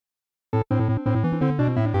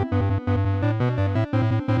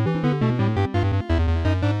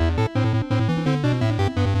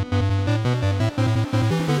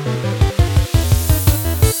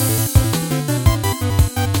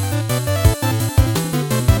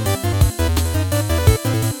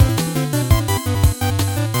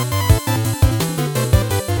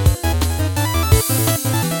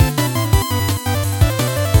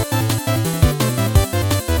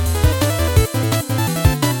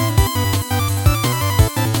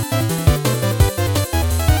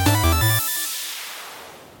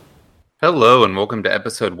Hello and welcome to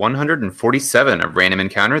episode 147 of Random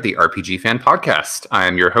Encounter, the RPG fan podcast. I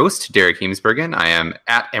am your host, Derek Heemsbergen. I am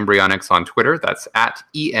at Embryonics on Twitter. That's at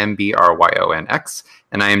EMBRYONX.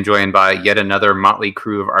 And I am joined by yet another motley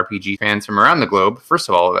crew of RPG fans from around the globe. First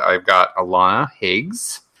of all, I've got Alana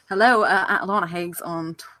Higgs. Hello, at Alana Higgs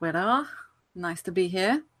on Twitter. Nice to be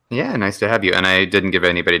here. Yeah, nice to have you. And I didn't give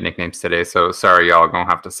anybody nicknames today, so sorry, y'all. Gonna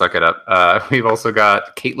have to suck it up. We've also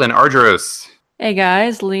got Caitlin Argyros. Hey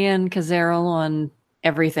guys, Leanne Kazerl on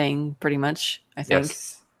everything, pretty much, I think.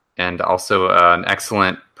 Yes. And also an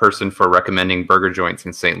excellent person for recommending burger joints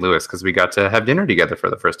in St. Louis, because we got to have dinner together for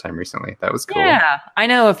the first time recently. That was cool. Yeah, I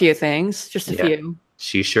know a few things, just a few.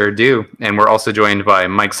 She sure do. And we're also joined by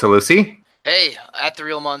Mike Solosi. Hey, at The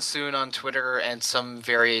Real Monsoon on Twitter, and some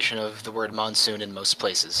variation of the word monsoon in most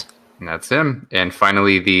places. And that's him. And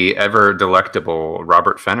finally, the ever delectable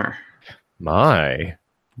Robert Fenner. My...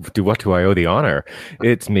 To what do I owe the honor?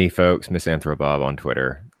 It's me, folks, Miss Anthrobob on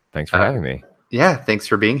Twitter. Thanks for having me. Yeah, thanks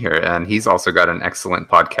for being here. And he's also got an excellent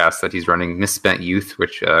podcast that he's running, Misspent Youth,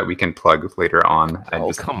 which we can plug later on.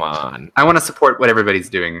 Come on. I want to support what everybody's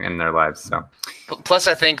doing in their lives. So, plus,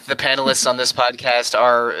 I think the panelists on this podcast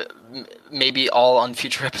are maybe all on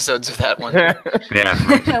future episodes of that one.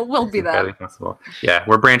 Yeah, we'll be that. Possible. Yeah,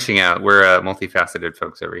 we're branching out. We're multifaceted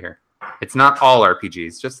folks over here. It's not all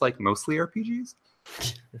RPGs, just like mostly RPGs.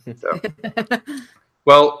 So.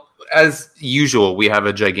 Well, as usual, we have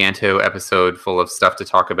a giganto episode full of stuff to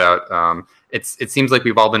talk about. It seems like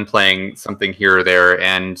we've all been playing something here or there,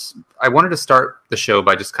 and I wanted to start the show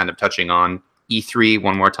by just kind of touching on E3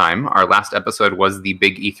 one more time. Our last episode was the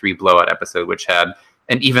big E3 blowout episode, which had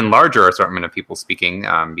an even larger assortment of people speaking,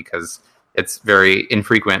 because it's very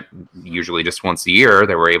infrequent, usually just once a year,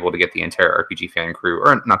 that we're able to get the entire RPG fan crew,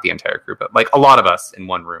 or not the entire crew, but like a lot of us in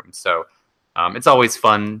one room. So it's always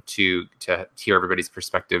fun to hear everybody's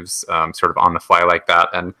perspectives sort of on the fly like that.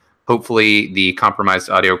 And hopefully the compromised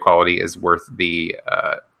audio quality is worth the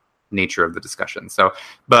nature of the discussion. So,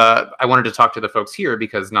 but I wanted to talk to the folks here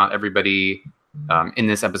because not everybody in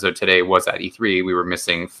this episode today was at E3. We were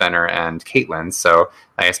missing Fenner and Caitlin. So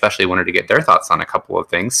I especially wanted to get their thoughts on a couple of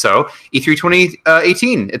things. So E3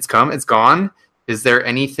 2018, it's come, it's gone. Is there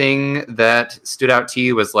anything that stood out to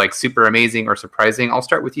you as like super amazing or surprising? I'll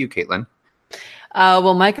start with you, Caitlin.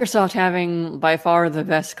 Well, Microsoft having by far the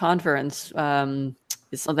best conference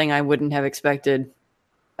is something I wouldn't have expected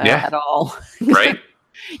at all. Right?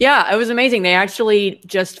 Yeah, it was amazing. They actually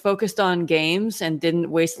just focused on games and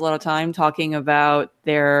didn't waste a lot of time talking about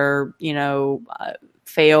their,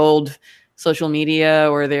 failed social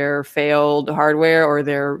media or their failed hardware or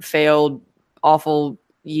their failed awful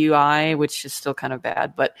UI, which is still kind of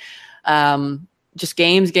bad. But just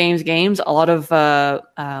games, a lot of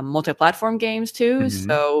multi-platform games too. Mm-hmm.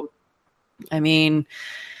 So, I mean,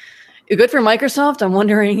 good for Microsoft. I'm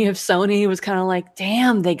wondering if Sony was kind of like,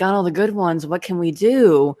 damn, they got all the good ones. What can we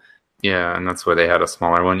do? Yeah, and that's why they had a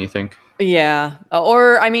smaller one, you think? Yeah.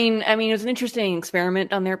 Or, I mean, it was an interesting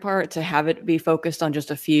experiment on their part to have it be focused on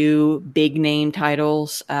just a few big name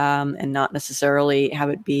titles and not necessarily have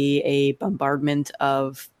it be a bombardment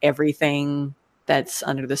of everything that's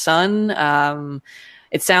under the sun.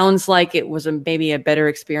 It sounds like it was maybe a better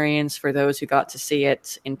experience for those who got to see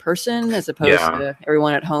it in person as opposed to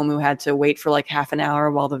everyone at home who had to wait for like half an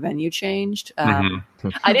hour while the venue changed.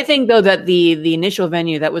 I did think, though, that the initial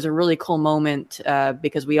venue, that was a really cool moment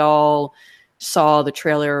because we all saw the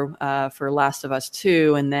trailer for Last of Us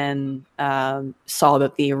 2 and then saw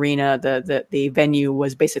that the arena, the venue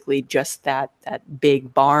was basically just that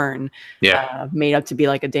big barn made up to be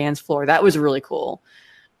like a dance floor. That was really cool.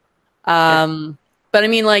 But I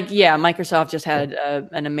mean, Microsoft just had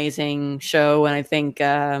an amazing show, and I think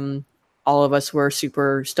all of us were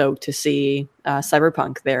super stoked to see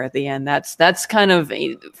Cyberpunk there at the end. That's kind of,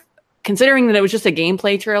 considering that it was just a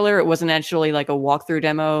gameplay trailer, it wasn't actually like a walkthrough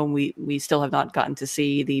demo. We still have not gotten to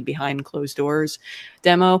see the behind closed doors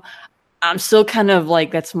demo. I'm still kind of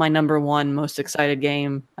like, that's my number one most excited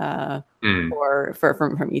game from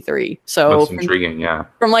E3. So most intriguing, yeah.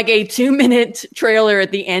 From like a 2-minute trailer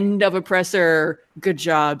at the end of a presser, good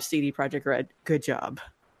job, CD Projekt Red. Good job.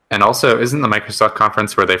 And also, isn't the Microsoft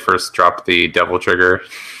conference where they first dropped the Devil Trigger,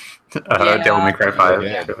 Devil May Cry 5?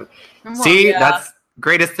 Yeah. See, that's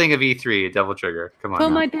greatest thing of E3, Devil Trigger. Come on.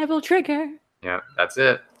 Pull my Devil Trigger. Yeah, that's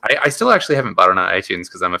it. I still actually haven't bought it on iTunes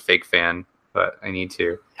because I'm a fake fan, but I need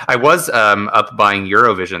to. I was up buying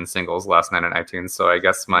Eurovision singles last night on iTunes, so I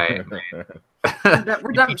guess my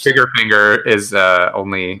trigger finger is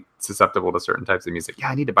only susceptible to certain types of music. Yeah,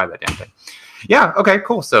 I need to buy that damn thing. Yeah, okay,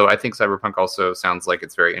 cool. So I think Cyberpunk also sounds like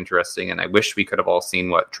it's very interesting, and I wish we could have all seen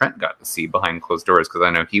what Trent got to see behind closed doors, because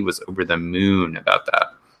I know he was over the moon about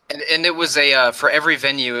that. And it was for every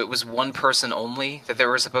venue, it was one person only that they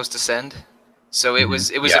were supposed to send. So it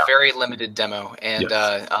was a very limited demo, and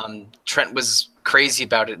Trent was crazy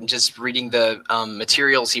about it, and just reading the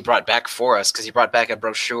materials he brought back for us, because he brought back a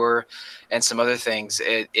brochure and some other things.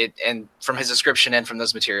 And from his description and from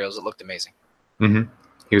those materials, it looked amazing. Mm-hmm.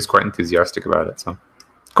 He was quite enthusiastic about it. So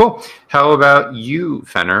cool. How about you,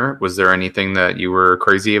 Fenner? Was there anything that you were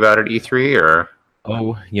crazy about at E3, or?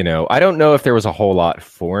 Oh, I don't know if there was a whole lot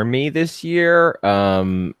for me this year.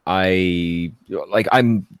 I'm happy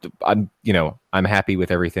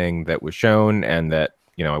with everything that was shown, and that,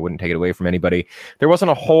 I wouldn't take it away from anybody. There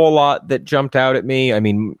wasn't a whole lot that jumped out at me. I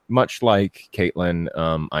mean, much like Caitlin,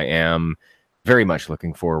 I am very much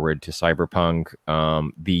looking forward to Cyberpunk.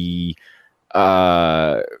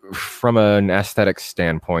 From an aesthetic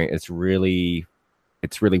standpoint, it's really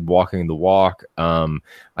walking the walk.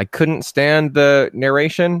 I couldn't stand the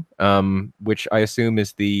narration, which I assume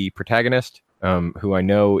is the protagonist, who I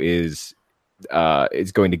know is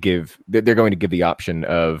going to give. They're going to give the option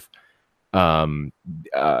of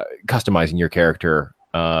customizing your character,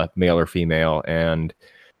 male or female. And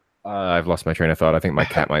I've lost my train of thought. I think my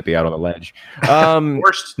cat might be out on the ledge.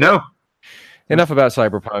 Worst, no. Enough about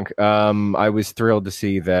Cyberpunk. I was thrilled to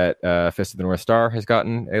see that Fist of the North Star has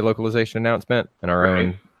gotten a localization announcement, and our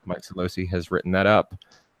own Mike Solosi has written that up.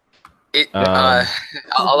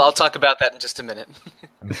 I'll talk about that in just a minute.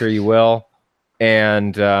 I'm sure you will.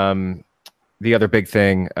 And the other big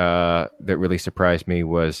thing that really surprised me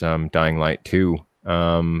was Dying Light 2.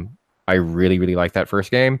 I really, really liked that first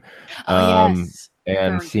game. Yes.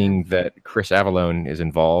 And seeing that Chris Avellone is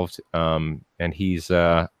involved, and he's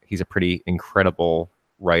a pretty incredible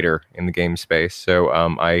writer in the game space. So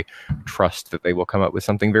I trust that they will come up with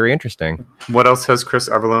something very interesting. What else has Chris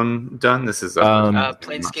Avellone done? This is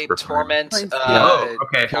Planescape Torment.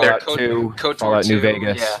 Fallout New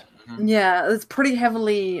Vegas. Yeah. Yeah, it's pretty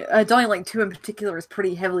heavily. Dying Light 2 in particular is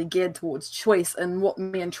pretty heavily geared towards choice, and what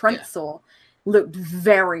me and Trent saw looked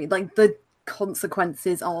very like the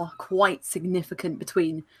consequences are quite significant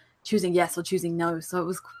between choosing yes or choosing no. So it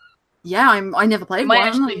was, I never played one. I might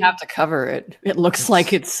actually have to cover it. It looks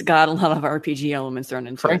like it's got a lot of RPG elements thrown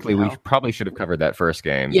into Frankly, it. we probably should have covered that first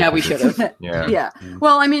game. Yeah, we should have. Yeah.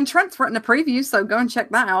 Well, I mean, Trent's written a preview, so go and check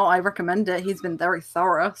that out. I recommend it. He's been very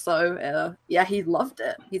thorough. So, he loved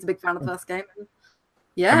it. He's a big fan of the first game.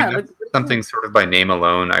 Yeah. I mean, something sort of by name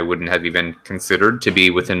alone I wouldn't have even considered to be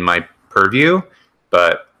within my purview,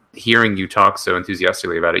 but hearing you talk so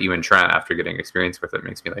enthusiastically about it, you and Trent, after getting experience with it,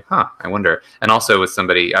 makes me like, I wonder. And also with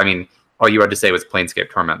somebody, I mean, all you had to say was Planescape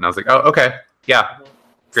Torment, and I was like, oh, okay, yeah,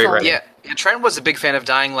 great writing. Yeah, Trent was a big fan of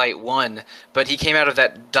Dying Light 1, but he came out of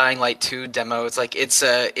that Dying Light 2 demo. It's like, it's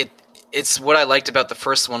what I liked about the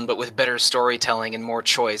first one, but with better storytelling and more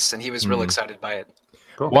choice, and he was real excited by it.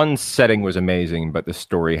 Cool. One setting was amazing, but the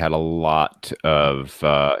story had a lot of,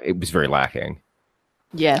 it was very lacking.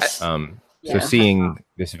 Yes. So seeing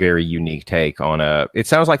this very unique take on it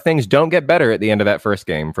sounds like things don't get better at the end of that first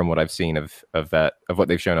game from what I've seen of what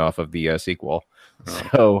they've shown off of the sequel.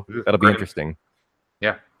 So that'll be interesting.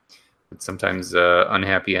 Yeah. But sometimes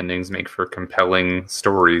unhappy endings make for compelling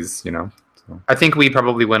stories, So I think we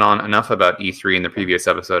probably went on enough about E3 in the previous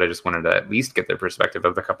episode. I just wanted to at least get the perspective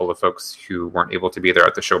of the couple of folks who weren't able to be there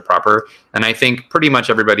at the show proper. And I think pretty much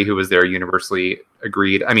everybody who was there universally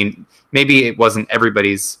agreed. I mean, maybe it wasn't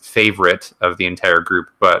everybody's favorite of the entire group,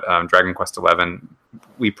 but Dragon Quest XI,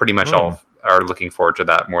 we pretty much all are looking forward to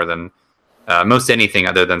that more than most anything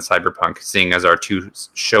other than Cyberpunk, seeing as our two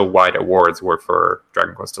show-wide awards were for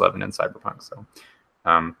Dragon Quest XI and Cyberpunk. So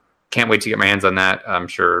can't wait to get my hands on that. I'm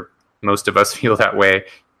sure most of us feel that way,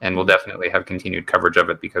 and we'll definitely have continued coverage of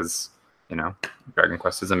it because, Dragon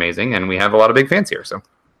Quest is amazing, and we have a lot of big fans here. So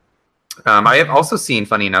I have also seen,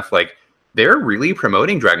 funny enough, like, they're really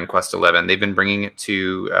promoting Dragon Quest XI. They've been bringing it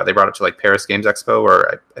to, they brought it to, like, Paris Games Expo,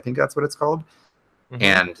 or I think that's what it's called. Mm-hmm.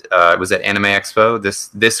 And it was at Anime Expo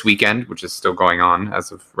this weekend, which is still going on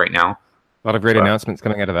as of right now. A lot of great announcements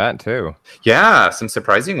coming out of that, too. Yeah, some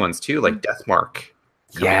surprising ones, too, like Deathmark.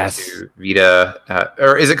 Yes. Vita,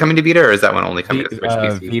 or is it coming to Vita, or is that one only coming to Switch?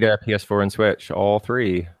 PC? Vita, PS4, and Switch, all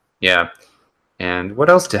three. Yeah. And what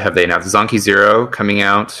else have they announced? Zonky Zero coming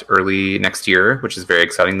out early next year, which is very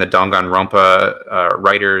exciting. The Danganronpa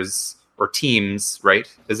writers or teams,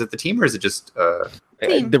 right? Is it the team or is it just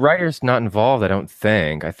the writer's not involved? I don't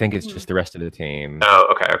think. I think it's just the rest of the team. Oh,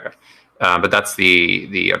 okay. But that's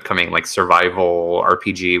the upcoming like survival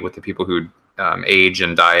RPG with the people who age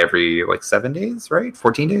and die every like 7 days, right?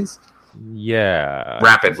 14 days. Yeah.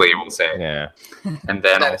 Rapidly, we'll say. Yeah. And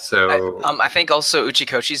then also, I think also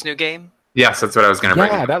Uchikoshi's new game. yes, that's what I was going to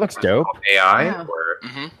bring. Yeah, up. that looks dope. AI Yeah. or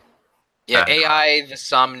Yeah, AI The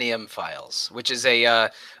Somnium Files, which is a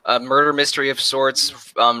murder mystery of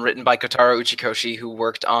sorts, written by Kotaro Uchikoshi, who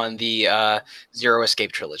worked on the Zero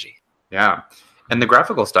Escape trilogy. yeah. And the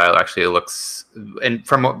graphical style actually looks, and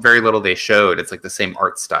from what very little they showed, it's like the same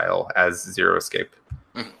art style as Zero Escape.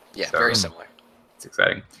 Yeah, So- very similar. It's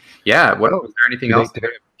exciting. Yeah. What else? Is there anything else? Did they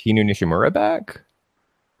have Kinu Nishimura back?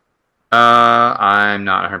 I'm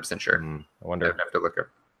not 100% sure. I I'd wonder. have to look up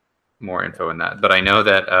more info on that. But I know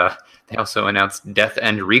that they also announced Death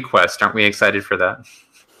End Request. Aren't we excited for that?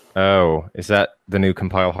 Oh, is that the new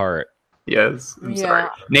Compile Heart? Yes. I'm Yeah. sorry.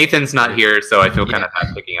 Nathan's not here, so I feel kind of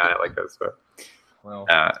bad picking on it like this. But Well,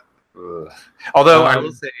 although I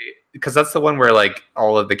will say, because that's the one where like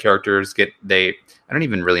all of the characters I don't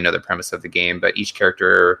even really know the premise of the game, but each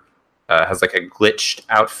character has like a glitched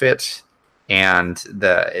outfit, and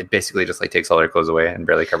it basically just like takes all their clothes away and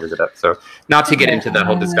barely covers it up. So not to get into that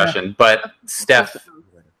whole discussion, but Steph,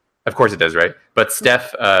 of course it does, right? But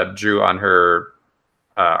Steph drew on her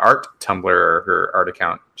art Tumblr, or her art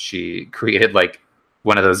account. She created like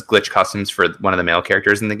one of those glitch costumes for one of the male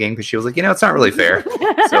characters in the game because she was like, it's not really fair.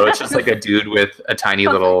 So it's just like a dude with a tiny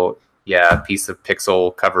little piece of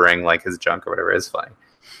pixel covering like his junk or whatever. It's funny.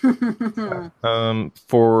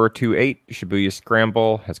 428 Shibuya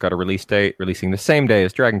Scramble has got a release date, releasing the same day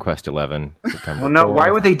as Dragon Quest XI. September Well, no, 4th. why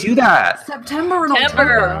would they do that? September and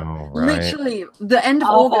September. October. Oh, right. Literally, the end of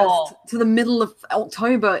Awful. August to the middle of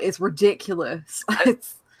October is ridiculous.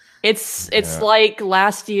 It's Yeah. like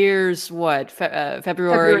last year's February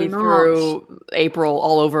February, through April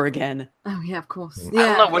all over again. Oh yeah, of course. I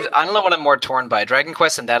Yeah. don't know what I'm more torn by: Dragon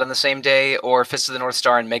Quest and that on the same day, or Fist of the North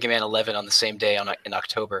Star and Mega Man 11 on the same day in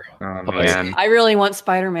October. Oh, Okay. man. I really want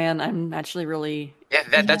Spider-Man. I'm actually really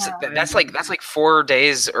Yeah, that's like 4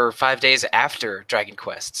 days or 5 days after Dragon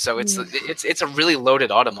Quest. So it's a really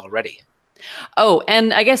loaded autumn already. Oh,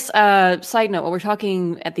 and I guess side note, while we're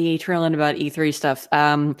talking at the trail end about E3 stuff,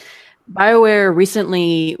 BioWare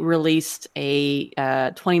recently released a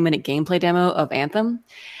 20-minute gameplay demo of Anthem,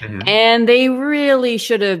 Mhm. and they really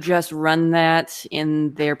should have just run that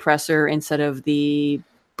in their presser instead of the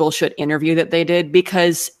bullshit interview that they did,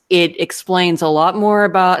 because it explains a lot more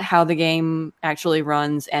about how the game actually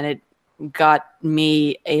runs, and it got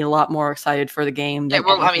me a lot more excited for the game than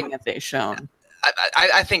anything that they've shown.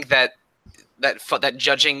 I think that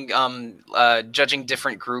judging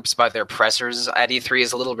different groups by their pressers at E3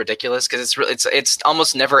 is a little ridiculous, because it's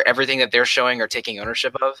almost never everything that they're showing or taking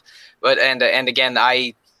ownership of. But and again,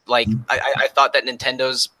 I thought that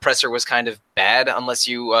Nintendo's presser was kind of bad unless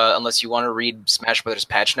you want to read Smash Brothers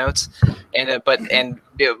patch notes,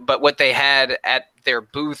 but what they had at their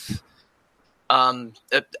booth,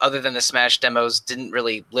 other than the Smash demos, didn't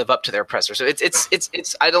really live up to their presser. So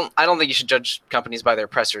it's I don't think you should judge companies by their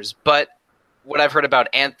pressers, but what I've heard about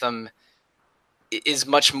Anthem is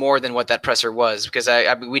much more than what that presser was, because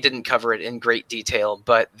I mean, we didn't cover it in great detail,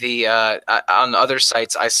 but the on other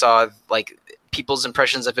sites I saw like people's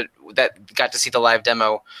impressions of it that got to see the live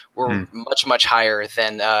demo were much higher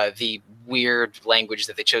than the weird language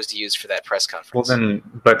that they chose to use for that press conference. Well, then,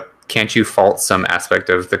 but can't you fault some aspect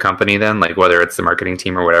of the company then, like whether it's the marketing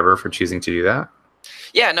team or whatever, for choosing to do that?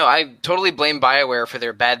 Yeah, no, I totally blame BioWare for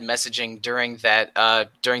their bad messaging during that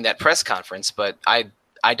press conference, but I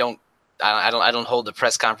don't hold the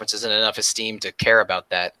press conferences in enough esteem to care about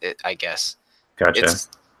that. I guess. Gotcha.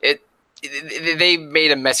 They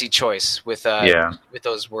made a messy choice with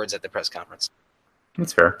those words at the press conference.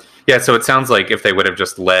 That's fair. Yeah, so it sounds like if they would have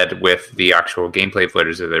just led with the actual gameplay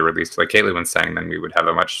footage that they released, like Caitlin was saying, then we would have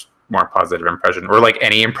a much more positive impression, or like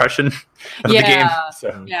any impression of the game.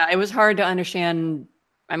 So. Yeah, it was hard to understand.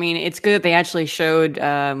 I mean, it's good that they actually showed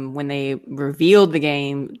when they revealed the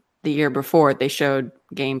game the year before, they showed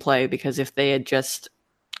gameplay, because if they had just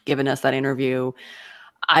given us that interview,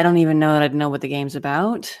 I don't even know that I'd know what the game's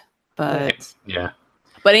about. But yeah.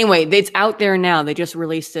 But anyway, it's out there now. They just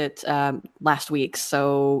released it last week.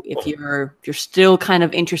 So if you're still kind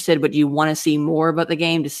of interested, but you want to see more about the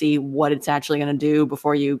game to see what it's actually going to do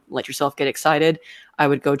before you let yourself get excited, I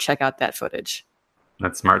would go check out that footage.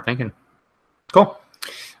 That's smart thinking. Cool.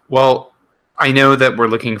 Well, I know that we're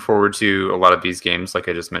looking forward to a lot of these games, like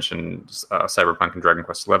I just mentioned, Cyberpunk and Dragon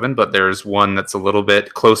Quest XI, but there's one that's a little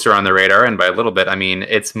bit closer on the radar, and by a little bit, I mean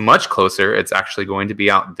it's much closer. It's actually going to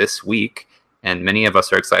be out this week, and many of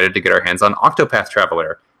us are excited to get our hands on Octopath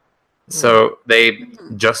Traveler. So they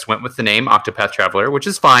just went with the name Octopath Traveler, which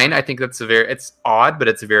is fine. I think it's odd, but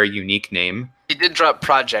it's a very unique name. It did drop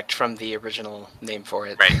Project from the original name for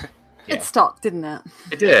it. Right. Yeah. It stuck, didn't it?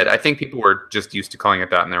 It did. I think people were just used to calling it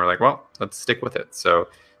that, and they were like, well, let's stick with it. So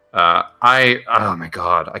oh my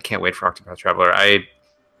God, I can't wait for Octopath Traveler. I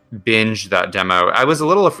binged that demo. I was a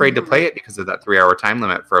little afraid to play it because of that 3-hour time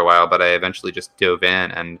limit for a while, but I eventually just dove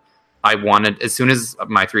in, and I wanted, as soon as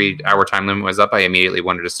my 3-hour time limit was up, I immediately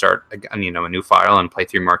wanted to start a new file and play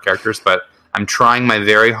 3 more characters, but I'm trying my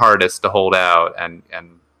very hardest to hold out and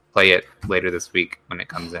play it later this week when it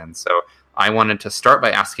comes in. So I wanted to start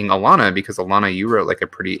by asking Alana, because Alana, you wrote like a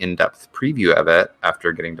pretty in-depth preview of it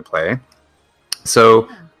after getting to play. So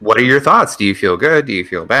what are your thoughts? Do you feel good? Do you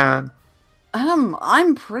feel bad?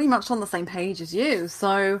 I'm pretty much on the same page as you.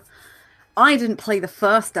 So I didn't play the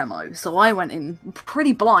first demo, so I went in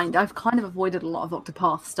pretty blind. I've kind of avoided a lot of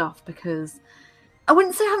Octopath stuff because I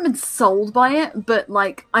wouldn't say I haven't been sold by it, but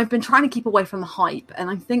like I've been trying to keep away from the hype, and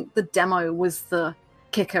I think the demo was the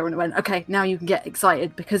kicker, and it went, okay, now you can get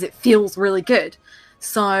excited because it feels really good.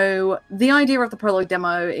 So the idea of the prologue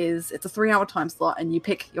demo is it's a 3-hour time slot, and you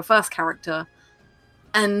pick your first character.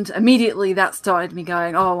 And immediately that started me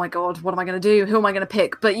going, oh my God, what am I going to do? Who am I going to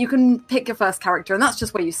pick? But you can pick your first character, and that's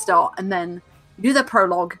just where you start. And then you do their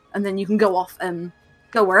prologue, and then you can go off and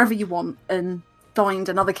go wherever you want and find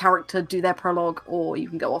another character, do their prologue, or you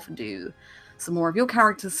can go off and do some more of your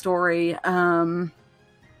character's story.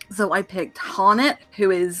 So I picked Harnett,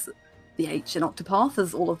 who is the H in Octopath,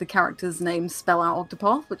 as all of the characters' names spell out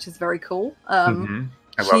Octopath, which is very cool. I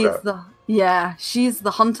love that. She's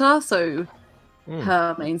the hunter, so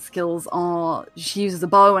her main skills are she uses a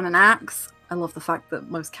bow and an axe. I love the fact that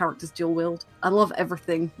most characters dual wield. I love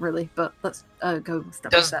everything, really, but let's go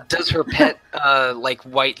step by step. Does her pet, like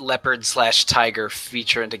white leopard / tiger,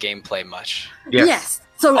 feature into gameplay much? Yes.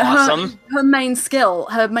 So awesome. her main skill,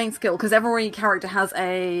 because every character has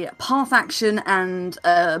a path action and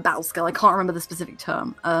a battle skill. I can't remember the specific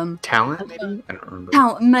term. Talent, maybe? I don't remember.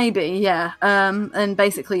 Talent, maybe, yeah. And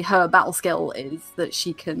basically her battle skill is that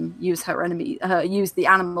she can use use the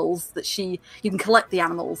animals that you can collect the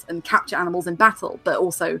animals and capture animals in battle, but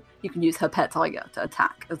also you can use her pet tiger to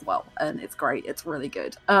attack as well. And it's great. It's really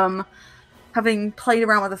good. Having played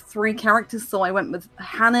around with the 3 characters, so I went with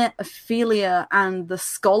Hannah, Ophelia, and the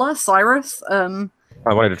scholar, Cyrus. I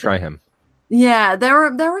wanted to try him. Yeah, there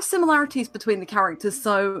are similarities between the characters.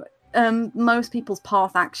 So most people's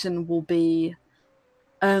path action will be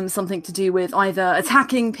something to do with either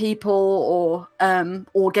attacking people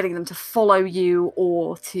or getting them to follow you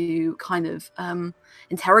or to kind of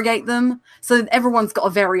interrogate them. So everyone's got a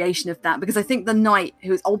variation of that, because I think the knight,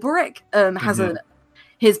 who is Ulberic, has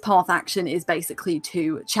his path action is basically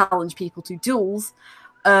to challenge people to duels,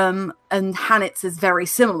 and Hannett's is very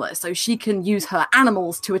similar. So she can use her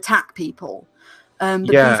animals to attack people. And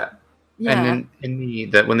when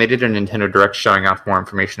they did a Nintendo Direct showing off more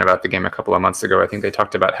information about the game a couple of months ago, I think they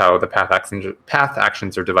talked about how the path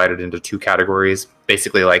actions are divided into 2 categories,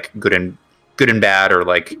 basically like good and bad, or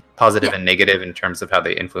like positive and negative in terms of how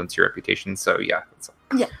they influence your reputation. So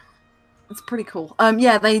it's pretty cool.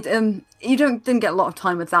 They you didn't get a lot of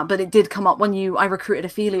time with that, but it did come up when I recruited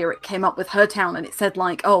Ophelia. It came up with her town, and it said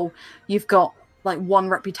like, oh, you've got like 1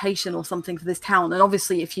 reputation or something for this town. And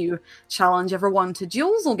obviously, if you challenge everyone to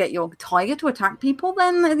duels or get your tiger to attack people,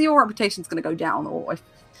 then your reputation's going to go down, or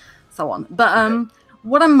so on. But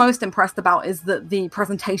what I'm most impressed about is that the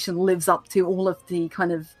presentation lives up to all of the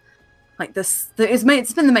kind of like this.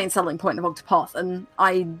 It's been the main selling point of Octopath, and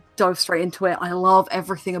I dove straight into it. I love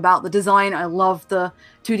everything about the design. I love the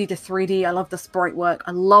 2D to 3D. I love the sprite work.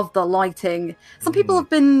 I love the lighting. Some people have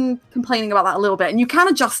been complaining about that a little bit, and you can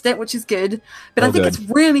adjust it, which is good. But I think it's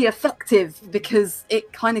really effective because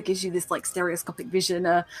it kind of gives you this like stereoscopic vision.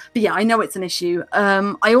 But yeah, I know it's an issue.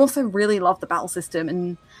 I also really love the battle system,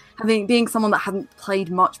 and being someone that hadn't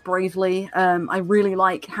played much Bravely, I really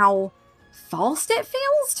like how fast it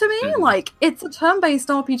feels to me. Like, it's a turn-based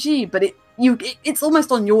RPG, but it's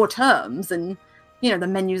almost on your terms, and the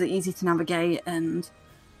menus are easy to navigate, and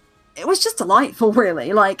it was just delightful,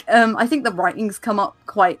 really. Like, I think the writing's come up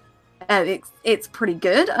quite it's pretty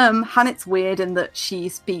good. Hannett's weird in that she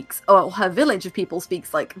speaks, or her village of people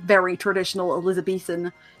speaks like very traditional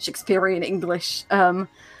Elizabethan Shakespearean English,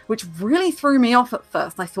 which really threw me off at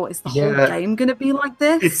first. I thought, is the whole game going to be like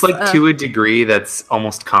this? It's like to a degree that's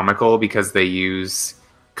almost comical, because they use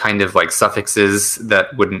kind of like suffixes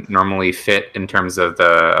that wouldn't normally fit in terms of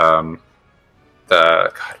I'm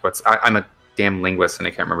a damn linguist and I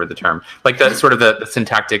can't remember the term. Like the sort of the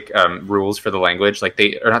syntactic rules for the language. Like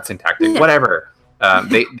they are not syntactic, whatever.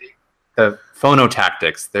 the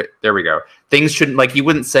phonotactics. There we go. Things shouldn't, like, you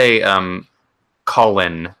wouldn't say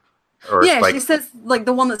Colin. Or yeah, like, she says, like,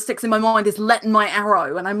 the one that sticks in my mind is "let in my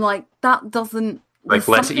arrow," and I'm like, that doesn't like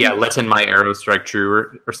let in my arrow strike true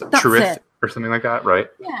or truest or something like that, right?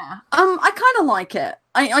 Yeah. I kind of like it.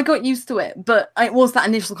 I got used to it, but it was that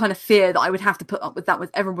initial kind of fear that I would have to put up with that with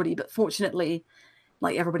everybody. But fortunately,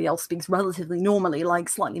 like, everybody else speaks relatively normally, like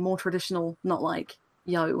slightly more traditional, not like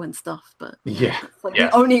yo and stuff. But Yeah, it's like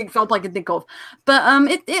the only example I can think of. But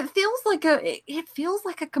it feels like it feels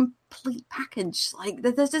like a complete package. Like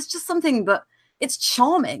there's just something that it's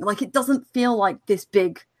charming. Like it doesn't feel like this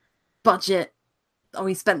big budget. Oh,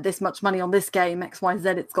 we spent this much money on this game, X, Y, Z.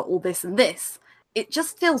 It's got all this and this. It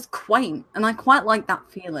just feels quaint, and I quite like that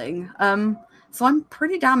feeling. So I'm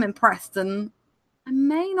pretty damn impressed, and I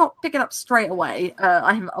may not pick it up straight away.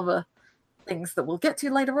 I have other things that we'll get to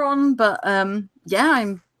later on, but yeah,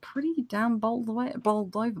 I'm pretty damn bowled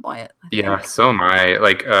over by it. Yeah, so am I.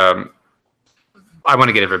 Like, I want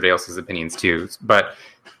to get everybody else's opinions too, but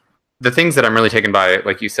the things that I'm really taken by,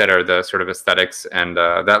 like you said, are the sort of aesthetics, and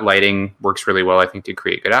that lighting works really well, I think, to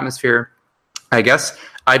create good atmosphere. I guess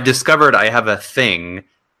I've discovered I have a thing.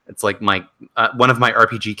 It's like my one of my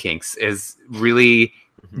RPG kinks is really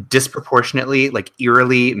disproportionately, like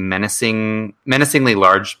eerily menacingly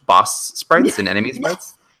large boss sprites and enemy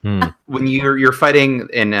sprites. When you're fighting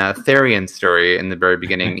in Therian's story in the very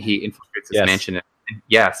beginning, he infiltrates this mansion.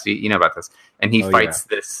 Yes, you know about this, and he fights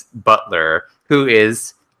this butler who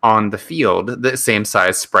is on the field the same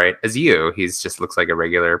size sprite as you. He's just looks like a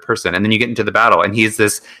regular person, and then you get into the battle, and he's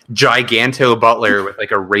this giganto butler with like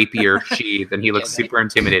a rapier sheath, and he looks super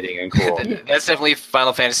intimidating and cool. That's definitely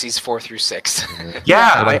Final Fantasies 4 through 6.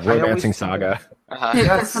 Yeah, like Romancing Saga.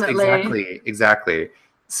 Yes, exactly.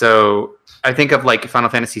 So I think of like Final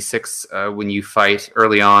Fantasy VI when you fight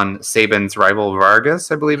early on Sabin's rival Vargas,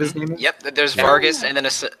 I believe his name is. Yep, there's Vargas, and then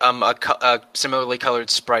a similarly colored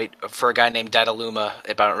sprite for a guy named Dataluma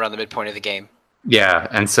about around the midpoint of the game. Yeah,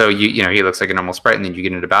 and so you know he looks like a normal sprite, and then you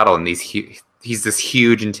get into battle, and he's this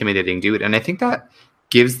huge, intimidating dude, and I think that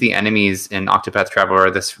gives the enemies in Octopath Traveler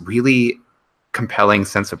this really compelling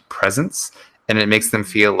sense of presence, and it makes them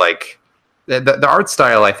feel like. The art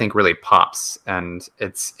style, I think, really pops, and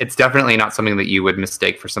it's definitely not something that you would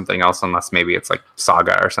mistake for something else unless maybe it's like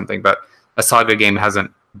Saga or something. But a Saga game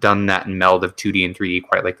hasn't done that meld of 2D and 3D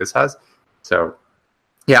quite like this has. So,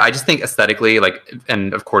 yeah, I just think aesthetically, like,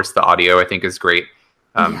 and of course the audio, I think, is great.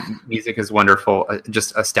 Music is wonderful,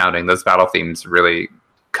 just astounding. Those battle themes really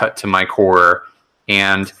cut to my core,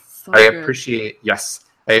 and So I good.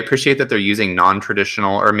 appreciate that they're using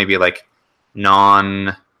non-traditional or maybe like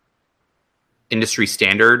industry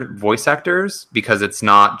standard voice actors, because it's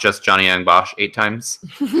not just Johnny Young Bosch 8 times.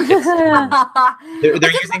 I They're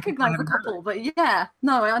did using recognize a couple, but yeah,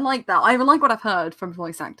 no, I like that. I like what I've heard from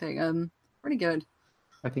voice acting. Pretty good.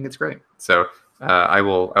 I think it's great. So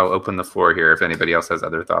I'll open the floor here if anybody else has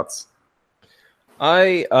other thoughts.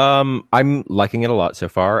 I'm liking it a lot so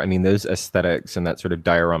far. I mean, those aesthetics and that sort of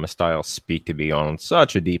diorama style speak to me on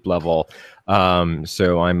such a deep level.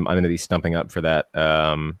 So I'm going to be stumping up for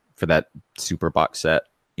that super box set,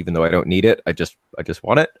 even though I don't need it. I just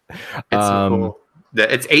want it. It's so cool.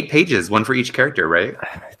 It's 8 pages, one for each character, right?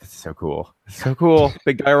 That's so cool. So cool.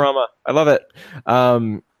 Big diorama. I love it.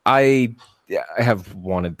 I have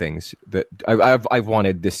wanted things that I've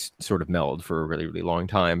wanted this sort of meld for a really, really long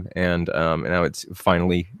time, and now it's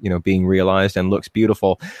finally being realized and looks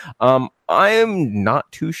beautiful. I am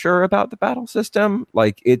not too sure about the battle system.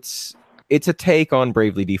 Like it's a take on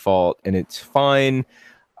Bravely Default, and it's fine.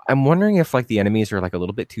 I'm wondering if like the enemies are like a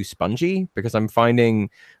little bit too spongy, because I'm finding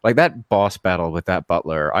like that boss battle with that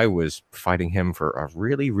butler, I was fighting him for a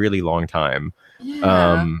really, really long time.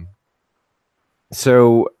 Yeah.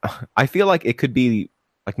 So I feel like it could be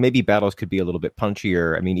like maybe battles could be a little bit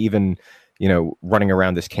punchier. I mean, even running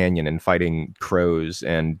around this canyon and fighting crows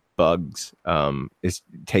and bugs is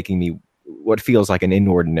taking me what feels like an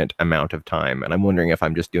inordinate amount of time, and I'm wondering if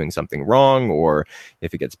I'm just doing something wrong or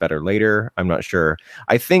if it gets better later. I'm not sure.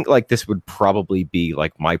 I think like this would probably be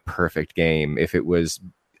like my perfect game if it was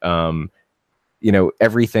everything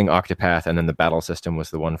Octopath, and then the battle system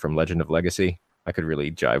was the one from Legend of Legacy. I could really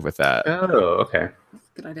jive with that. Oh, okay.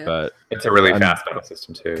 Good idea. But It's a really fast battle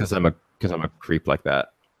system too. because I'm a creep like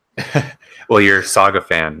that. Well, you're a Saga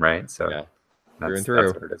fan, right? So Yeah. that's Through and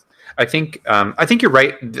what through. it is. I think you're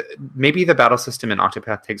right. Maybe the battle system in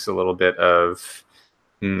Octopath takes a little bit of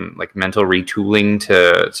like mental retooling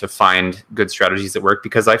to find good strategies that work,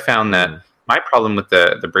 because I found that my problem with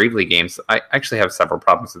the Bravely games, I actually have several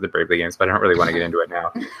problems with the Bravely games, but I don't really want to get into it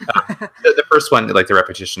now. The first one, like the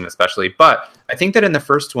repetition especially, but I think that in the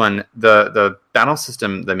first one, the battle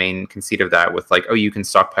system, the main conceit of that with like, oh, you can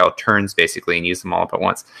stockpile turns basically and use them all up at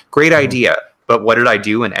once. Great idea. But what did I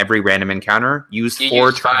do in every random encounter? Use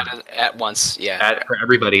 4 turns at once, for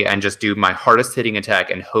everybody, and just do my hardest hitting attack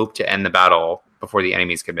and hope to end the battle before the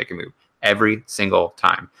enemies could make a move every single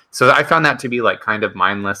time. So I found that to be like kind of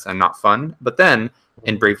mindless and not fun. But then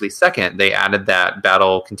in Bravely Second, they added that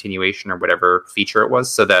battle continuation or whatever feature it was,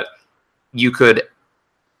 so that you could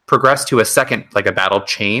progress to a second, like a battle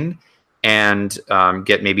chain, and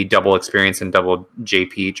get maybe double experience and double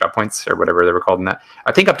JP, job points, or whatever they were called in that.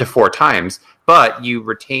 I think up to 4 times, but you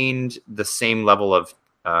retained the same level of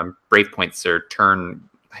brave points or turn.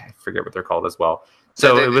 I forget what they're called as well.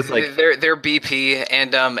 So it was like they're BP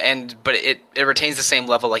but it retains the same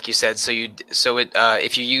level like you said. So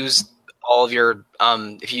if you use all of your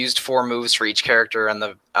if you used 4 moves for each character on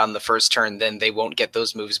the first turn, then they won't get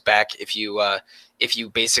those moves back if you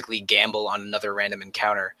basically gamble on another random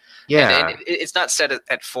encounter. Yeah, and it's not set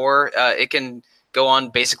at 4. It can go on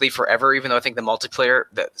basically forever, even though I think the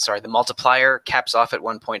multiplier caps off at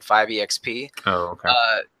 1.5 EXP. Oh, okay.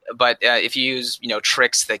 But if you use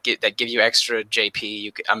tricks that give you extra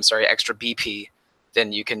JP, extra BP,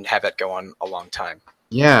 then you can have that go on a long time.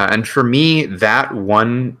 Yeah, and for me, that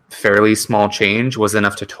one fairly small change was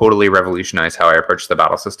enough to totally revolutionize how I approached the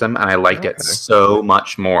battle system, and I liked it so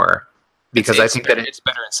much more because I think that it's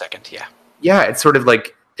better in second. Yeah. Yeah, it sort of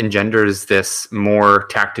like engenders this more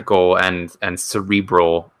tactical and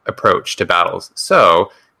cerebral approach to battles.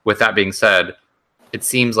 So, with that being said, it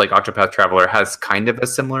seems like Octopath Traveler has kind of a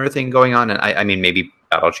similar thing going on, and I mean, maybe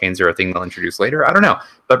battle chains are a thing they'll introduce later. I don't know,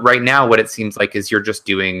 but right now, what it seems like is you're just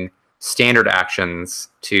doing standard actions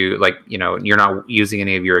to, like, you're not using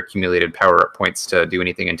any of your accumulated power up points to do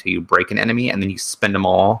anything until you break an enemy, and then you spend them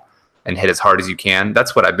all and hit as hard as you can.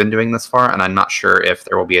 That's what I've been doing thus far, and I'm not sure if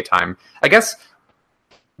there will be a time. I guess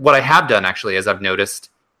what I have done actually is I've noticed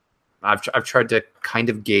I've tried to kind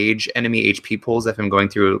of gauge enemy HP pools if I'm going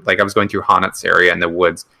through, like I was going through Honnet's area in the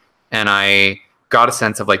woods, and I got a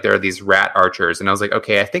sense of like there are these rat archers, and I was like,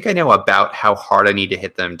 okay, I think I know about how hard I need to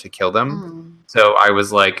hit them to kill them. So I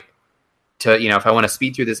was like, if I want to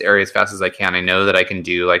speed through this area as fast as I can, I know that I can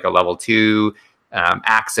do like a level 2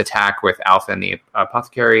 axe attack with Alpha and the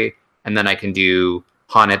Apothecary, and then I can do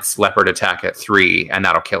Honnet's leopard attack at 3, and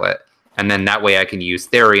that'll kill it. And then that way I can use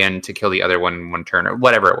Therian to kill the other one in 1 turn, or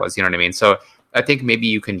whatever it was, you know what I mean? So I think maybe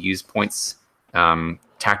you can use points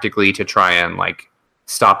tactically to try and like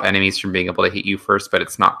stop enemies from being able to hit you first, but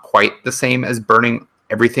it's not quite the same as burning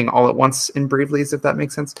everything all at once in Bravely's, if that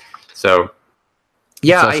makes sense. So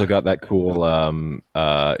yeah, it's also got that cool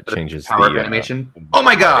changes power the animation. Oh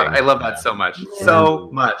my god, I love that so much, so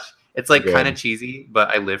much. It's like kind of cheesy, but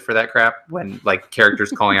I live for that crap when like characters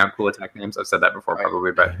calling out cool attack names. I've said that before,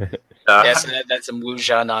 probably, but yes, that's some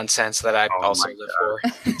wuxia nonsense that I also live for.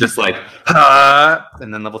 Just like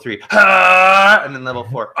and then level 3, and then level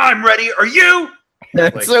 4. I'm ready. Are you?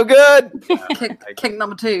 That's like, so good. Kick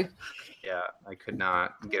number 2. Yeah, I could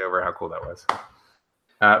not get over how cool that was.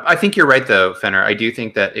 I think you're right, though, Fenner. I do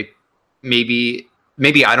think that it maybe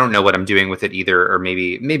I don't know what I'm doing with it either, or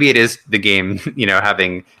maybe it is the game,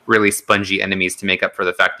 having really spongy enemies to make up for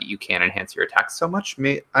the fact that you can enhance your attacks so much.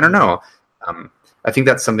 I don't know. I think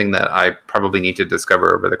that's something that I probably need to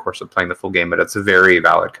discover over the course of playing the full game, but it's a very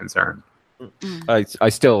valid concern. I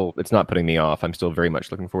still, it's not putting me off. I'm still very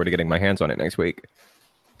much looking forward to getting my hands on it next week.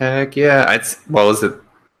 Heck yeah!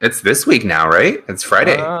 It's this week now, right? It's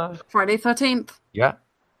Friday. Friday 13th. Yeah.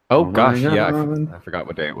 Oh gosh, yeah. I forgot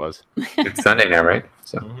what day it was. It's Sunday now, right?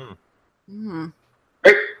 So.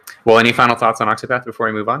 Great. Well, any final thoughts on Octopath before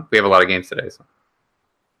we move on? We have a lot of games today. So.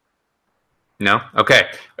 No? Okay.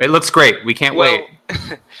 It looks great. We can't wait.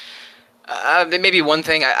 Maybe one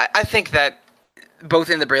thing. I think that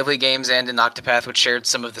both in the Bravely games and in Octopath, which shared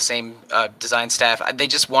some of the same design staff, they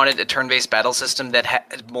just wanted a turn-based battle system that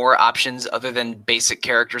had more options other than basic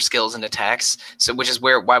character skills and attacks. So, which is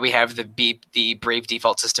why we have the Brave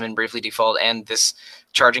default system in Bravely Default and this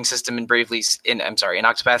charging system in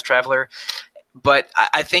Octopath Traveler. But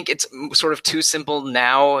I think it's sort of too simple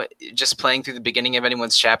now, just playing through the beginning of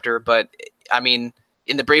anyone's chapter. But I mean,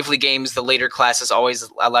 in the Bravely games, the later classes always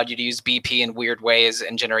allowed you to use BP in weird ways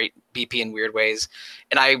and generate BP in weird ways.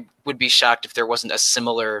 And I would be shocked if there wasn't a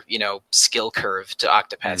similar, skill curve to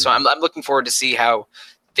Octopath. So I'm looking forward to see how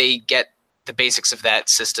they get the basics of that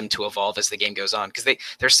system to evolve as the game goes on. Because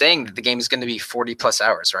they're saying that the game is going to be 40 plus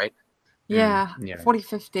hours, right? Yeah, Yeah.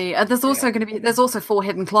 40-50. There's also going to be 4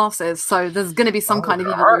 hidden classes, so there's going to be some kind of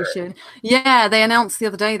evolution. Yeah, they announced the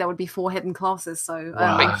other day there would be 4 hidden classes. So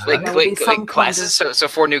Wow. Wait, classes? So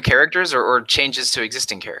 4 new characters or changes to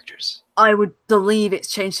existing characters? I would believe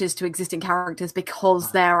it's changes to existing characters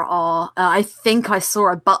because there are. I think I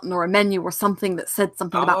saw a button or a menu or something that said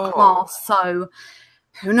something about class. So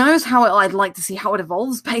who knows I'd like to see how it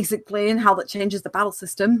evolves basically and how that changes the battle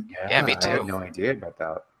system. Yeah, me too. I had no idea about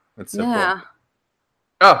that. That's so Yeah. cool.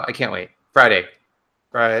 Oh, I can't wait. Friday.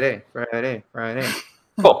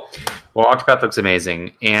 Cool. Well, Octopath looks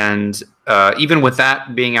amazing. And even with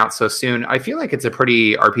that being out so soon, I feel like it's a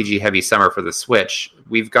pretty RPG-heavy summer for the Switch.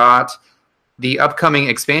 We've got the upcoming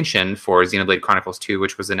expansion for Xenoblade Chronicles 2,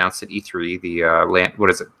 which was announced at E3. The land,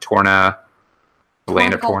 what is it? Torna? The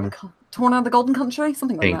Land of Torna? Torna, the Golden Country?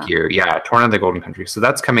 Something like that. Thank you. Yeah, Torna, the Golden Country. So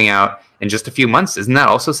that's coming out in just a few months. Isn't that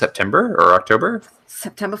also September or October?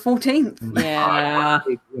 September 14th. Yeah.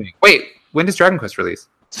 Wait, when does Dragon Quest release?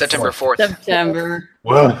 September 4th. September.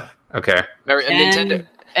 Whoa. Okay. Nintendo.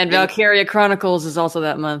 And Valkyria Chronicles is also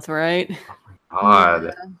that month, right?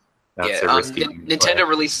 Odd. That's a risky Nintendo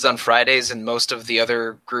releases on Fridays, and most of the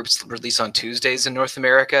other groups release on Tuesdays in North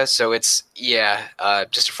America. So it's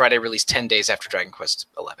just a Friday release 10 days after Dragon Quest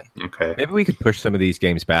 11. Okay. Maybe we could push some of these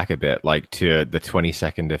games back a bit, like to the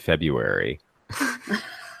 22nd of February.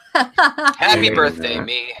 Happy birthday,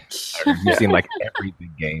 me! You've seen like every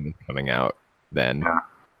big game is coming out then.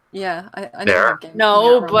 Yeah, I know There. that game.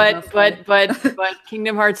 No, Yeah, but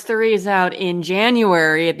Kingdom Hearts 3 is out in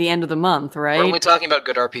January at the end of the month, We're right? only talking about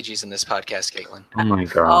good RPGs in this podcast, Caitlin. Oh my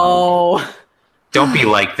god. Oh. Don't be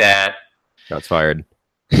like that. Shots fired.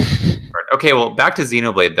 Okay, well, back to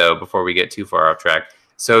Xenoblade, though, before we get too far off track.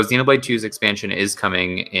 So Xenoblade 2's expansion is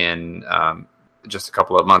coming in just a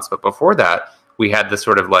couple of months, but before that, we had this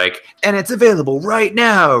sort of like, and it's available right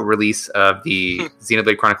now, release of the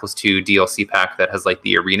Xenoblade Chronicles 2 DLC pack that has like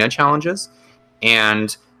the arena challenges.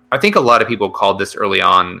 And I think a lot of people called this early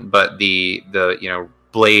on, but the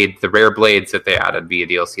rare blades that they added via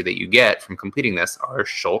DLC that you get from completing this are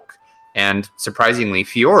Shulk and surprisingly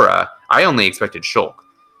Fiora. I only expected Shulk.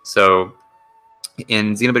 So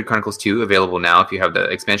in Xenoblade Chronicles 2, available now, if you have the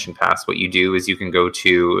expansion pass, what you do is you can go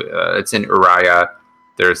to, it's in Uriah.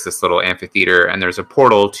 There's this little amphitheater, and there's a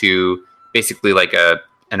portal to basically like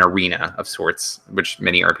an arena of sorts, which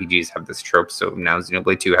many RPGs have this trope. So now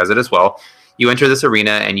Xenoblade 2 has it as well. You enter this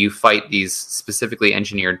arena and you fight these specifically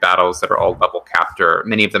engineered battles that are all level capped, or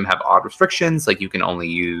many of them have odd restrictions, like you can only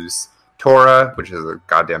use Tora, which is a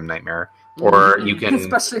goddamn nightmare, or you can...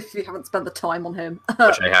 Especially if you haven't spent the time on him.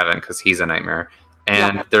 Which I haven't, because he's a nightmare.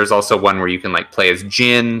 And there's also one where you can like play as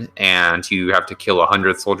Jin, and you have to kill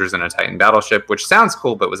 100 soldiers in a Titan battleship, which sounds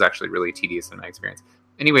cool, but was actually really tedious in my experience.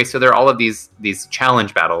 Anyway, so there are all of these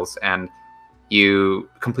challenge battles, and you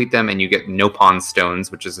complete them, and you get Nopon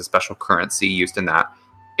stones, which is a special currency used in that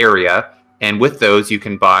area. And with those, you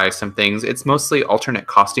can buy some things. It's mostly alternate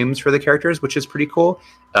costumes for the characters, which is pretty cool.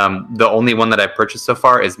 The only one that I've purchased so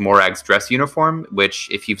far is Morag's dress uniform, which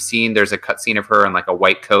if you've seen, there's a cutscene of her in like a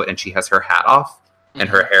white coat, and she has her hat off. And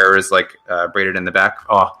her hair is like braided in the back.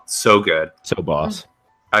 Oh, so good. So boss.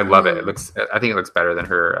 I love it. I think it looks better than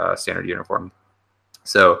her standard uniform.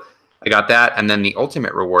 So I got that. And then the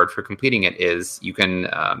ultimate reward for completing it is you can,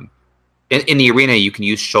 in the arena, you can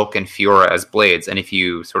use Shulk and Fiora as blades. And if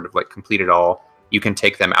you sort of like complete it all, you can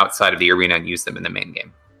take them outside of the arena and use them in the main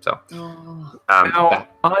game. So now,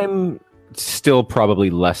 I'm still probably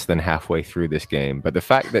less than halfway through this game, but the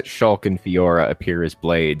fact that Shulk and Fiora appear as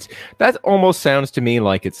blades, that almost sounds to me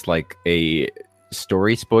like it's like a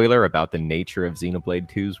story spoiler about the nature of Xenoblade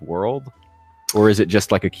 2's world, or is it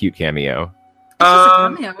just like a cute cameo? It's just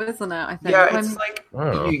a cameo, isn't it? I think. Yeah, it's like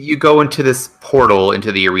you go into this portal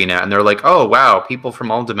into the arena, and they're like, "Oh wow, people from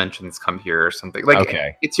all dimensions come here," or something. Like,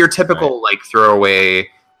 okay. It's your typical like throwaway.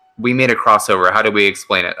 We made a crossover. How do we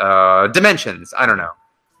explain it? Dimensions. I don't know.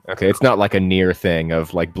 Okay, it's not like a near thing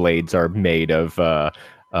of like blades are made of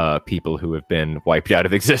people who have been wiped out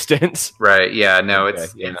of existence. Right. Yeah. No.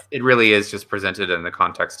 Okay, It really is just presented in the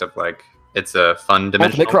context of like it's a fun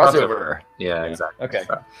dimensional crossover. Yeah. Exactly. Okay.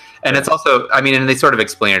 So, and it's also, I mean, and they sort of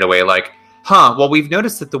explain it away like, well, we've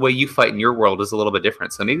noticed that the way you fight in your world is a little bit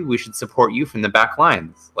different, so maybe we should support you from the back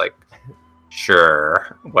lines. Like,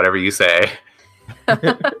 sure, whatever you say.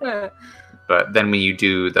 But then when you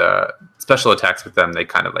do the special attacks with them, they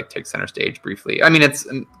kind of like take center stage briefly. I mean, it's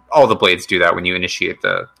all the blades do that when you initiate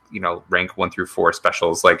the rank 1 through 4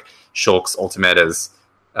 specials. Like Shulk's ultimate is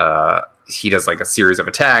he does like a series of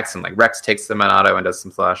attacks, and like Rex takes them on auto and does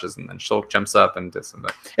some flashes, and then Shulk jumps up and does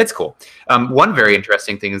something. It's cool. One very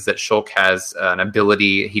interesting thing is that Shulk has an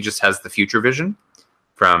ability. He just has the future vision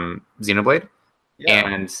from Xenoblade. Yeah.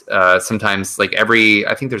 And sometimes, like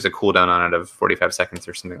I think there's a cooldown on it of 45 seconds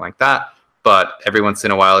or something like that. But every once in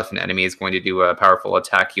a while, if an enemy is going to do a powerful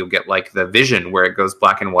attack, you'll get like the vision where it goes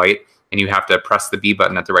black and white, and you have to press the B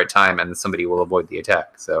button at the right time, and somebody will avoid the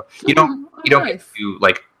attack. So you don't get to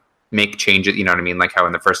like make changes. You know what I mean? Like how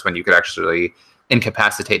in the first one you could actually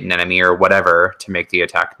incapacitate an enemy or whatever to make the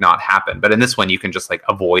attack not happen. But in this one, you can just like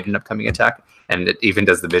avoid an upcoming attack, and it even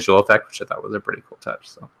does the visual effect, which I thought was a pretty cool touch.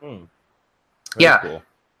 So yeah. Cool.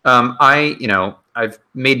 I've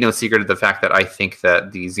made no secret of the fact that I think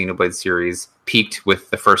that the Xenoblade series peaked with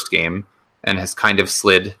the first game and has kind of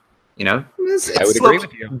slid, I would agree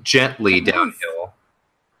with you, gently downhill.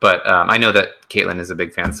 But I know that Caitlin is a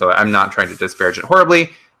big fan, so I'm not trying to disparage it horribly.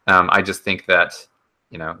 I just think that,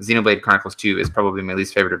 Xenoblade Chronicles 2 is probably my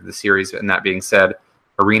least favorite of the series. And that being said,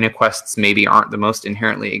 arena quests maybe aren't the most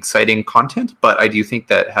inherently exciting content, but I do think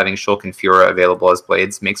that having Shulk and Fiora available as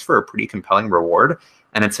blades makes for a pretty compelling reward.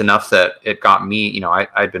 And it's enough that it got me,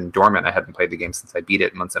 I'd been dormant. I hadn't played the game since I beat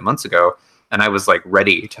it months and months ago. And I was like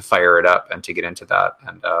ready to fire it up and to get into that.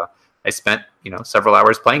 And I spent, several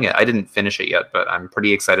hours playing it. I didn't finish it yet, but I'm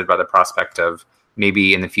pretty excited by the prospect of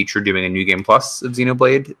maybe in the future doing a New Game Plus of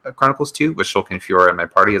Xenoblade Chronicles 2 with Shulk and Fiora in my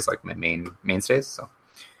party as like my mainstays. So,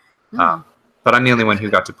 but I'm the only one who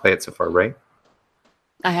got to play it so far, right?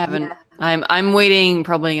 I haven't. Yeah. I'm waiting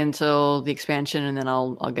probably until the expansion, and then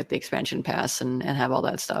I'll get the expansion pass and have all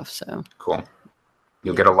that stuff. So cool.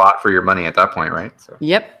 You'll get a lot for your money at that point, right? So.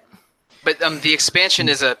 Yep. But the expansion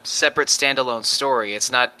is a separate standalone story.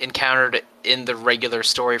 It's not encountered in the regular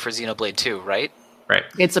story for Xenoblade 2, right? Right.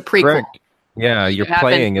 It's a prequel. Correct. Yeah, you're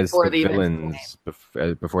playing as the villains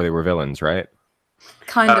before they were villains, right?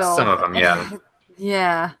 Kind of. Some of them, yeah.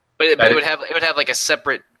 Yeah. But it would have like a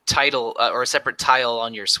separate title or a separate tile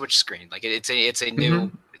on your Switch screen. Like it's a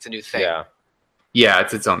new thing. Yeah,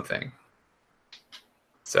 it's its own thing.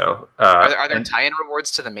 So are there tie-in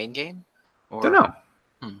rewards to the main game? Or? Don't know.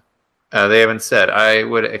 They haven't said. I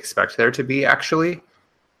would expect there to be, actually,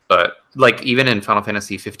 but like even in Final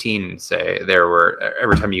Fantasy 15, say there were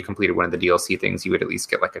every time you completed one of the DLC things, you would at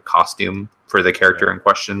least get like a costume for the character in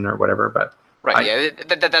question or whatever. But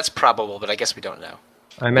that's probable, but I guess we don't know.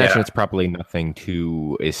 I imagine it's probably nothing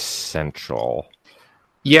too essential.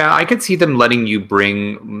 Yeah, I could see them letting you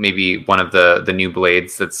bring maybe one of the new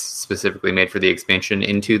blades that's specifically made for the expansion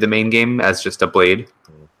into the main game as just a blade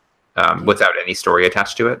without any story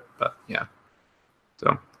attached to it. But yeah.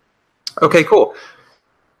 So, okay, cool.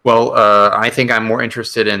 Well, I think I'm more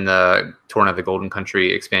interested in the Torn of the Golden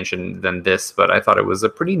Country expansion than this, but I thought it was a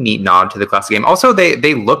pretty neat nod to the classic game. Also,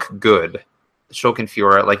 they look good. Shulk and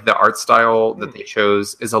Fiora, like the art style that they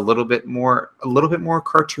chose is a little bit more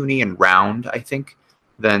cartoony and round, I think,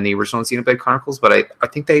 than the original Xenoblade Chronicles, but I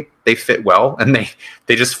think they fit well, and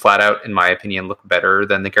they just flat out, in my opinion, look better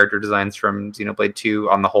than the character designs from Xenoblade 2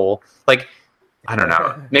 on the whole. Like, I don't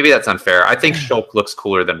know. Maybe that's unfair. I think Shulk looks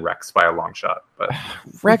cooler than Rex by a long shot, but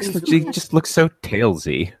Rex just looks so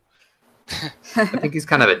tailsy. I think he's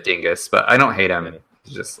kind of a dingus, but I don't hate him.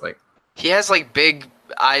 He's just like he has like big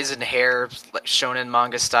eyes and hair, like shonen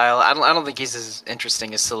manga style. I don't think he's as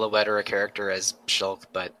interesting a silhouette or a character as Shulk,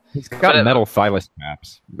 but he's got metal thylacine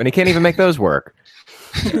maps, and he can't even make those work.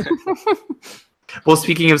 Well,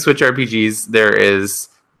 speaking of Switch RPGs, there is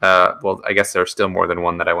I guess there's still more than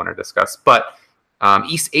one that I want to discuss, but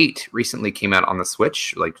Ys 8 recently came out on the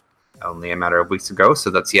Switch, like only a matter of weeks ago, so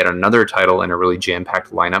that's yet another title in a really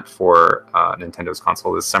jam-packed lineup for Nintendo's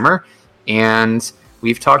console this summer, and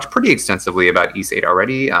we've talked pretty extensively about Ys 8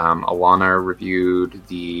 already. Alana reviewed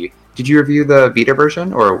Did you review the Vita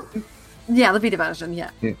version? Or yeah, the Vita version, yeah.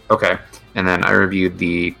 Okay. And then I reviewed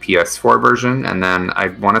the PS4 version, and then I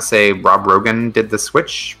want to say Rob Rogan did the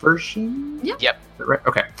Switch version? Yep. Right?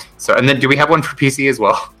 Okay. So, and then do we have one for PC as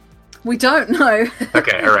well? We don't know.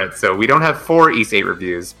 Okay, all right. So we don't have 4 Ys 8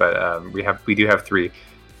 reviews, but we do have 3.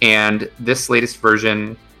 And this latest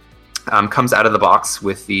version comes out of the box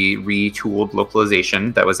with the retooled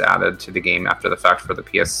localization that was added to the game after the fact for the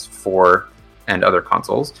PS4 and other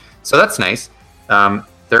consoles. So that's nice.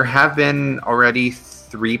 There have been already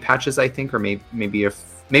 3 patches, I think, or maybe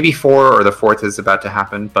 4, or the 4th is about to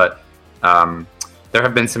happen. But there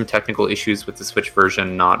have been some technical issues with the Switch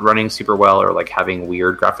version not running super well, or like having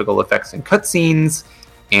weird graphical effects in cutscenes.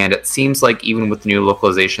 And it seems like even with the new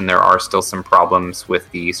localization, there are still some problems with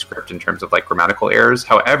the script in terms of like grammatical errors.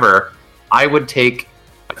 However, I would take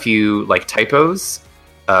a few like typos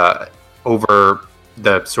over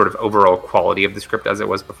the sort of overall quality of the script as it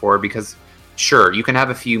was before, because sure, you can have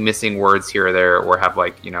a few missing words here or there, or have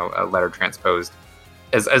like, you know, a letter transposed.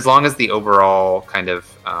 As long as the overall kind of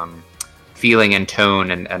feeling and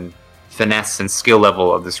tone and finesse and skill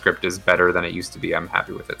level of the script is better than it used to be, I'm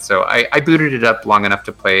happy with it. So I booted it up long enough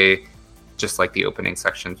to play just like the opening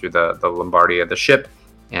section through the Lombardia, the ship,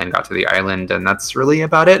 and got to the island, and that's really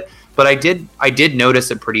about it. But I did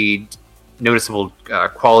notice a pretty noticeable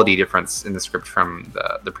quality difference in the script from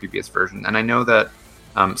the previous version, and I know that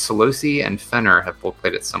Solosi and Fenner have both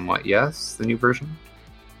played it somewhat. Yes, the new version.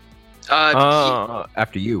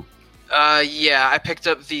 After you. Yeah, I picked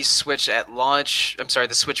up the Switch at launch. I'm sorry,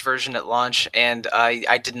 the Switch version at launch, and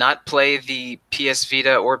I did not play the PS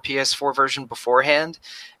Vita or PS4 version beforehand.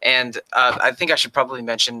 And I think I should probably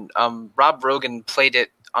mention Rob Rogan played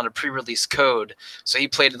it on a pre-release code, so he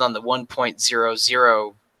played it on the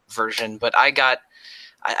 1.00 version. But I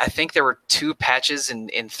think there were 2 patches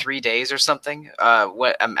in 3 days or something.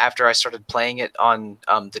 After I started playing it on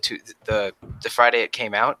the Friday it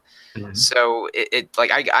came out. Mm-hmm. So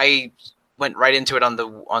I went right into it on the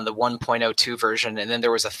 1.02 version, and then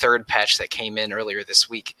there was a 3rd patch that came in earlier this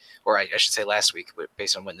week, or I should say last week,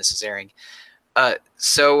 based on when this is airing.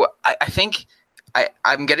 So I think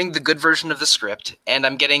I'm getting the good version of the script, and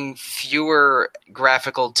I'm getting fewer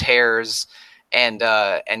graphical tears and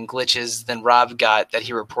glitches than Rob got that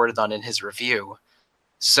he reported on in his review.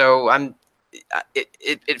 So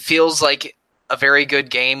it feels like a very good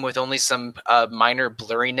game with only some minor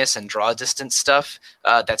blurriness and draw distance stuff.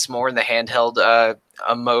 That's more in the handheld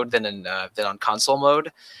mode than on console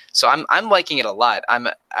mode. So I'm liking it a lot.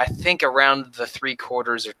 I think around the 3/4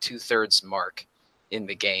 or 2/3 mark in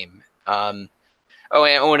the game. And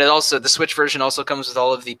it also, the Switch version also comes with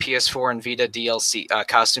all of the PS4 and Vita DLC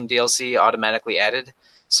costume DLC automatically added.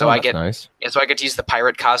 So I get nice. So I get to use the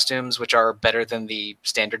pirate costumes, which are better than the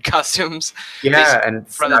standard costumes. Yeah, and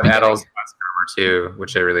from Adol's armor too,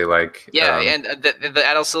 which I really like. Yeah, and the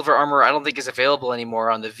Adol Silver armor I don't think is available anymore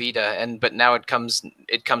on the Vita, but now it comes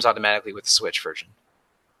automatically with the Switch version,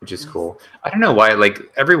 which is cool. I don't know why. Like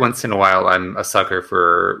every once in a while, I'm a sucker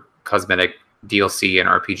for cosmetic DLC and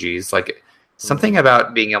RPGs. Like something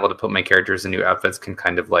about being able to put my characters in new outfits can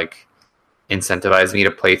kind of like incentivize me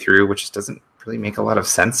to play through, which just doesn't really make a lot of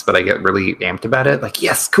sense, but I get really amped about it. Like,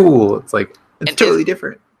 yes, cool. It's like it's totally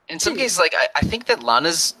different. In some cases, like I think that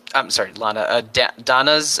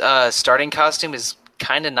Donna's starting costume is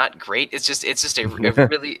kind of not great. It's just a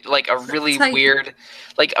really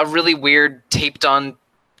weird taped on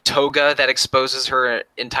toga that exposes her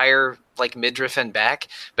entire like midriff and back.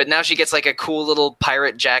 But now she gets like a cool little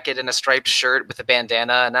pirate jacket and a striped shirt with a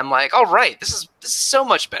bandana, and I'm like, all right, this is so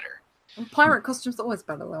much better. Pirate costumes are always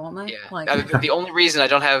better though, aren't they? Yeah. The only reason I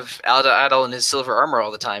don't have Adol in his silver armor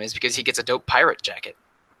all the time is because he gets a dope pirate jacket.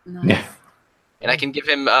 Nice. Yeah. And I can give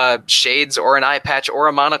him shades or an eye patch or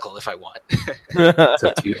a monocle if I want.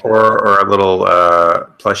 or a little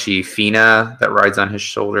plushy Fina that rides on his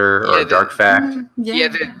shoulder, or a Dark Fact.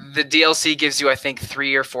 The DLC gives you, I think,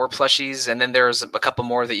 3 or 4 plushies, and then there's a couple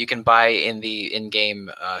more that you can buy in the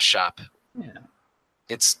in-game shop. Yeah.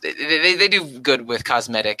 They do good with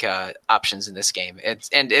cosmetic options in this game.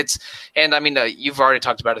 And I mean, you've already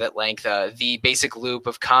talked about it at length. The basic loop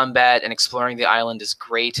of combat and exploring the island is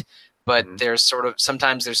great, but there's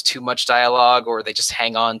sometimes there's too much dialogue, or they just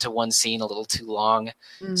hang on to one scene a little too long.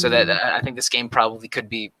 So that I think this game probably could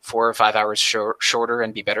be 4 or 5 hours shorter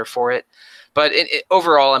and be better for it. But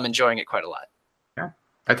overall, I'm enjoying it quite a lot. Yeah,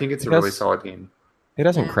 I think it's a really solid game. It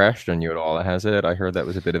hasn't crashed on you at all, has it? I heard that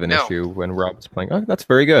was a bit of an issue when Rob was playing. Oh, that's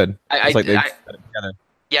very good. I've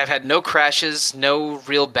had no crashes, no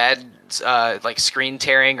real bad like screen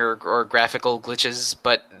tearing or graphical glitches,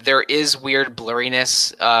 but there is weird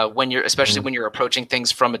blurriness especially when you're approaching things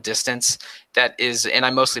from a distance. And I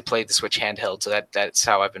mostly played the Switch handheld, so that's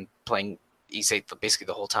how I've been playing Ys 8 basically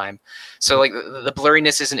the whole time. So like the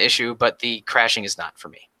blurriness is an issue, but the crashing is not for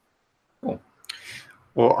me. Cool.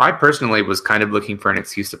 Well, I personally was kind of looking for an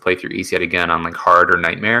excuse to play through Ys yet again on like hard or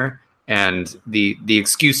nightmare, and the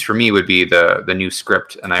excuse for me would be the new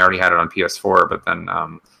script, and I already had it on PS4. But then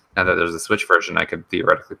now that there's a Switch version, I could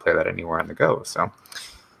theoretically play that anywhere on the go. So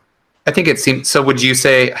I think it seems. So would you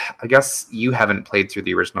say? I guess you haven't played through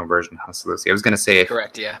the original version, House of Lucy. I was going to say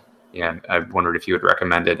correct. Yeah. Yeah, I wondered if you would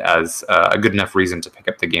recommend it as a good enough reason to pick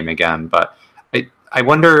up the game again, but I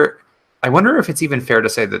wonder if it's even fair to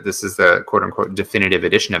say that this is the quote-unquote definitive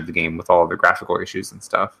edition of the game with all of the graphical issues and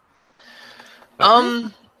stuff. I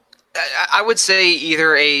would say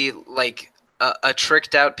either a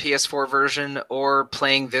tricked-out PS4 version or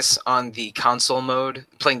playing this on the console mode,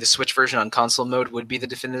 playing the Switch version on console mode would be the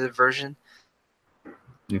definitive version.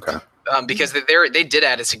 Okay. Because they did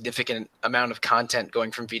add a significant amount of content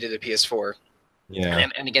going from Vita to PS4. Yeah.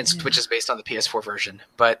 And again, Switch is based on the PS4 version.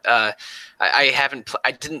 But I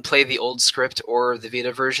didn't play the old script or the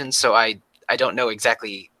Vita version, so I don't know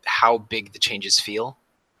exactly how big the changes feel.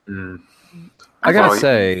 I gotta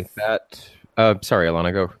say that. Sorry,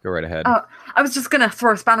 Alana, go right ahead. I was just gonna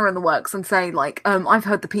throw a spanner in the works and say, like, I've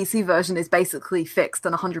heard the PC version is basically fixed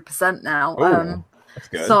and 100% now. That's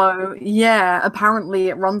good. So yeah, apparently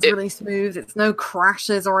it runs really smooth. It's no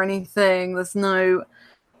crashes or anything. There's no.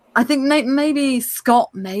 I think maybe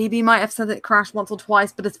Scott might have said it crashed once or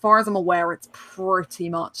twice, but as far as I'm aware, it's pretty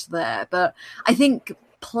much there. But I think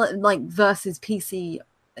like versus PC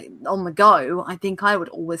on the go, I think I would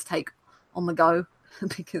always take on the go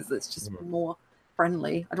because it's just more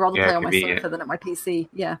friendly. I'd rather play on my sofa than at my PC.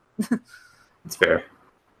 Yeah. That's fair.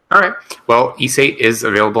 All right. Well, Ys 8 is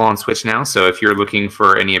available on Switch now, so if you're looking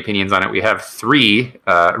for any opinions on it, we have 3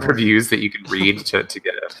 reviews that you can read to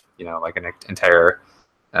get an entire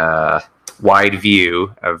wide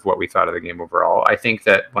view of what we thought of the game overall. I think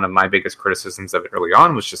that one of my biggest criticisms of it early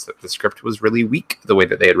on was just that the script was really weak, the way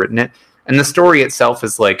that they had written it, and the story itself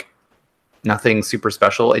is like nothing super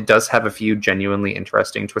special. It does have a few genuinely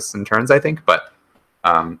interesting twists and turns, I think, but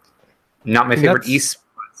not my favorite Ys,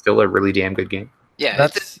 but still a really damn good game. Yeah,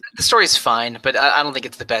 the story's fine, but I don't think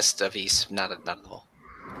it's the best of Ys. Not at all.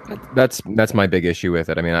 That's my big issue with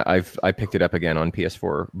it. I mean, I picked it up again on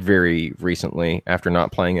PS4 very recently after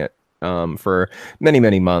not playing it for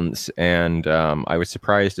many months, and I was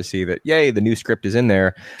surprised to see that the new script is in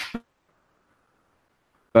there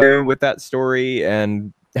with that story,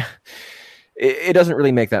 and it doesn't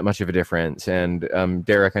really make that much of a difference. And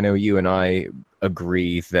Derek, I know you and I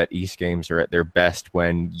agree that Ys games are at their best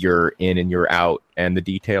when you're in and you're out, and the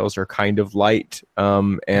details are kind of light,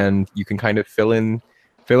 and you can kind of fill in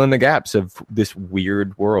the gaps of this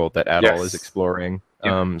weird world that Adol is exploring.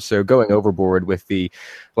 Yep. So going overboard with the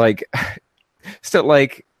still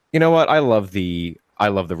you know what? I love the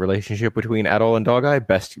relationship between Adol and Dogai,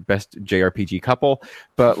 best JRPG couple.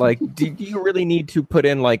 But do you really need to put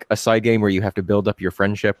in a side game where you have to build up your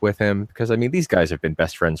friendship with him? Because I mean, these guys have been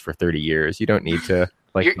best friends for 30 years. You don't need to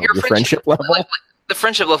your friendship level. The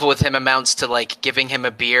friendship level with him amounts to giving him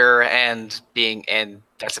a beer and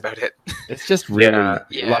that's about it. It's just really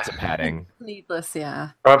lots of padding. Needless,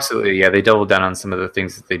 yeah. Oh, absolutely, yeah. They doubled down on some of the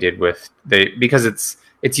things that they did because it's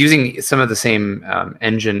using some of the same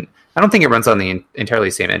engine. I don't think it runs on the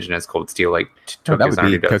entirely same engine as Cold Steel, like Tokyo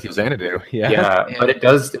Xanadu. Yeah, but it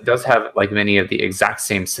does have many of the exact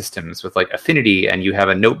same systems with Affinity, and you have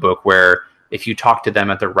a notebook where if you talk to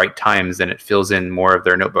them at the right times, then it fills in more of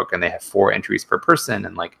their notebook, and they have 4 entries per person,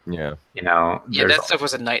 and that stuff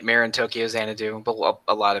was a nightmare in Tokyo Xanadu, but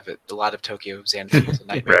a lot of Tokyo Xanadu was a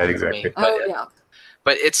nightmare. Right, exactly.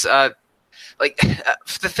 But it's the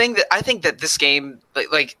thing that I think that this game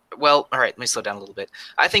all right, let me slow down a little bit.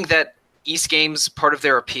 I think that Ys games, part of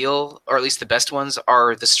their appeal, or at least the best ones,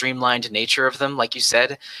 are the streamlined nature of them, like you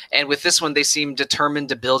said. And with this one, they seem determined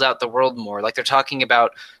to build out the world more. Like they're talking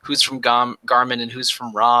about who's from Garmin and who's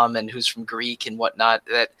from Rom and who's from Greek and whatnot.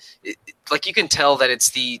 You can tell that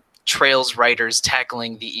it's the Trails writers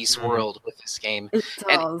tackling the Ys world with this game. It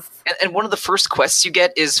does. And one of the first quests you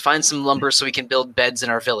get is find some lumber so we can build beds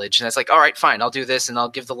in our village. And it's all right, fine, I'll do this and I'll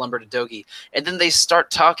give the lumber to Dogi. And then they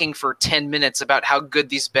start talking for 10 minutes about how good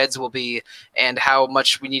these beds will be and how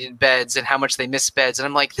much we needed beds and how much they miss beds. And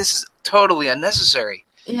I'm like, this is totally unnecessary.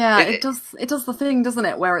 Yeah, it does the thing, doesn't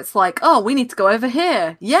it, where it's we need to go over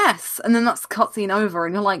here. Yes. And then that's cutscene over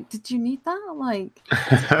and you're like, did you need that?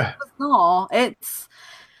 It's not. It's...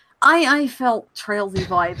 I felt Trailsy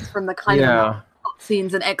vibes from the kind of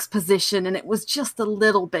scenes and exposition, and it was just a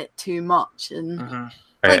little bit too much. And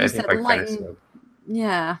like you said,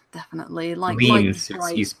 definitely. Lean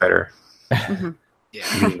suits Ys better.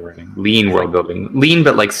 Lean world building, lean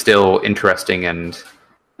but still interesting and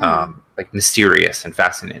mysterious and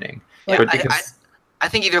fascinating. Yeah, I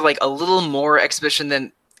think either a little more exposition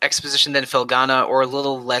than Felghana or a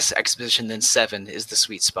little less exposition than 7 is the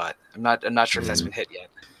sweet spot. I'm not sure if that's been hit yet.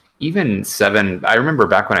 Even 7, I remember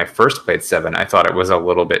back when I first played 7, I thought it was a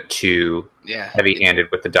little bit too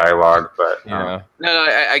heavy-handed with the dialogue. But no.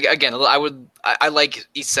 I like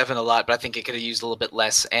Ys 7 a lot, but I think it could have used a little bit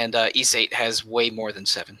less. And Ys 8 has way more than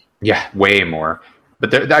 7. Yeah, way more.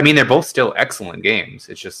 But they're both still excellent games.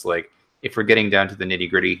 It's just if we're getting down to the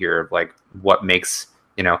nitty-gritty here of what makes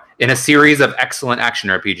in a series of excellent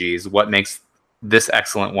action RPGs, what makes this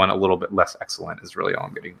excellent one a little bit less excellent is really all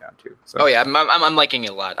I'm getting down to. So. Oh yeah, I'm liking it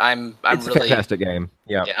a lot. It's really a fantastic game.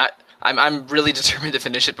 Yeah. I'm really determined to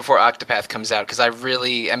finish it before Octopath comes out because I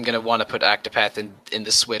really am going to want to put Octopath in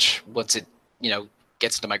the Switch once it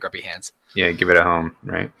gets into my grubby hands. Yeah, give it a home,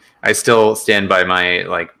 right? I still stand by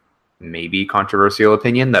my maybe controversial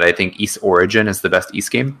opinion that I think Ys Origin is the best Ys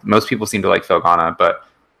game. Most people seem to like Felghana, but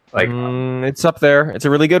it's up there. It's a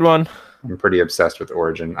really good one. I'm pretty obsessed with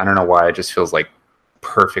Origin. I don't know why. It just feels like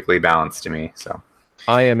perfectly balanced to me. So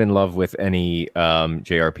I am in love with any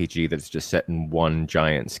JRPG that's just set in one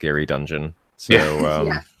giant scary dungeon. So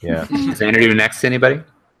yeah. Xanadu next, anybody?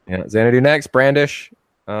 Yeah, Xanadu next, Brandish.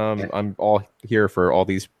 I'm all here for all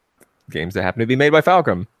these games that happen to be made by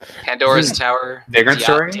Falcom. Pandora's Tower, Vagrant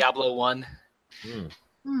Story, Diablo 1.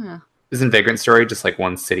 Isn't Vagrant Story just like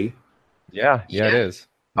one city? Yeah, it is.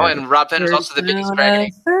 Oh, and Rob Fenner's also the biggest Dragon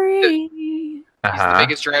Age. He's Uh-huh. the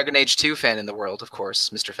biggest Dragon Age 2 fan in the world, of course,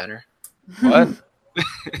 Mr. Fenner. What?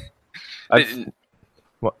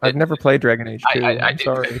 I've never played Dragon Age 2. I'm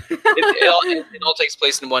sorry. It all takes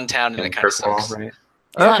place in one town, and it kind of sucks. Right?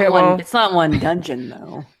 It's not one dungeon,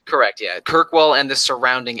 though. Correct, yeah. Kirkwall and the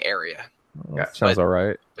surrounding area. Sounds all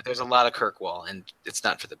right. But there's a lot of Kirkwall, and it's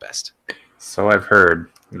not for the best. So I've heard.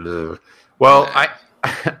 Ugh. Well,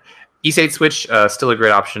 Ys 8 Switch, still a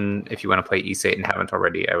great option if you want to play Ys 8 and haven't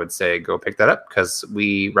already. I would say go pick that up because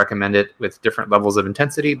we recommend it with different levels of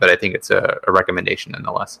intensity, but I think it's a recommendation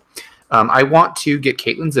nonetheless. I want to get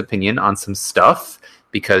Caitlin's opinion on some stuff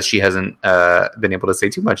because she hasn't been able to say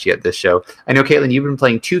too much yet this show. I know, Caitlin, you've been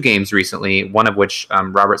playing 2 games recently, one of which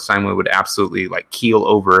Robert Steinway would absolutely keel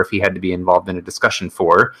over if he had to be involved in a discussion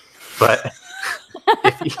for. But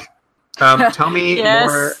tell me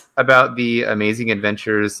more about the amazing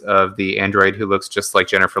adventures of the android who looks just like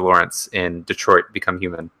Jennifer Lawrence in Detroit Become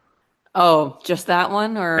Human. Oh, just that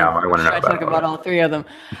one? Or no, I want to know about all 3 of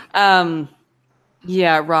them.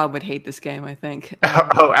 Yeah, Rob would hate this game, I think.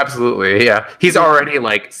 Oh, absolutely. Yeah. He's already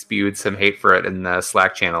spewed some hate for it in the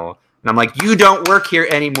Slack channel. And I'm like, you don't work here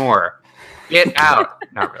anymore. Get out.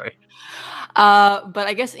 Not really. But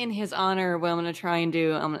I guess in his honor, what I'm going to try and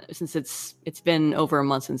do, since it's been over a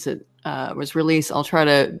month since it was released, I'll try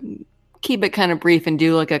to keep it kind of brief and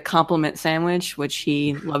do a compliment sandwich, which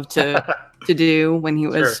he loved to do when he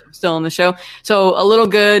was still on the show. So a little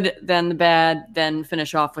good, then the bad, then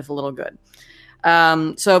finish off with a little good.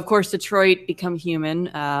 So of course, Detroit Become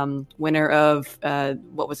Human, winner of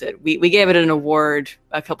what was it? We gave it an award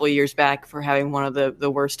a couple of years back for having one of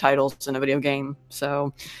the worst titles in a video game.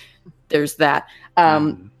 So there's that.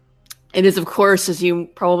 It is, of course, as you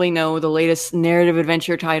probably know, the latest narrative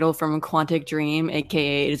adventure title from Quantic Dream,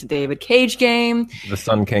 aka it is a David Cage game. The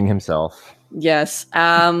Sun King himself. Yes.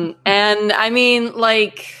 And I mean,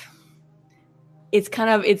 it's got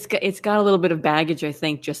a little bit of baggage, I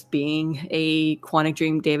think, just being a Quantic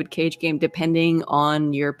Dream David Cage game, depending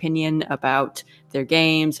on your opinion about their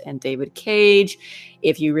games and David Cage.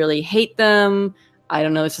 If you really hate them, I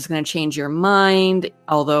don't know if this is going to change your mind,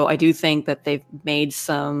 although I do think that they've made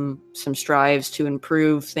some strives to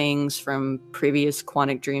improve things from previous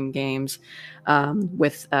Quantic Dream games.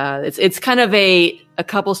 It's kind of a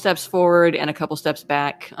couple steps forward and a couple steps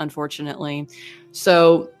back, unfortunately.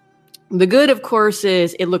 So the good, of course,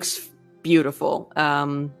 is it looks beautiful.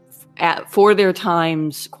 For their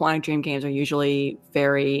times, Quantic Dream games are usually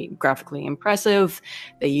very graphically impressive.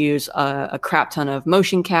 They use a crap ton of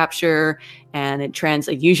motion capture, and it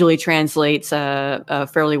usually translates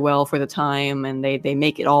fairly well for the time, and they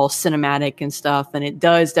make it all cinematic and stuff, and it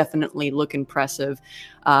does definitely look impressive.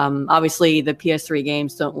 Obviously, the PS3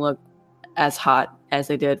 games don't look as hot as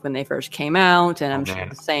they did when they first came out, and I'm sure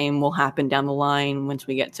the same will happen down the line once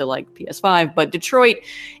we get to PS5. But Detroit,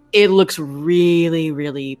 it looks really,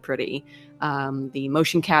 really pretty. The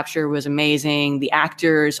motion capture was amazing. The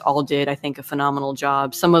actors all did, I think, a phenomenal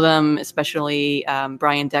job. Some of them, especially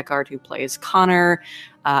Brian Deckard, who plays Connor,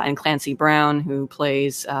 and Clancy Brown, who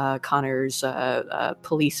plays Connor's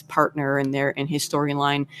police partner in his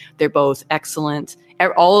storyline. They're both excellent.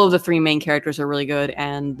 All of the 3 main characters are really good,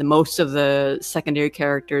 and most of the secondary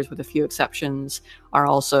characters, with a few exceptions, are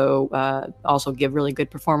also give really good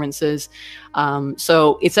performances.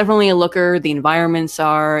 So it's definitely a looker. The environments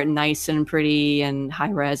are nice and pretty and high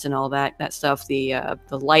res and all that stuff. The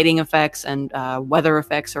lighting effects and weather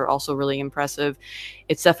effects are also really impressive.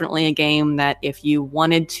 It's definitely a game that if you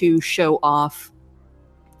wanted to show off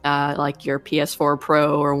your PS4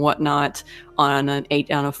 Pro or whatnot on a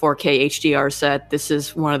 4K HDR set, this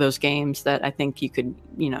is one of those games that I think you could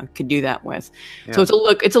do that with. Yeah. So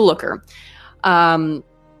it's a looker.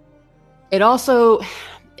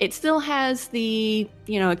 It still has the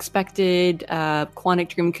expected Quantic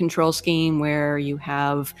Dream control scheme where you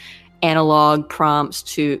have analog prompts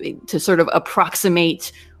to sort of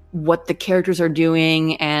approximate what the characters are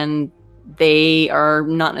doing, and they are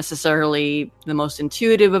not necessarily the most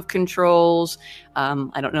intuitive of controls.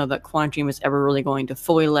 I don't know that Quantic Dream is ever really going to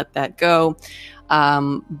fully let that go.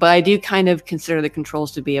 But I do kind of consider the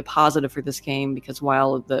controls to be a positive for this game, because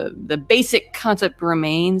while the basic concept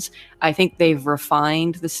remains, I think they've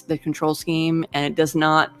refined the control scheme, and it does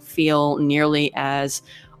not feel nearly as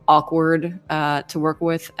awkward to work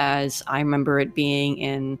with as I remember it being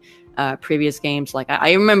in previous games. Like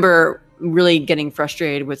I remember really getting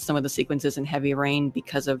frustrated with some of the sequences in Heavy Rain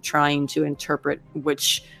because of trying to interpret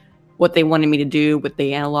what they wanted me to do with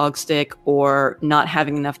the analog stick, or not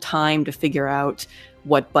having enough time to figure out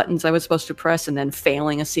what buttons I was supposed to press, and then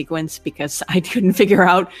failing a sequence because I couldn't figure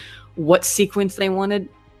out what sequence they wanted.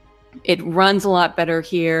 It runs a lot better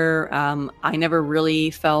here. I never really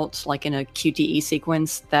felt like in a QTE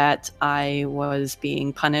sequence that I was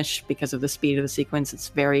being punished because of the speed of the sequence. It's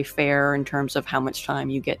very fair in terms of how much time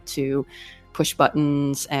you get to push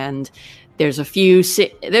buttons, and there's a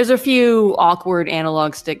few awkward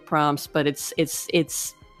analog stick prompts, but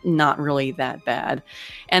it's not really that bad.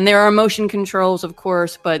 And there are motion controls, of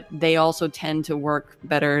course, but they also tend to work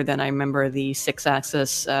better than I remember the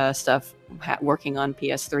 6-axis stuff working on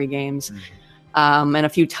PS3 games. And a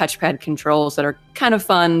few touchpad controls that are kind of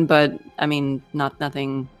fun, but I mean,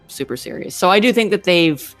 nothing super serious. So I do think that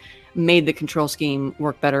they've made the control scheme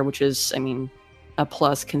work better, which is, I mean, a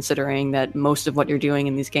plus, considering that most of what you're doing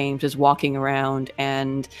in these games is walking around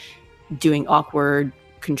and doing awkward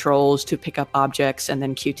controls to pick up objects and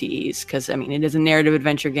then QTEs. Because, I mean, it is a narrative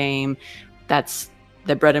adventure game. That's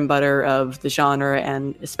the bread and butter of the genre,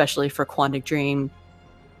 and especially for Quantic Dream,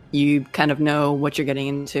 you kind of know what you're getting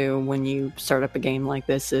into when you start up a game like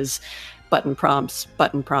this, is button prompts,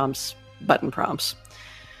 button prompts, button prompts.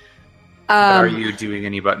 Are you doing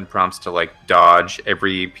any button prompts to like dodge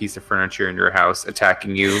every piece of furniture in your house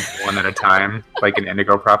attacking you one at a time, like in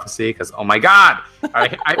Indigo Prophecy? Because oh my god,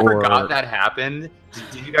 I forgot that happened.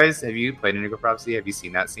 Did you guys, have you played Indigo Prophecy? Have you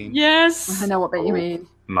seen that scene? Yes, I know what you mean.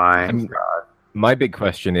 My god. My big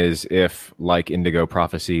question is if, like Indigo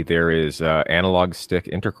Prophecy, there is analog stick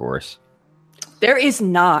intercourse. There is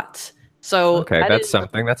not. So okay, that's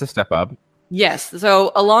something. That's a step up. Yes.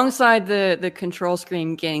 So alongside the control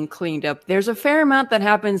screen getting cleaned up, there's a fair amount that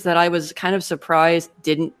happens that I was kind of surprised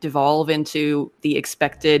didn't devolve into the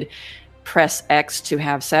expected press X to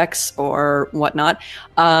have sex or whatnot.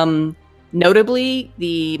 Notably,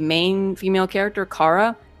 the main female character,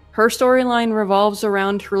 Kara, her storyline revolves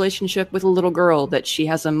around her relationship with a little girl that she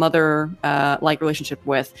has a mother-like relationship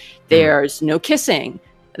with. There's no kissing.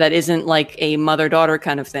 That isn't like a mother-daughter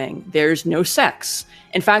kind of thing. There's no sex.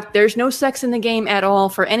 In fact, there's no sex in the game at all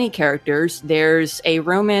for any characters. There's a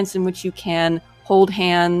romance in which you can hold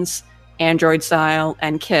hands, android style,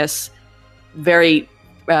 and kiss very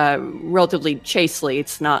relatively chastely.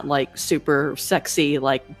 It's not like super sexy,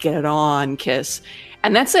 like get it on kiss.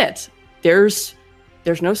 And that's it. There's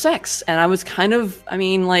no sex. And I was kind of, I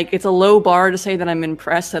mean, like, it's a low bar to say that I'm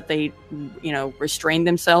impressed that they, restrained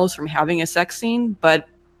themselves from having a sex scene. But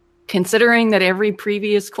considering that every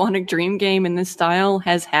previous Quantic Dream game in this style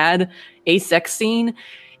has had a sex scene,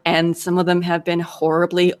 and some of them have been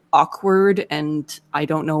horribly awkward, and I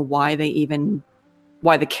don't know why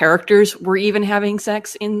the characters were even having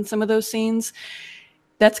sex in some of those scenes,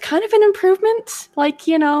 that's kind of an improvement. Like,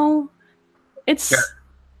 it's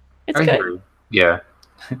good. Yeah.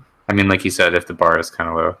 I mean, like you said, if the bar is kind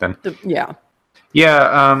of low, then yeah.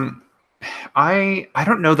 I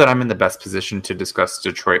don't know that I'm in the best position to discuss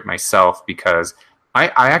Detroit myself, because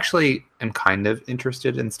I actually am kind of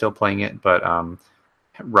interested in still playing it, but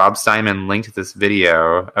Rob Simon linked this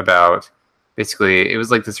video about, basically it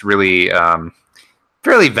was like this really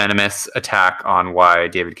fairly venomous attack on why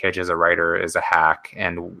David Cage as a writer is a hack,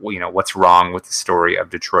 and what's wrong with the story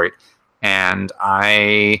of Detroit. And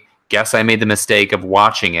I guess I made the mistake of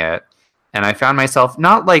watching it, and I found myself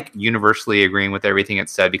not like universally agreeing with everything it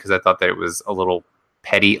said, because I thought that it was a little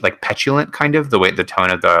petty, like petulant kind of, the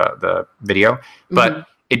tone of the video. But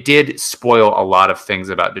it did spoil a lot of things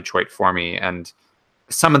about Detroit for me, and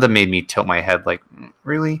some of them made me tilt my head like,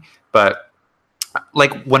 really? But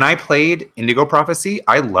like when I played Indigo Prophecy,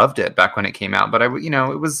 I loved it back when it came out, but it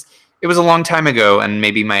was a long time ago, and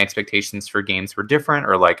maybe my expectations for games were different,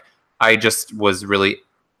 or like I just was really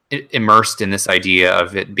immersed in this idea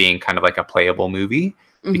of it being kind of like a playable movie,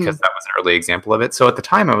 because that was an early example of it. So at the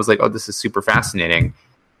time I was like, oh, this is super fascinating.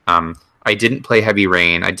 I didn't play Heavy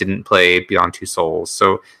Rain. I didn't play Beyond Two Souls.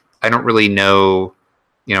 So I don't really know,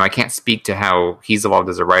 I can't speak to how he's evolved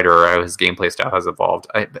as a writer or how his gameplay style has evolved.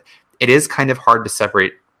 It is kind of hard to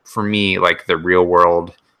separate for me, like the real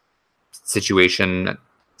world situation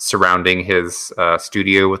surrounding his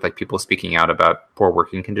studio with like people speaking out about poor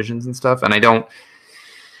working conditions and stuff. And I don't,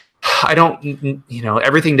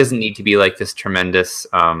 everything doesn't need to be like this tremendous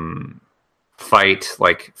fight,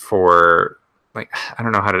 like for like, I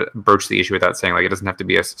don't know how to broach the issue without saying like it doesn't have to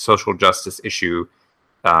be a social justice issue.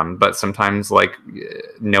 But sometimes like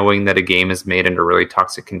knowing that a game is made under really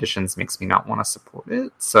toxic conditions makes me not want to support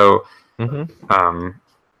it. So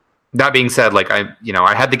that being said, like I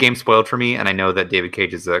had the game spoiled for me, and I know that David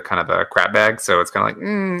Cage is a kind of a crap bag. So it's kind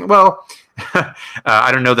of like, I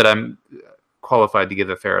don't know that I'm qualified to give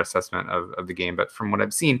a fair assessment of the game, but from what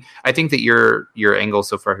I've seen, I think that your angle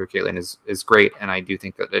so far here, Caitlin, is great, and I do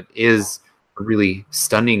think that it is a really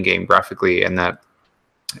stunning game graphically, and that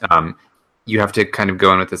you have to kind of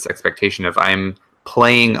go in with this expectation of I'm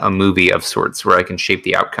playing a movie of sorts where I can shape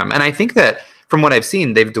the outcome, and I think that from what I've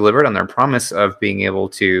seen, they've delivered on their promise of you being able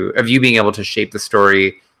to shape the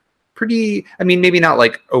story pretty. I mean, maybe not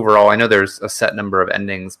like overall. I know there's a set number of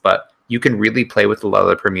endings, but you can really play with a lot of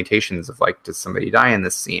the permutations of like, does somebody die in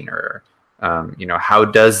this scene, or how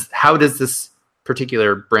does this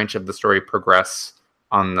particular branch of the story progress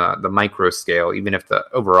on the micro scale, even if the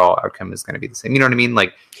overall outcome is going to be the same. You know what I mean?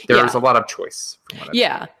 Like there's a lot of choice.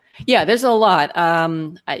 Yeah, there's a lot.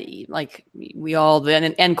 The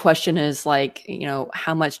end question is like,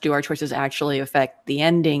 how much do our choices actually affect the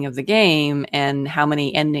ending of the game, and how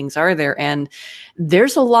many endings are there? And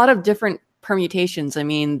there's a lot of different permutations. I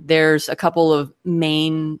mean, there's a couple of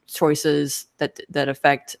main choices that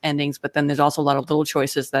affect endings, but then there's also a lot of little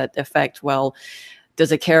choices that affect, well,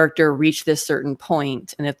 does a character reach this certain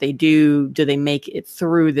point? And if they do they make it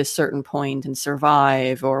through this certain point and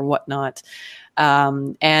survive or whatnot?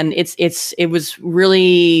 And it was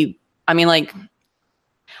really, I mean, like,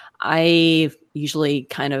 I usually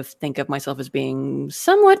kind of think of myself as being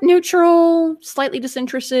somewhat neutral, slightly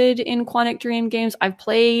disinterested in Quantic Dream games. I've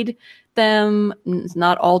played them,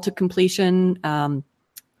 not all to completion.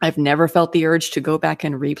 I've never felt the urge to go back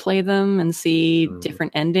and replay them and see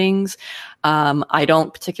different endings. I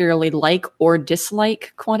don't particularly like or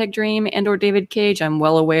dislike Quantic Dream and or David Cage. I'm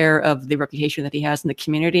well aware of the reputation that he has in the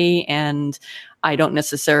community, and I don't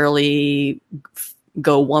necessarily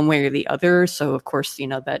go one way or the other. So of course,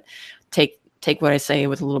 that take what I say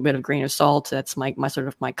with a little bit of grain of salt. That's my sort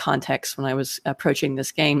of my context when I was approaching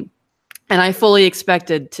this game. And I fully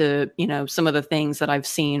expected to, some of the things that I've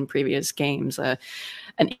seen in previous games,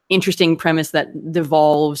 an interesting premise that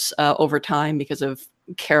devolves over time because of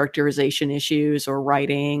characterization issues or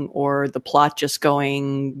writing or the plot just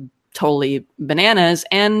going totally bananas.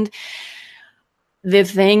 And the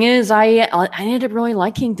thing is, I ended up really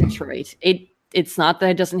liking Detroit. It's not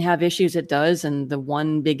that it doesn't have issues, it does. And the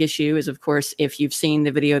one big issue is, of course, if you've seen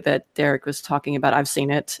the video that Derek was talking about, I've seen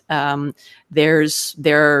it. There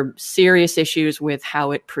are serious issues with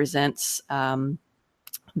how it presents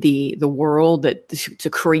the world, that to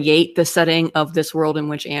create the setting of this world in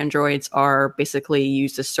which androids are basically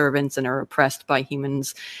used as servants and are oppressed by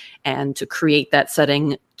humans, and to create that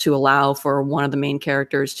setting to allow for one of the main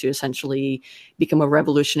characters to essentially become a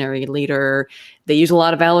revolutionary leader. They use a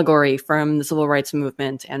lot of allegory from the civil rights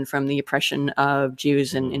movement and from the oppression of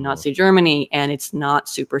Jews in Nazi Germany, and it's not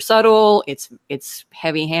super subtle. It's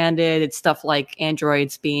heavy-handed. It's stuff like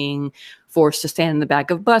androids being forced to stand in the back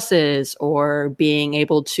of buses, or being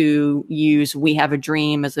able to use "We Have a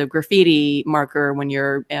Dream" as a graffiti marker when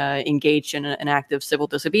you're engaged in an act of civil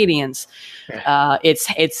disobedience.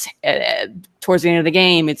 It's towards the end of the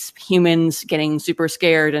game, it's humans getting super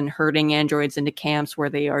scared and herding androids into camps where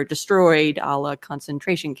they are destroyed, a la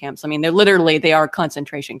concentration camps. I mean, they are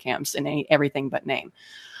concentration camps in everything but name.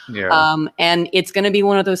 Yeah. And it's going to be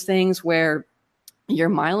one of those things where your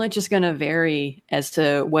mileage is going to vary as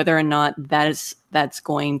to whether or not that's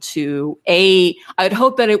going to I'd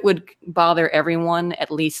hope that it would bother everyone,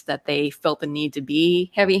 at least that they felt the need to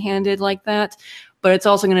be heavy-handed like that. But it's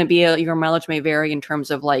also going to be your mileage may vary in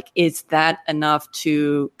terms of like, is that enough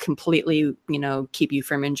to completely, keep you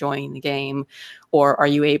from enjoying the game? Or are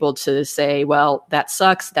you able to say, well, that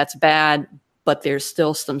sucks, that's bad, but there's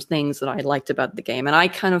still some things that I liked about the game. And I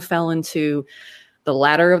kind of fell into the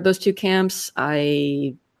latter of those two camps.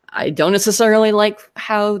 I don't necessarily like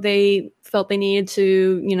how they felt they needed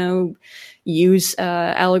to, use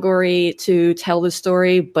allegory to tell the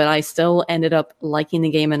story, but I still ended up liking the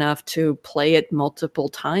game enough to play it multiple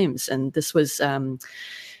times. And this was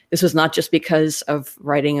not just because of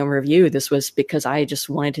writing a review. This was because I just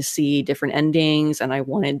wanted to see different endings, and I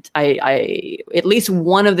at least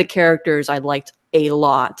one of the characters I liked a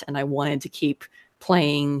lot, and I wanted to keep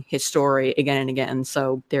playing his story again and again.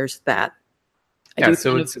 So there's that. Yeah,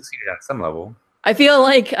 so it succeeded at some level. I feel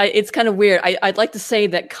like it's kind of weird. I'd like to say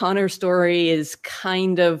that Connor's story is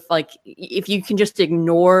kind of like, if you can just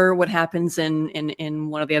ignore what happens in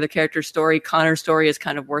one of the other characters' story, Connor's story is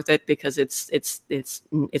kind of worth it because it's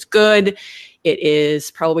good. It is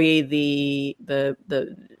probably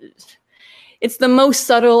it's the most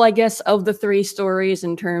subtle, I guess, of the three stories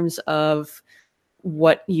in terms of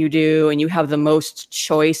what you do, and you have the most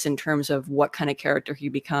choice in terms of what kind of character he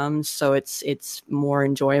becomes. So it's more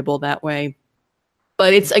enjoyable that way.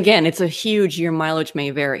 But it's a huge, your mileage may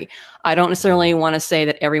vary. I don't necessarily want to say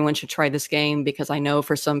that everyone should try this game because I know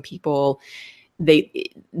for some people that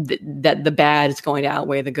the bad is going to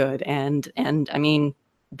outweigh the good. And I mean,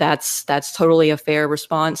 that's totally a fair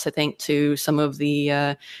response, I think, to some of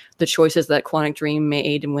the choices that Quantic Dream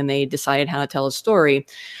made when they decided how to tell a story.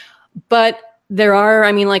 But there are,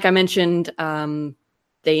 I mean, like I mentioned,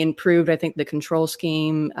 they improved, I think, the control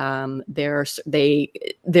scheme. There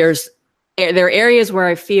are areas where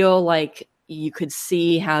I feel like you could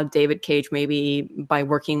see how David Cage, maybe by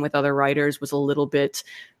working with other writers, was a little bit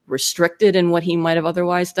restricted in what he might have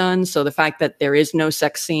otherwise done. So the fact that there is no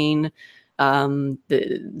sex scene,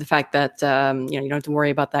 the fact that you don't have to worry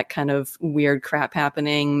about that kind of weird crap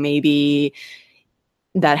happening, maybe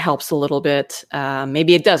that helps a little bit.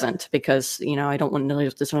 Maybe it doesn't, because I don't want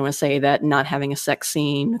to say that not having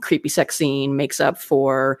a creepy sex scene, makes up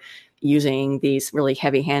for using these really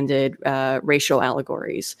heavy-handed racial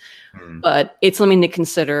allegories. But it's something to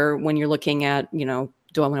consider when you're looking at,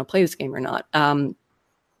 do I want to play this game or not?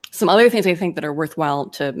 Some other things I think that are worthwhile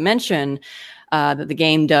to mention that the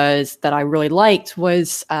game does that I really liked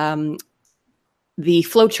was the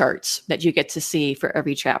flowcharts that you get to see for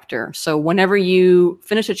every chapter. So whenever you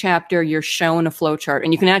finish a chapter, you're shown a flowchart,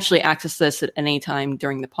 and you can actually access this at any time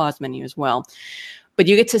during the pause menu as well. But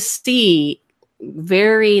you get to see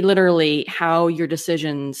very literally how your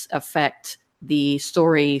decisions affect the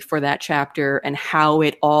story for that chapter and how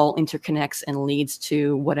it all interconnects and leads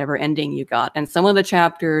to whatever ending you got. And some of the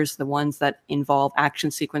chapters, the ones that involve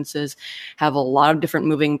action sequences, have a lot of different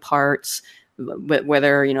moving parts,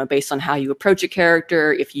 whether, based on how you approach a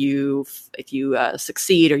character, if you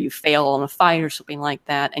succeed or you fail on a fight or something like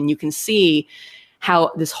that. And you can see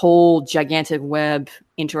how this whole gigantic web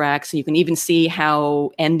interacts. You can even see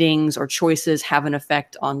how endings or choices have an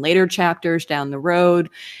effect on later chapters down the road.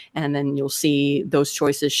 And then you'll see those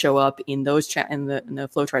choices show up in those in the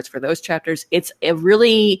flowcharts for those chapters. It's a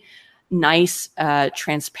really nice,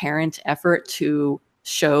 transparent effort to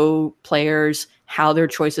show players how their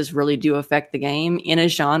choices really do affect the game in a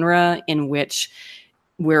genre in which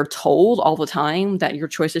we're told all the time that your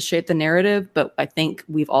choices shape the narrative, but I think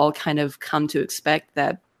we've all kind of come to expect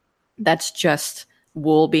that that's just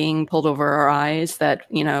wool being pulled over our eyes, that,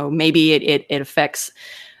 maybe it affects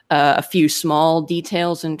a few small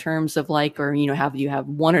details in terms of you have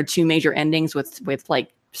one or two major endings with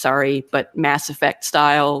sorry, but Mass Effect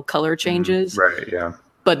style color changes. Right, yeah.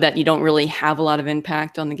 But that you don't really have a lot of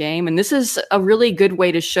impact on the game. And this is a really good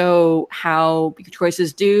way to show how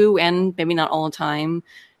choices do, and maybe not all the time,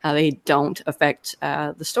 how they don't affect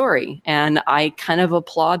the story. And I kind of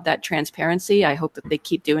applaud that transparency. I hope that they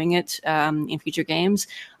keep doing it in future games.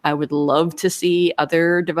 I would love to see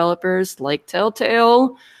other developers like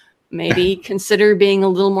Telltale maybe consider being a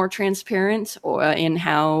little more transparent in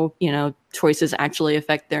how, choices actually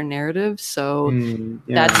affect their narrative. So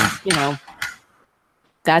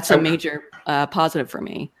that's a major positive for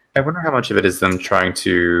me. I wonder how much of it is them trying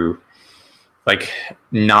to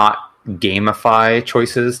not gamify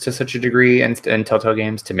choices to such a degree in Telltale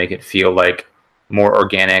games to make it feel like more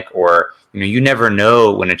organic, or you never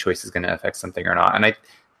know when a choice is going to affect something or not. And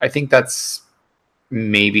I think that's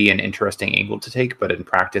maybe an interesting angle to take, but in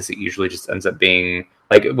practice it usually just ends up being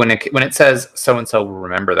like when it says so and so will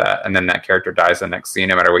remember that, and then that character dies the next scene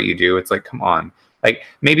no matter what you do. It's like, come on.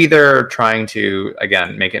 Maybe they're trying to,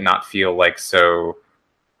 again, make it not feel so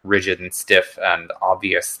rigid and stiff and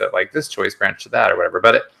obvious that this choice branched to that or whatever.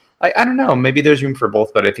 But I don't know. Maybe there's room for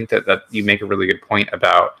both. But I think that you make a really good point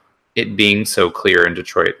about it being so clear in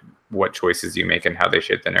Detroit what choices you make and how they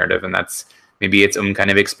shape the narrative. And that's maybe its own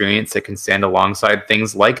kind of experience that can stand alongside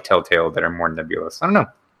things like Telltale that are more nebulous. I don't know.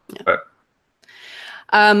 Yeah. But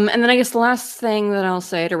and then I guess the last thing that I'll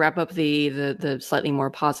say to wrap up the slightly more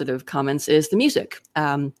positive comments is the music.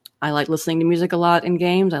 I like listening to music a lot in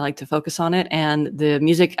games. I like to focus on it. And the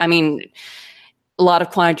music, I mean, a lot of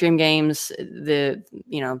Quantic Dream games,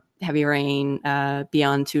 Heavy Rain,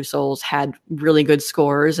 Beyond Two Souls had really good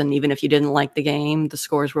scores. And even if you didn't like the game, the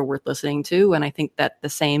scores were worth listening to. And I think that the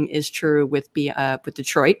same is true with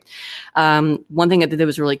Detroit. One thing that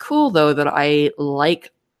was really cool, though, that I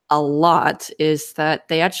like a lot is that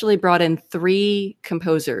they actually brought in 3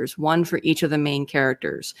 composers, one for each of the main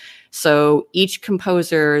characters. So each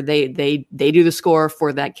composer, they do the score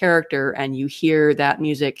for that character, and you hear that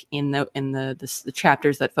music in the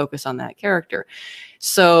chapters that focus on that character.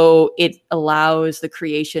 So it allows the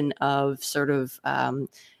creation of sort of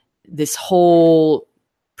this whole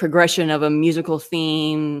progression of a musical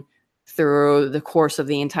theme through the course of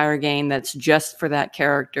the entire game that's just for that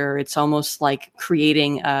character. It's almost like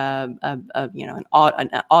creating an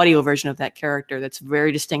audio version of that character that's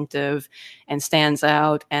very distinctive and stands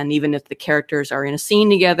out. And even if the characters are in a scene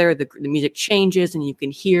together, the music changes, and you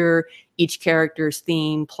can hear each character's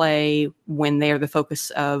theme play when they are the focus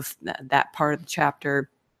of that part of the chapter.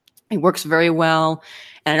 It works very well.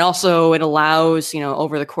 And it allows,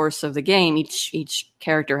 over the course of the game, each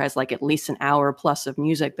character has like at least an hour plus of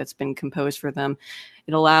music that's been composed for them.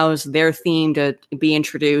 It allows their theme to be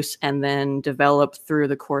introduced and then develop through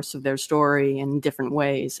the course of their story in different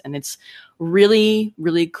ways. And it's really,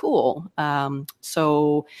 really cool.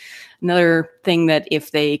 So another thing that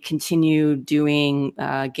if they continue doing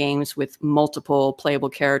games with multiple playable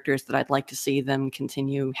characters, that I'd like to see them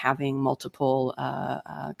continue having multiple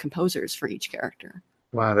composers for each character.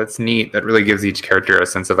 Wow, that's neat. That really gives each character a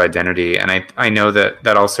sense of identity. And I know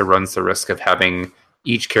that also runs the risk of having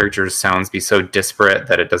each character's sounds be so disparate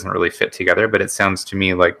that it doesn't really fit together. But it sounds to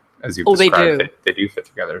me like, as you've described, they do fit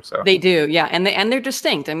together. So they do, yeah, and they're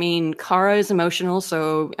distinct. I mean, Kara is emotional,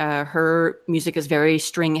 so her music is very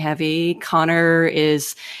string heavy. Connor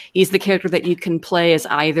he's the character that you can play as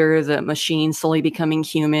either the machine slowly becoming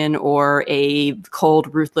human or a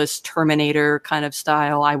cold, ruthless Terminator kind of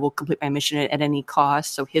style. I will complete my mission at any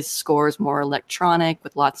cost. So his score is more electronic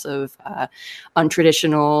with lots of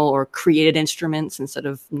untraditional or created instruments instead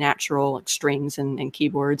of natural like strings and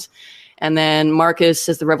keyboards. And then Marcus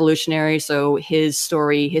is the revolutionary, so his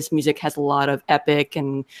music has a lot of epic,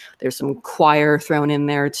 and there's some choir thrown in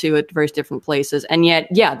there too at various different places. And yet,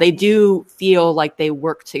 yeah, they do feel like they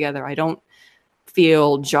work together. I don't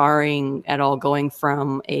feel jarring at all going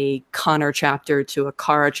from a Connor chapter to a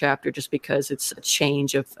Kara chapter just because it's a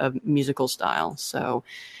change of musical style. So,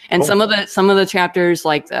 and some of the chapters,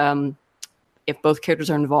 like if both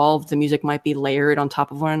characters are involved, the music might be layered on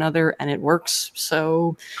top of one another, and it works.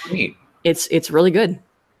 So. Neat. It's really good.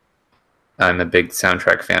 I'm a big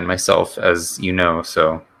soundtrack fan myself, as you know,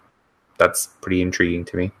 so that's pretty intriguing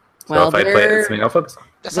to me. So well, if I play it, it's something I'll focus on.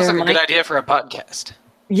 That sounds like a good idea for a podcast.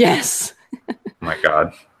 Yes. Oh my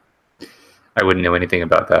God. I wouldn't know anything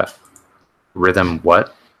about that. Rhythm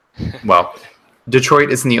what? Well,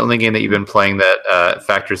 Detroit isn't the only game that you've been playing that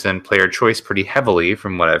factors in player choice pretty heavily,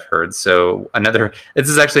 from what I've heard. So this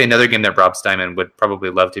is actually another game that Rob Steinman would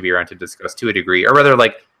probably love to be around to discuss to a degree, or rather,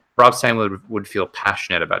 like, Rob Steinman would feel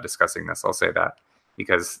passionate about discussing this. I'll say that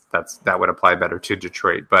because that would apply better to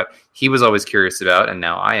Detroit. But he was always curious about, and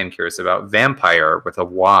now I am curious about, Vampire with a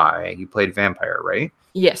Y. You played Vampire, right?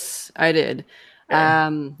 Yes, I did.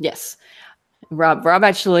 Yes, Rob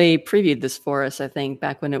actually previewed this for us, I think,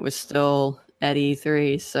 back when it was still at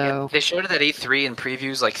E3. So yeah, they showed it at E3 in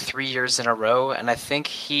previews like 3 years in a row, and I think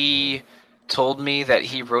he told me that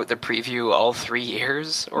he wrote the preview all 3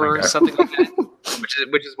 years or something like that.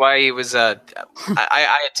 Which is why he was. I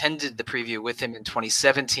attended the preview with him in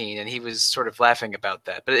 2017, and he was sort of laughing about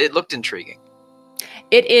that. But it looked intriguing.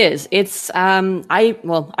 It is. It's. I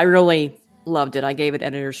really loved it. I gave it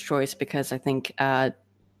editor's choice because I think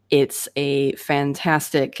it's a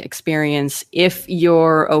fantastic experience if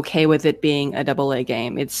you're okay with it being a AA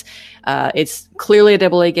game. It's clearly a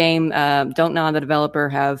AA game. Don't Nod, the developer,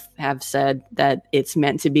 have said that it's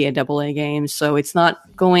meant to be a AA game, so it's not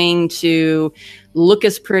going to look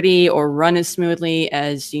as pretty or run as smoothly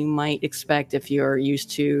as you might expect if you're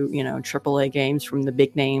used to, AAA games from the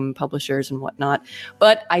big name publishers and whatnot.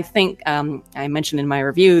 But I think I mentioned in my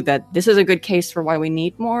review that this is a good case for why we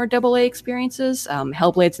need more AA experiences.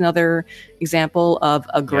 Hellblade's another example of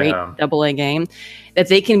a great AA game, that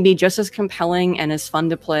they can be just as compelling and as fun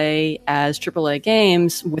to play as AAA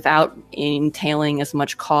games without entailing as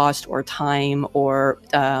much cost or time or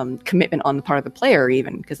commitment on the part of the player,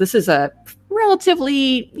 even, because this is a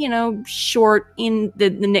relatively, short in the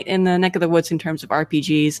neck of the woods in terms of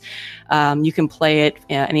RPGs. You can play it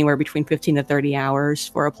anywhere between 15 to 30 hours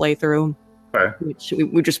for a playthrough. Okay. Which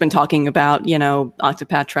we've just been talking about,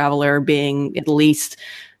 Octopath Traveler being at least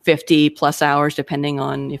 50 plus hours, depending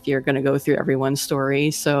on if you're going to go through everyone's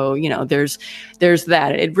story. So, there's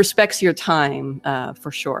that. It respects your time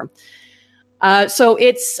for sure. So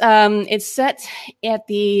it's set at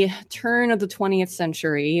the turn of the 20th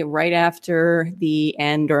century, right after the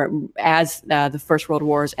end, or as the First World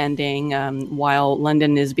War is ending, while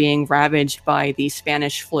London is being ravaged by the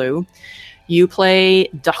Spanish flu. You play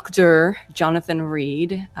Dr. Jonathan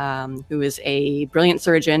Reed, who is a brilliant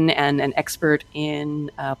surgeon and an expert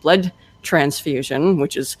in blood transfusion,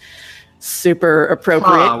 which is super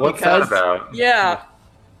appropriate. What's that about? Yeah.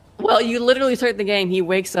 Well, you literally start the game, he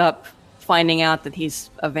wakes up finding out that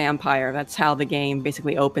he's a vampire. That's how the game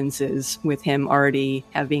basically opens, is with him already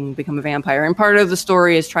having become a vampire. And part of the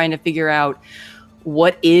story is trying to figure out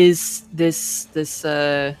what is this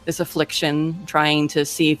affliction, trying to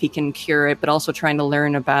see if he can cure it, but also trying to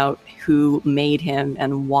learn about who made him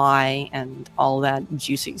and why and all that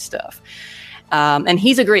juicy stuff. And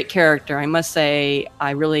he's a great character. I must say,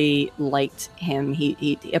 I really liked him.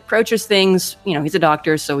 He approaches things, he's a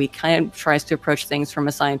doctor, so he kind of tries to approach things from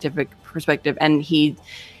a scientific perspective. And he's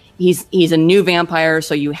a new vampire,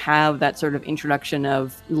 so you have that sort of introduction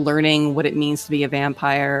of learning what it means to be a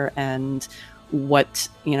vampire and what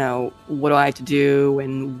do I have to do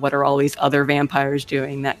and what are all these other vampires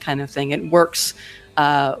doing, that kind of thing. It works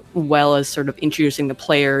well as sort of introducing the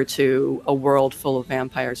player to a world full of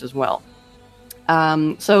vampires as well.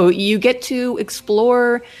 So you get to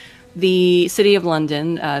explore the city of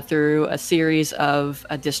London through a series of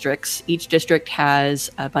districts. Each district has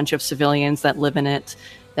a bunch of civilians that live in it,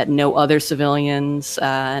 that know other civilians,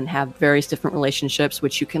 and have various different relationships,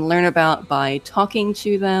 which you can learn about by talking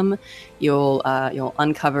to them. You'll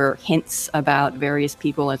uncover hints about various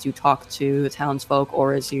people as you talk to the townsfolk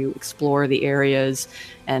or as you explore the areas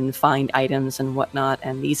and find items and whatnot.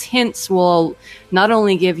 And these hints will not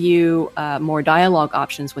only give you more dialogue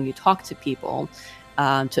options when you talk to people,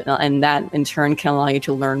 and that in turn can allow you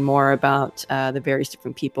to learn more about the various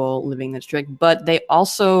different people living in the district, but they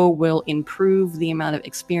also will improve the amount of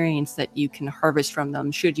experience that you can harvest from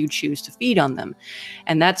them should you choose to feed on them.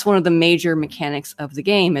 And that's one of the major mechanics of the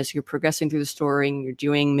game as you're progressing through the story and you're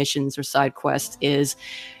doing missions or side quests, is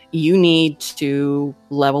you need to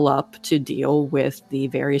level up to deal with the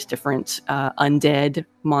various different undead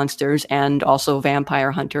monsters and also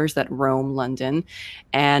vampire hunters that roam London.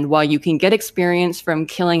 And while you can get experience from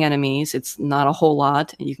killing enemies, it's not a whole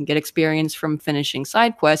lot, and you can get experience from finishing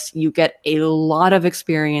side quests, you get a lot of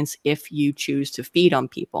experience if you choose to feed on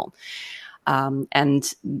people.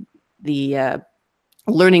 And the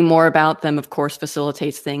learning more about them, of course,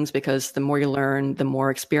 facilitates things, because the more you learn, the more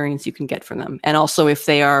experience you can get from them. And also, if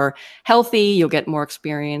they are healthy, you'll get more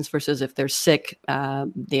experience, versus if they're sick,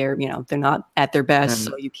 they're not at their best,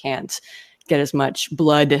 so you can't get as much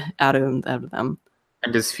blood out of them.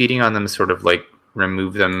 And does feeding on them sort of like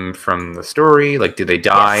remove them from the story? Like, do they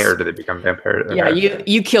die? Yes. Or do they become vampires? Okay. Yeah,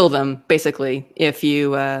 you kill them basically if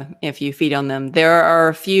you feed on them. There are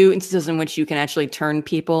a few instances in which you can actually turn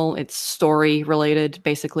people. It's story related,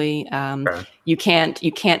 basically. Okay. You can't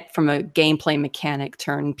from a gameplay mechanic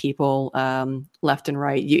turn people left and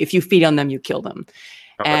right. If you feed on them, you kill them.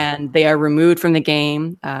 Okay. And they are removed from the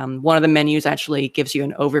game. One of the menus actually gives you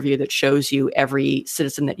an overview that shows you every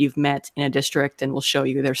citizen that you've met in a district and will show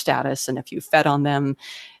you their status. And if you fed on them,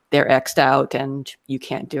 they're X'd out and you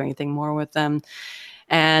can't do anything more with them.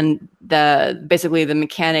 And basically the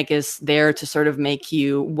mechanic is there to sort of make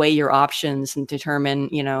you weigh your options and determine,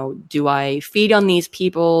 do I feed on these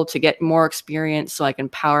people to get more experience so I can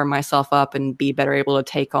power myself up and be better able to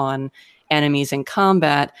take on enemies in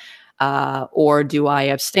combat? Or do I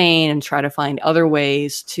abstain and try to find other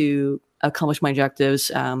ways to accomplish my objectives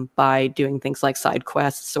by doing things like side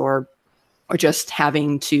quests or just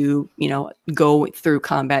having to, go through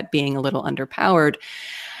combat being a little underpowered?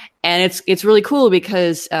 And it's really cool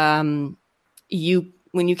because when you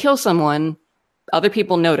kill someone, other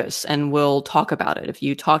people notice and will talk about it. If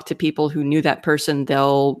you talk to people who knew that person,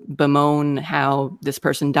 they'll bemoan how this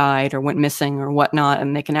person died or went missing or whatnot,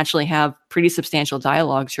 and they can actually have pretty substantial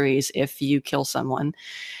dialogue trees if you kill someone.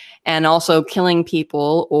 And also killing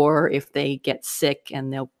people, or if they get sick,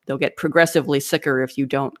 and they'll get progressively sicker if you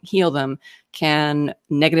don't heal them, can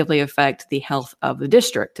negatively affect the health of the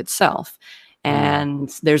district itself. And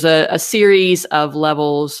there's a series of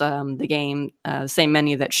levels. The game, same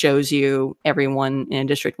menu that shows you everyone in a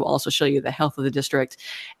district will also show you the health of the district.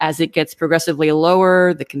 As it gets progressively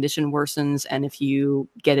lower, the condition worsens. And if you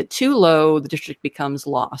get it too low, the district becomes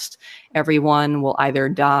lost. Everyone will either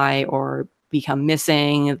die or become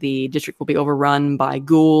missing. The district will be overrun by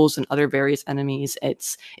ghouls and other various enemies.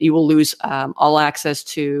 You will lose all access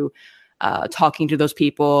to talking to those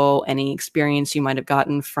people, any experience you might have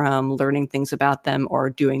gotten from learning things about them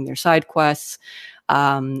or doing their side quests.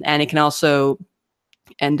 And it can also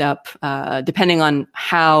end up, depending on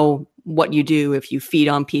what you do, if you feed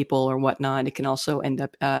on people or whatnot, it can also end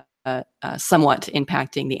up somewhat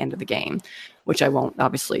impacting the end of the game, which I won't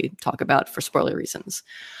obviously talk about for spoiler reasons.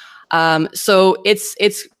 So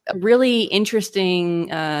it's a really interesting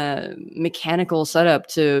mechanical setup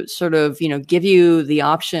to sort of, give you the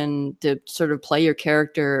option to sort of play your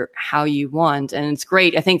character how you want. And it's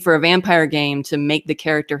great, I think, for a vampire game to make the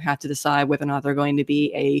character have to decide whether or not they're going to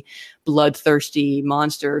be a bloodthirsty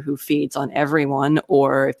monster who feeds on everyone,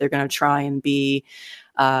 or if they're going to try and be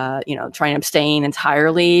try and abstain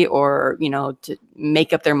entirely, or, to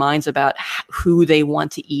make up their minds about who they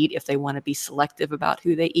want to eat. If they want to be selective about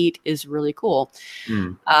who they eat is really cool.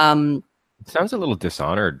 It sounds a little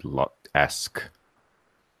Dishonored-esque.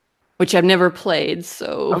 Which I've never played,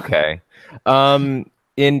 so. Okay.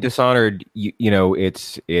 In Dishonored,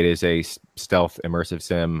 it is a stealth immersive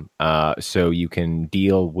sim, so you can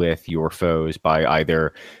deal with your foes by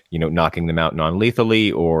either, knocking them out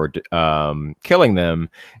non-lethally or killing them.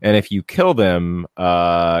 And if you kill them,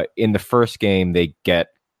 in the first game,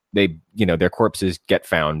 their corpses get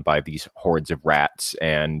found by these hordes of rats,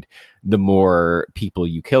 and the more people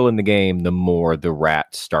you kill in the game, the more the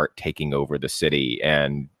rats start taking over the city,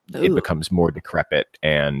 and it becomes more decrepit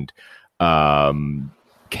and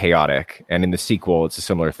chaotic. And in the sequel, it's a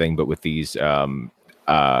similar thing, but with these blood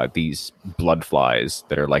flies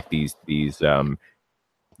that are like these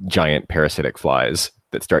giant parasitic flies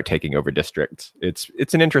that start taking over districts.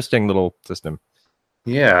 It's an interesting little system.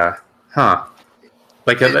 Yeah. Huh.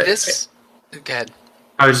 Like this. Go ahead.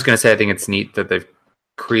 I was just gonna say, I think it's neat that they've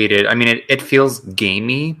created. I mean, it feels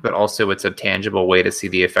gamey, but also it's a tangible way to see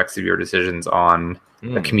the effects of your decisions on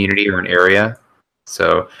a community or an area.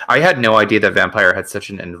 So I had no idea that Vampire had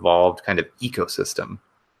such an involved kind of ecosystem.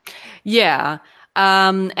 Yeah.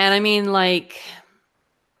 And I mean, like,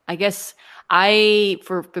 I guess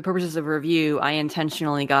for the purposes of review, I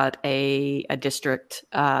intentionally got a district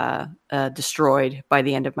destroyed by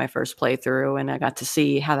the end of my first playthrough, and I got to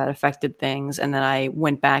see how that affected things. And then I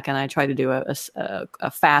went back and I tried to do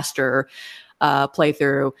a faster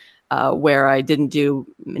playthrough where I didn't do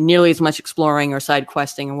nearly as much exploring or side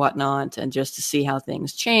questing and whatnot, and just to see how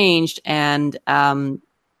things changed. And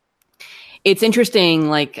it's interesting,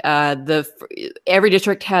 like every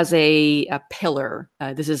district has a pillar.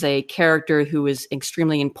 This is a character who is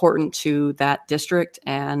extremely important to that district,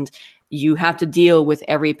 and you have to deal with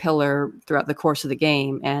every pillar throughout the course of the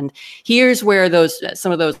game. And here's where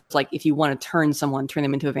some of those, like if you want to turn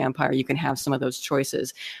them into a vampire, you can have some of those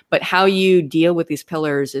choices. But how you deal with these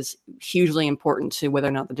pillars is hugely important to whether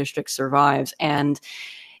or not the district survives. And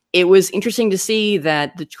it was interesting to see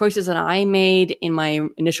that the choices that I made in my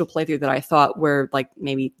initial playthrough that I thought were like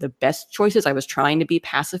maybe the best choices, I was trying to be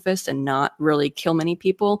pacifist and not really kill many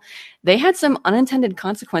people, they had some unintended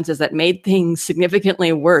consequences that made things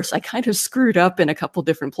significantly worse. I kind of screwed up in a couple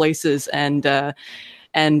different places and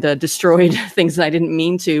destroyed things that I didn't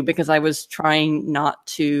mean to, because I was trying not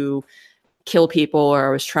to kill people, or I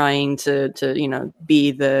was trying to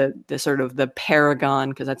be the sort of the paragon,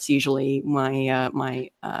 because that's usually my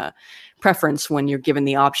preference when you're given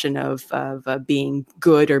the option of being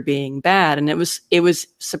good or being bad. And it was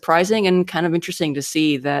surprising and kind of interesting to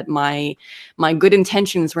see that my good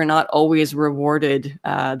intentions were not always rewarded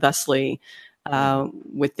thusly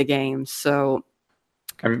with the game. So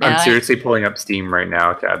I'm seriously pulling up Steam right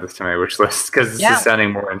now to add this to my wish list, because this is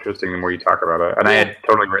sounding more interesting the more you talk about it. And I had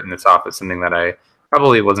totally written this off as something that I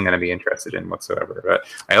probably wasn't going to be interested in whatsoever. But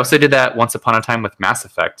I also did that once upon a time with Mass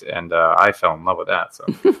Effect, and I fell in love with that. So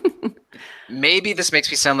maybe this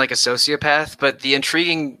makes me sound like a sociopath, but the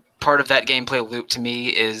intriguing part of that gameplay loop to me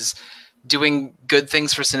is doing good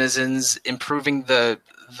things for citizens, improving the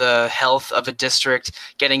health of a district,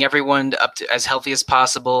 getting everyone up to as healthy as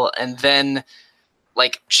possible, and then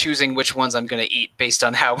like choosing which ones I'm going to eat based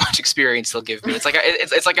on how much experience they'll give me. It's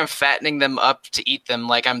like I'm fattening them up to eat them,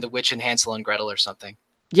 like I'm the witch in Hansel and Gretel or something.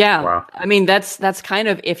 Yeah. Wow. I mean, that's kind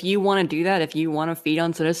of, if you want to do that, if you want to feed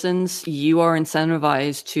on citizens, you are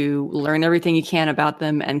incentivized to learn everything you can about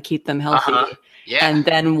them and keep them healthy. Yeah. And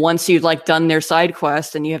then once you've like done their side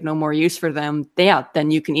quest and you have no more use for them,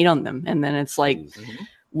 then you can eat on them. And then it's like,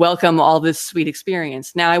 welcome all this sweet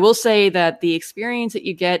experience. Now, I will say that the experience that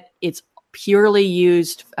you get, it's purely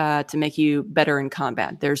used to make you better in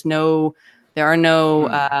combat. There are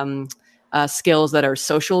no skills that are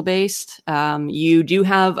social based. You do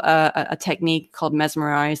have a technique called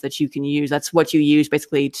mesmerize that you can use. That's what you use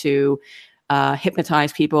basically to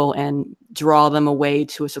hypnotize people and draw them away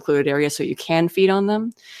to a secluded area so you can feed on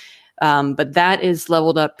them. But that is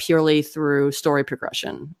leveled up purely through story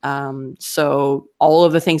progression. So all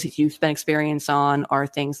of the things that you spend experience on are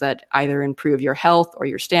things that either improve your health or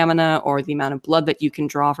your stamina or the amount of blood that you can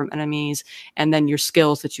draw from enemies, and then your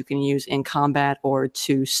skills that you can use in combat or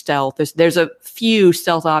to stealth. There's a few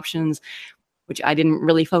stealth options, which I didn't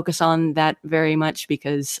really focus on that very much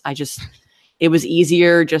because it was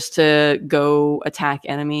easier just to go attack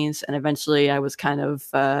enemies. And eventually I was kind of,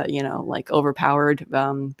 overpowered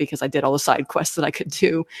because I did all the side quests that I could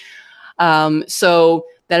do. So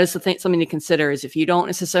that is something to consider, is if you don't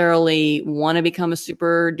necessarily want to become a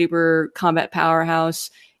super duper combat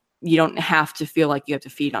powerhouse, you don't have to feel like you have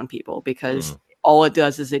to feed on people, because all it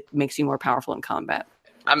does is it makes you more powerful in combat.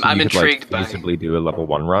 I'm intrigued by feasibly do a level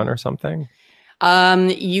 1 run or something.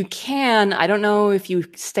 You can. I don't know if you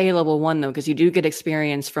stay level 1 though, because you do get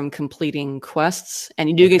experience from completing quests, and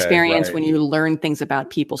you do get experience when you learn things about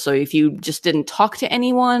people. So if you just didn't talk to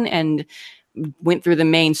anyone and went through the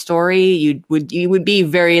main story, you would be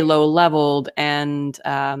very low leveled. And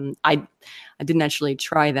I didn't actually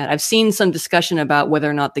try that. I've seen some discussion about whether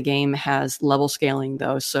or not the game has level scaling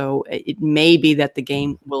though. So it may be that the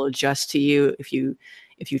game will adjust to you if you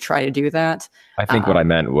try to do that. I think what I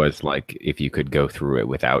meant was like if you could go through it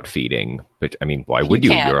without feeding. But I mean, why would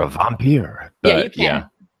you? You're a vampire. But, yeah, you can. Yeah.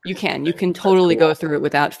 You can. You can totally go through it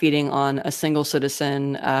without feeding on a single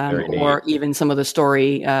citizen, or even some of the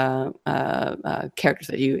story characters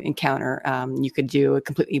that you encounter. You could do a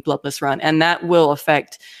completely bloodless run, and that will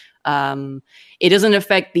affect. It doesn't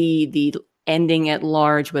affect the ending at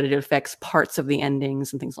large, but it affects parts of the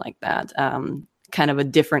endings and things like that. Kind of a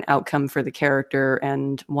different outcome for the character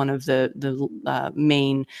and one of the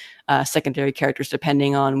main secondary characters,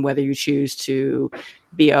 depending on whether you choose to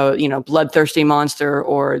be a bloodthirsty monster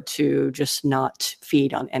or to just not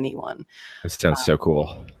feed on anyone. It sounds so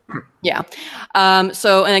cool. Yeah.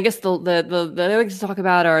 So, and I guess the other things to talk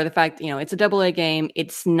about are the fact, it's a AA game.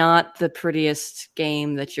 It's not the prettiest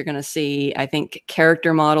game that you're going to see. I think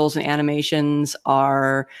character models and animations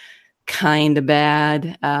are kind of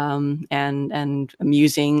bad, and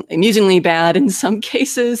amusingly bad in some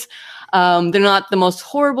cases. They're not the most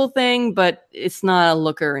horrible thing, but it's not a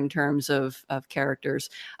looker in terms of characters.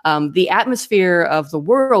 The atmosphere of the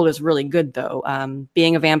world is really good, though.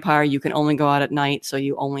 Being a vampire, you can only go out at night, so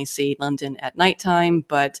you only see London at nighttime,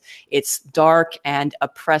 but it's dark and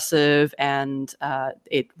oppressive, and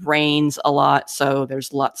it rains a lot, so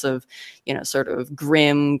there's lots of, sort of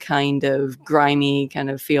grim, kind of grimy kind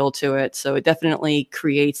of feel to it. So it definitely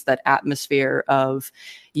creates that atmosphere of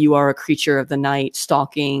you are a creature of the night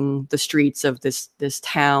stalking the streets of this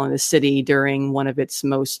town, this city during one of its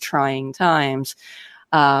most trying times.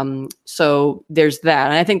 So there's that.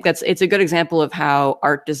 And I think it's a good example of how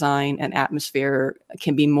art design and atmosphere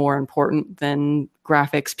can be more important than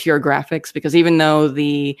pure graphics, because even though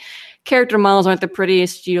the character models aren't the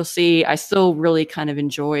prettiest you'll see, I still really kind of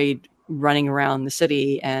enjoyed running around the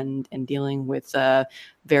city and dealing with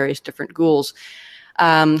various different ghouls.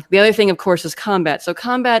 The other thing, of course, is combat. So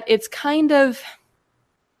combat, it's kind of,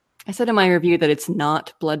 I said in my review that it's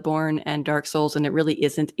not Bloodborne and Dark Souls, and it really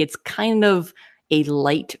isn't. It's kind of a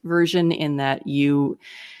light version in that you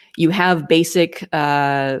have basic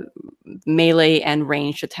melee and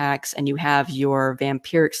ranged attacks, and you have your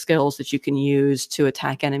vampiric skills that you can use to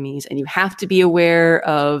attack enemies, and you have to be aware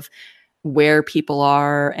of where people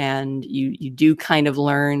are, and you do kind of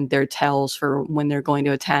learn their tells for when they're going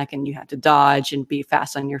to attack, and you have to dodge and be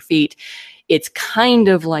fast on your feet. It's kind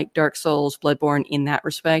of like Dark Souls, Bloodborne in that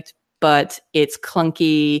respect, but it's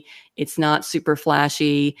clunky. It's not super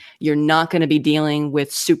flashy. You're not going to be dealing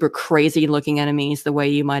with super crazy looking enemies the way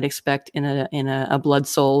you might expect in a Blood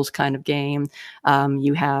Souls kind of game.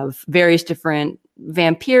 You have various different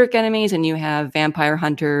vampiric enemies, and you have vampire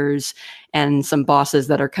hunters and some bosses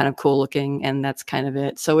that are kind of cool looking, and that's kind of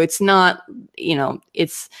it. So it's not,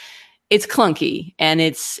 it's clunky, and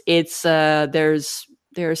there's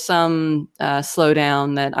some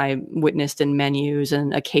slowdown that I witnessed in menus,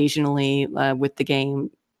 and occasionally with the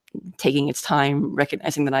game taking its time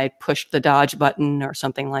recognizing that I had pushed the dodge button or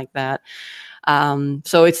something like that.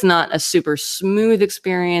 So it's not a super smooth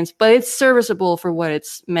experience, but it's serviceable for what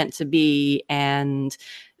it's meant to be. And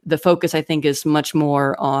the focus, I think, is much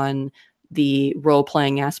more on the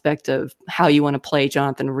role-playing aspect of how you want to play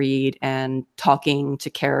Jonathan Reed and talking to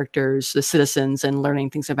characters, the citizens, and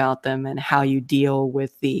learning things about them, and how you deal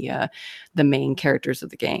with the main characters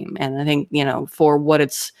of the game. And I think, for what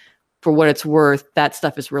it's worth, that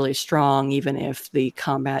stuff is really strong, even if the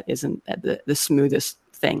combat isn't the smoothest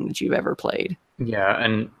thing that you've ever played. Yeah,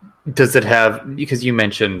 and does it have, because you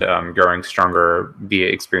mentioned growing stronger via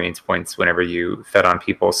experience points whenever you fed on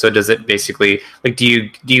people. So does it basically, like, do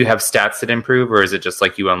you have stats that improve, or is it just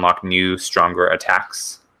like you unlock new, stronger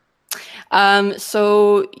attacks?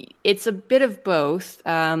 So it's a bit of both.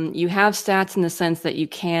 You have stats in the sense that you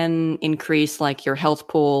can increase like your health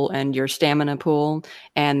pool and your stamina pool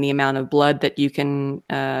and the amount of blood that you can,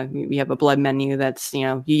 you have a blood menu that's,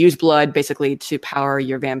 you use blood basically to power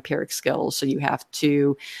your vampiric skills. So you have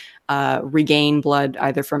to regain blood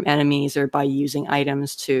either from enemies or by using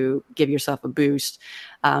items to give yourself a boost.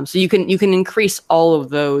 So you can increase all of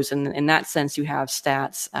those, and in that sense, you have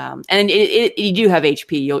stats, and you do have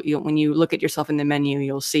HP. You'll when you look at yourself in the menu,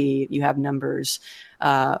 you'll see you have numbers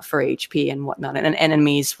for HP and whatnot, and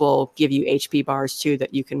enemies will give you HP bars too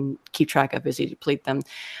that you can keep track of as you deplete them.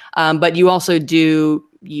 But you also do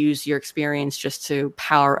use your experience just to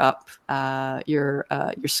power up your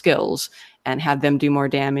skills and have them do more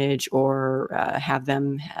damage, or have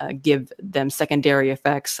them give them secondary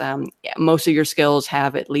effects. Most of your skills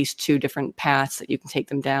have at least 2 different paths that you can take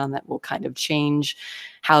them down that will kind of change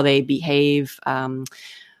how they behave.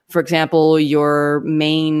 For example, your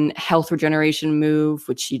main health regeneration move,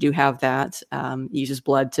 which you do have that, uses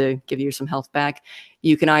blood to give you some health back.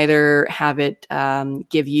 You can either have it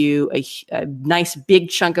give you a nice big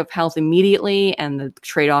chunk of health immediately, and the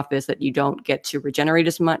trade-off is that you don't get to regenerate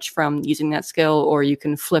as much from using that skill, or you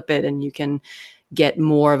can flip it and you can get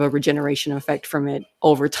more of a regeneration effect from it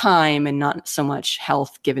over time and not so much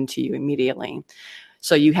health given to you immediately.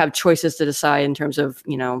 So you have choices to decide in terms of,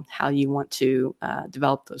 how you want to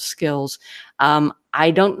develop those skills. I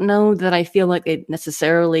don't know that I feel like it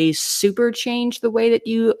necessarily super changed the way that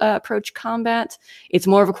you approach combat. It's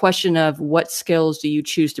more of a question of what skills do you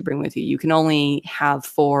choose to bring with you. You can only have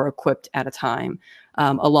 4 equipped at a time,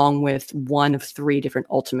 along with 1 of 3 different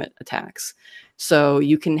ultimate attacks. So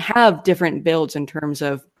you can have different builds in terms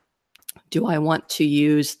of, do I want to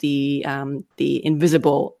use the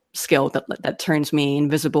invisible skill that turns me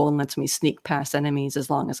invisible and lets me sneak past enemies as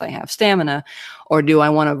long as I have stamina, or do I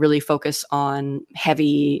want to really focus on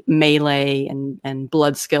heavy melee and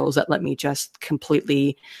blood skills that let me just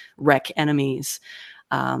completely wreck enemies?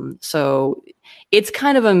 So it's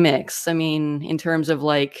kind of a mix. I mean, in terms of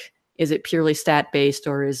like, is it purely stat based,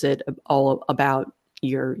 or is it all about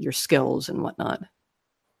your skills and whatnot?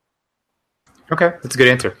 Okay, that's a good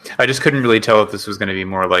answer. I just couldn't really tell if this was going to be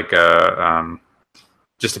more like a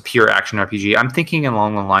just a pure action RPG. I'm thinking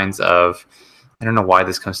along the lines of, I don't know why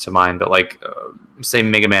this comes to mind, but like say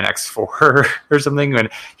Mega Man X4 or something, when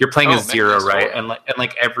you're playing as Zero, right? And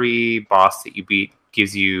like every boss that you beat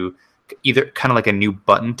gives you either kind of like a new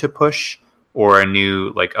button to push, or a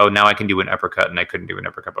new like, oh, now I can do an uppercut and I couldn't do an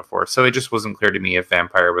uppercut before. So it just wasn't clear to me if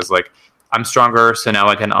Vampire was like, I'm stronger, so now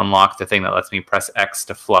I can unlock the thing that lets me press X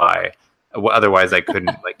to fly. Otherwise I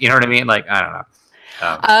couldn't. Like, you know what I mean? Like, I don't know.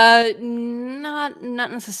 Not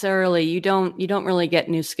necessarily. You don't really get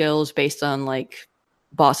new skills based on like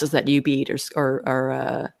bosses that you beat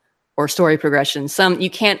or story progression. Some you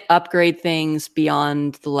can't upgrade things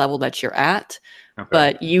beyond the level that you're at, okay.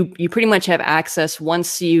 But you pretty much have access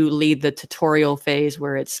once you leave the tutorial phase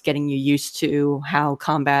where it's getting you used to how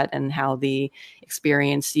combat and how the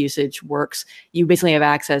experience usage works. You basically have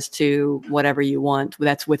access to whatever you want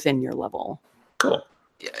that's within your level. Cool.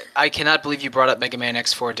 I cannot believe you brought up Mega Man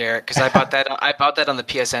X4, Derek, because I bought that. I bought that on the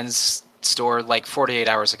PSN's store like 48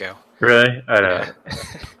 hours ago. Really? I don't know.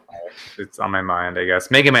 It's on my mind, I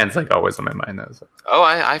guess. Mega Man's like always on my mind, though. So. Oh,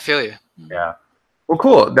 I feel you. Yeah. Well,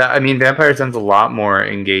 cool. Vampire sounds a lot more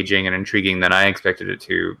engaging and intriguing than I expected it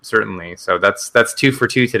to. Certainly. So that's 2 for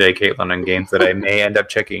 2 today, Caitlin, on games that I may end up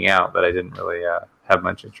checking out that I didn't really have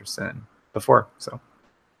much interest in before. So,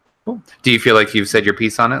 cool. Do you feel like you've said your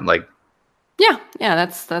piece on it? Like. Yeah,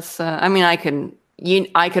 that's. I mean, I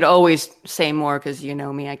could always say more because you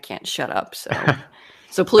know me, I can't shut up.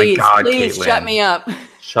 So please, Caitlin, shut me up.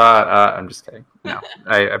 Shut up! I'm just kidding. No,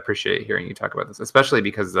 I appreciate hearing you talk about this, especially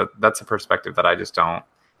because that's a perspective that I don't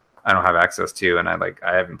have access to, and I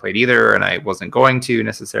haven't played either, and I wasn't going to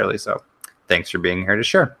necessarily. So, thanks for being here to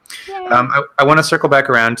share. I want to circle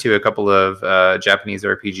back around to a couple of Japanese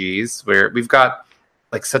RPGs where we've got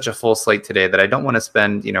like such a full slate today that I don't want to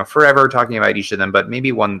spend, forever talking about each of them, but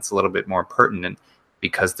maybe one that's a little bit more pertinent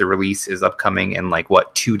because the release is upcoming in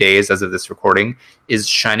 2 days as of this recording, is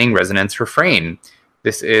Shining Resonance Refrain.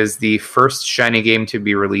 This is the first Shining game to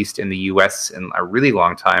be released in the US in a really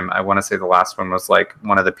long time. I want to say the last one was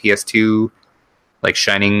one of the PS2,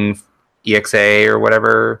 Shining EXA or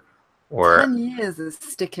whatever. Or 10 years is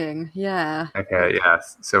sticking, yeah. Okay, yeah.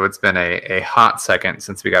 So it's been a hot second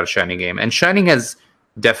since we got a Shining game. And Shining has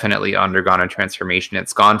definitely undergone a transformation.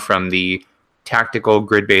 It's gone from the tactical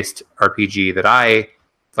grid-based RPG that I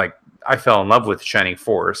fell in love with Shining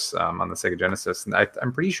Force on the Sega Genesis, and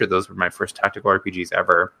I'm pretty sure those were my first tactical RPGs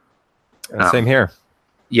ever. Same here.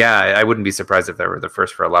 Yeah, I wouldn't be surprised if they were the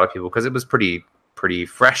first for a lot of people because it was pretty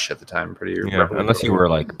fresh at the time. Unless you were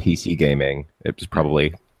like PC gaming, it was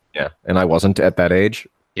probably and I wasn't at that age.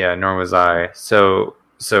 Yeah, nor was I. So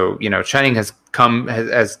Shining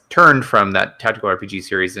has turned from that tactical RPG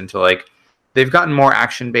series into like they've gotten more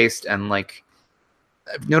action based, and like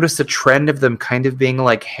I've noticed a trend of them kind of being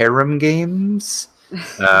like harem games.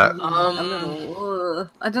 I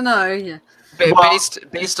don't know. Yeah.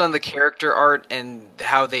 Based on the character art and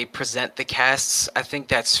how they present the casts, I think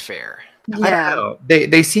that's fair. Yeah. I don't know.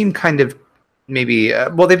 They seem kind of maybe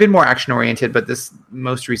they've been more action oriented, but this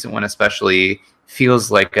most recent one especially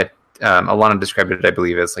feels like Alana described it, I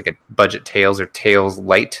believe, as like a budget Tales or Tales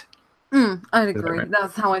Light. I'd agree. Right?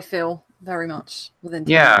 That's how I feel very much within.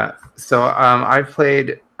 Yeah. So I've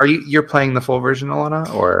played. You're playing the full version,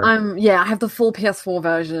 Alana, or? I have the full PS4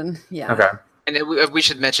 version. Yeah. Okay. And we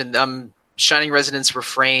should mention Shining Resonance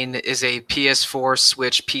Refrain is a PS4,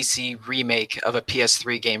 Switch, PC remake of a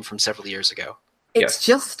PS3 game from several years ago. It's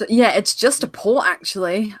just a port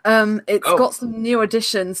actually. It's got some new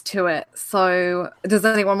additions to it. So does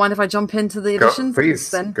anyone mind if I jump into the additions?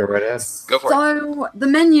 Please, then? Go right ahead. Go for it. So the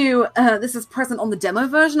menu, this is present on the demo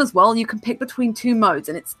version as well. You can pick between two modes,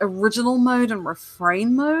 and it's original mode and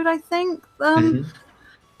refrain mode, I think.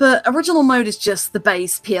 But original mode is just the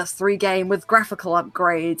base PS3 game with graphical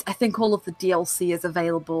upgrades. I think all of the DLC is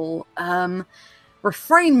available.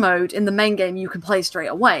 Refrain mode in the main game you can play straight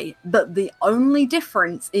away, but the only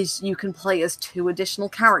difference is you can play as two additional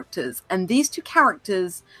characters, and these two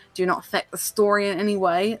characters do not affect the story in any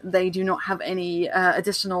way. They do not have any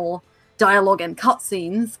additional dialogue and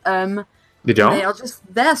cutscenes. You don't? They are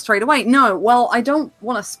just there straight away. No, well, I don't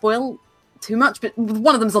want to spoil too much, but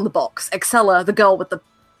one of them's on the box. Excella, the girl with the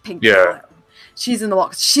pink hair. She's in the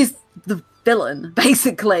box. She's the villain,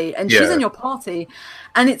 basically, and she's in your party,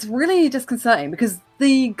 and it's really disconcerting because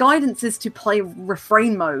the guidance is to play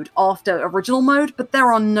refrain mode after original mode, but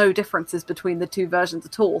there are no differences between the two versions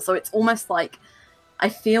at all, so it's almost like I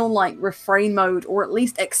feel like refrain mode, or at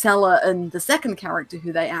least Excella and the second character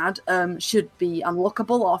who they add, should be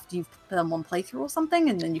unlockable after you've done one playthrough or something,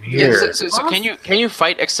 and then you can so can you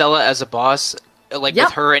fight Excella as a boss, like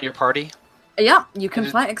with her in your party? Yeah, you can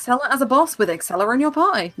fight Excella as a boss with Excella in your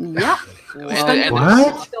party. Yep.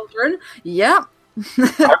 What? Children. Yep.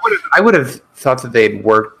 I would have thought that they'd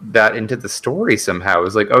worked that into the story somehow. It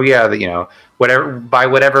was like,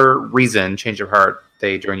 whatever reason, change of heart,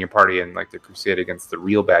 they join your party and like the crusade against the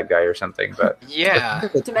real bad guy or something. But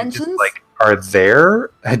Dimensions, just, are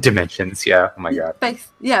there dimensions? Yeah. Oh my god. The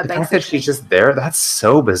fact that she's just there, that's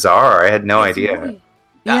so bizarre. I had no idea. Really...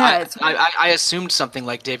 I assumed something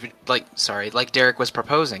like Derek was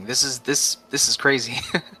proposing. This is crazy.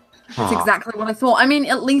 That's exactly what I thought. I mean,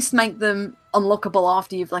 at least make them unlockable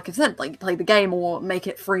after you've, like I said, play the game, or make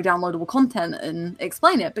it free downloadable content and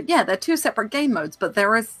explain it. But yeah, they're two separate game modes, but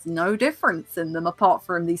there is no difference in them apart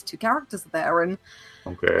from these two characters there, and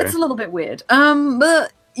it's a little bit weird.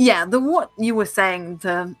 But yeah, what you were saying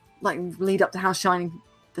to lead up to how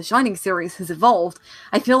the Shining series has evolved,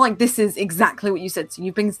 I feel like this is exactly what you said. So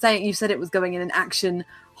you said it was going in an action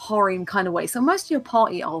harem kind of way. So most of your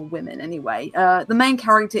party are women anyway. The main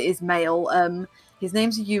character is male. His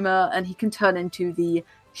name's Yuma, and he can turn into the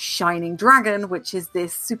Shining Dragon, which is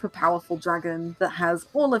this super powerful dragon that has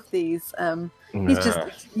all of these. He's just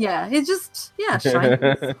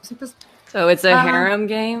shining. Super... So it's a harem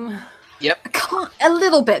game? Yep. A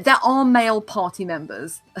little bit. There are male party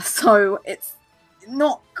members, so it's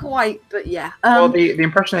not quite, but yeah. The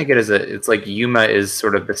impression I get is that it's like Yuma is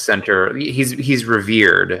sort of the center. He's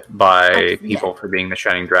revered by people for being the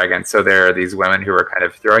Shining Dragon. So there are these women who are kind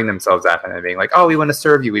of throwing themselves at him and being like, "Oh, we want to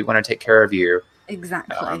serve you. We want to take care of you."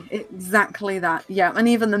 Exactly that. Yeah, and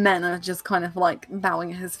even the men are just kind of like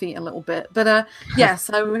bowing at his feet a little bit. But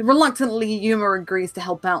so reluctantly, Yuma agrees to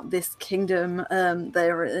help out this kingdom.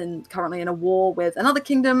 They're currently in a war with another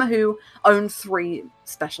kingdom who own 3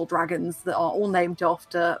 special dragons that are all named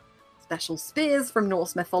after special spears from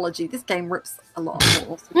Norse mythology. This game rips a lot of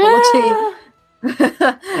Norse mythology.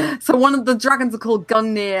 So one of the dragons are called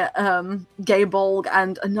Gungnir, Gaybolg,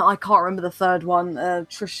 and I can't remember the third one,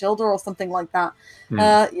 Trishilda or something like that. I'm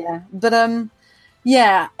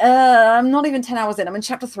not even 10 hours in. I'm in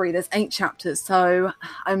chapter 3. There's 8 chapters, so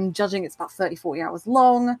I'm judging it's about 30-40 hours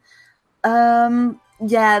long.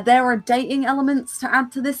 There are dating elements to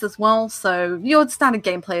add to this as well. So your standard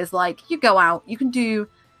gameplay is like, you go out, you can do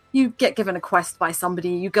you get given a quest by somebody,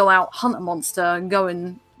 you go out, hunt a monster, and go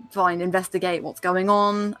and investigate what's going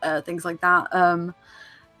on, things like that.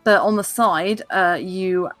 But on the side,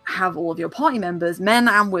 you have all of your party members, men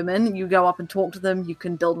and women. You go up and talk to them. You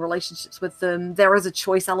can build relationships with them. There is a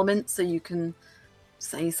choice element, so you can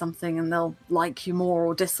say something and they'll like you more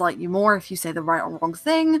or dislike you more if you say the right or wrong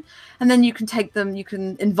thing. And then you can take them, you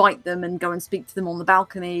can invite them and go and speak to them on the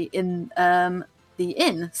balcony in the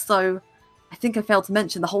inn. So I think I failed to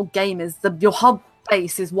mention the whole game is your hub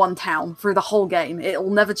base is one town through the whole game. It will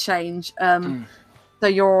never change. So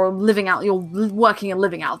you're working and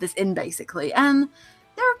living out of this inn basically. And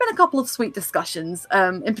there have been a couple of sweet discussions.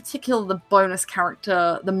 In particular,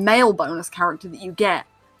 the male bonus character that you get.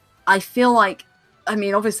 I feel like, I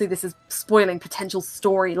mean, obviously this is spoiling potential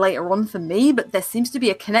story later on for me, but there seems to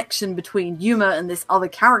be a connection between Yuma and this other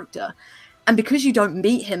character. And because you don't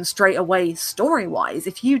meet him straight away story-wise,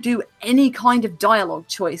 if you do any kind of dialogue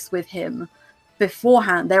choice with him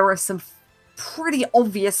beforehand, there are some pretty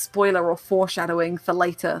obvious spoiler or foreshadowing for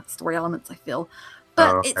later story elements, I feel.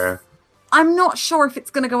 But I'm not sure if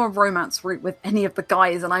it's going to go a romance route with any of the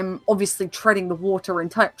guys, and I'm obviously treading the water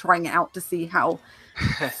and trying it out to see how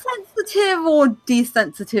sensitive or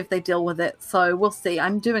desensitive they deal with it. So we'll see.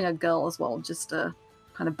 I'm doing a girl as well, just to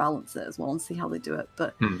kind of balance it as well and see how they do it.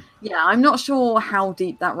 But yeah, I'm not sure how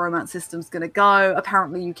deep that romance system's going to go.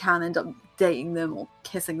 Apparently you can end up dating them or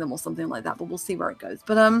kissing them or something like that, but we'll see where it goes.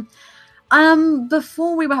 But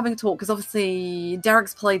before we were having a talk, because obviously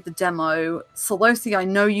Derek's played the demo. Solosi, I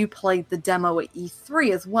know you played the demo at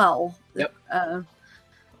E3 as well. Yep.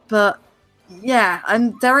 But yeah,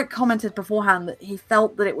 and Derek commented beforehand that he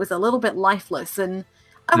felt that it was a little bit lifeless, and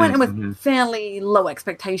I went in with fairly low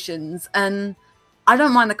expectations, and I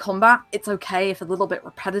don't mind the combat. It's okay if a little bit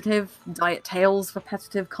repetitive. Diet Tales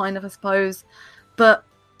repetitive, kind of, I suppose. But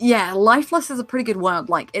yeah, lifeless is a pretty good word.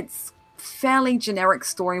 Like, it's fairly generic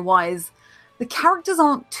story-wise. The characters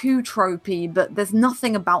aren't too tropey, but there's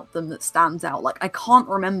nothing about them that stands out. Like, I can't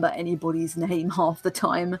remember anybody's name half the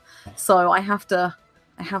time, so I have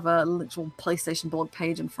a literal PlayStation blog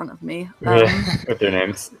page in front of me. With their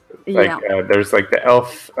names. Like, there's like the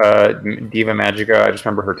elf, Diva Magica. I just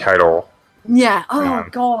remember her title. Yeah. Oh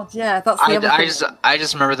God. Yeah. That's the other thing. I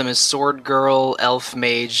just remember them as Sword Girl, Elf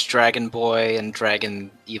Mage, Dragon Boy, and Dragon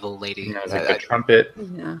Evil Lady. Yeah, it's like the trumpet.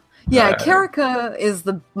 Yeah. Yeah. Kirika is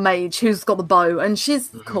the mage who's got the bow, and she's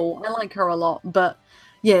cool. I like her a lot. But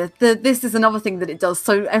yeah, this is another thing that it does.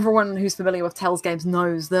 So everyone who's familiar with Tales games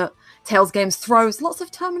knows that Tales games throws lots of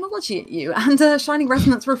terminology at you, and Shining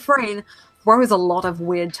Resonance Refrain throws a lot of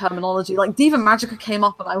weird terminology. Like Diva Magica came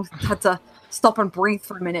up, and I had to stop and breathe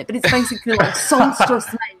for a minute, but it's basically like songstress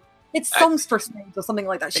mage. It's songstress mage or something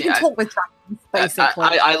like that. She can talk with dragons,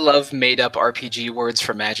 basically. I love made-up RPG words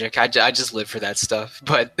for magic. I just live for that stuff,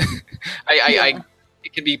 but it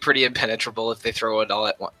can be pretty impenetrable if they throw it all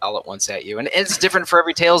at once at you, and it's different for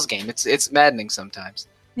every Tales game. It's maddening sometimes.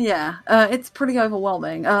 Yeah, it's pretty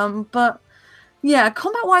overwhelming. But yeah,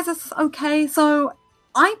 combat-wise, it's okay. So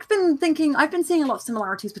I've been seeing a lot of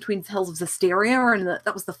similarities between Tales of Zestiria, and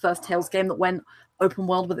that was the first Tales game that went open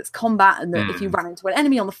world with its combat, and that if you ran into an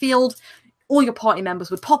enemy on the field, all your party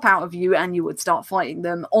members would pop out of you and you would start fighting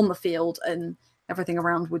them on the field, and everything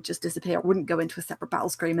around would just disappear. It wouldn't go into a separate battle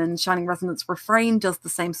screen, and Shining Resonance Refrain does the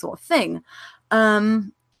same sort of thing.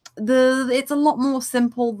 It's a lot more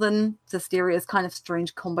simple than Zestiria's kind of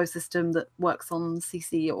strange combo system that works on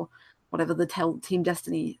CC or whatever the Team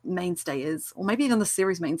Destiny mainstay is, or maybe even the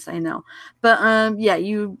series mainstay now. But yeah,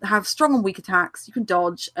 you have strong and weak attacks. You can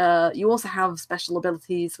dodge. You also have special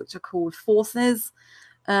abilities, which are called forces.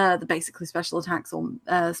 They're basically special attacks or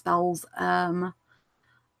spells.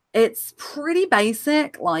 It's pretty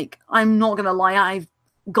basic. Like, I'm not going to lie, I've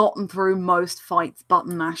gotten through most fights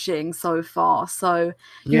button mashing so far. So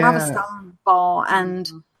you have a stamina bar,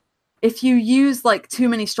 and if you use like too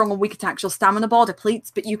many strong and weak attacks, your stamina bar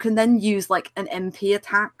depletes, but you can then use like an MP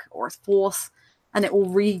attack or a force, and it will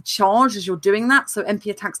recharge as you're doing that. So MP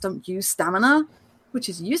attacks don't use stamina, which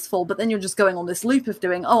is useful, but then you're just going on this loop of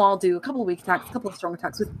doing, I'll do a couple of weak attacks, a couple of strong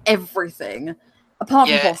attacks with everything, apart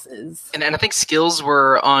from bosses. And I think skills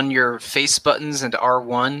were on your face buttons and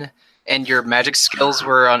R1, and your magic skills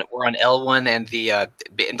were on L1 and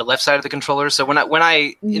the left side of the controller. So when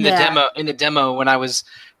I in the demo when I was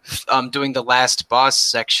doing the last boss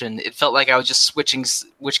section, it felt like I was just switching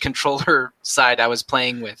which controller side I was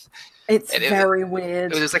playing with. It's very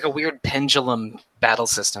weird. It was like a weird pendulum battle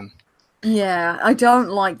system. Yeah, I don't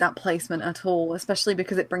like that placement at all, especially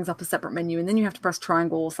because it brings up a separate menu, and then you have to press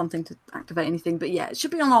triangle or something to activate anything. But yeah, it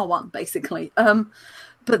should be on R1, basically.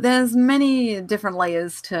 But there's many different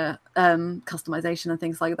layers to customization and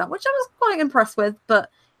things like that, which I was quite impressed with, but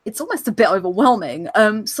it's almost a bit overwhelming.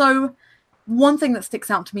 So one thing that sticks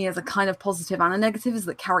out to me as a kind of positive and a negative is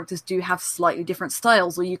that characters do have slightly different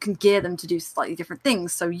styles, or you can gear them to do slightly different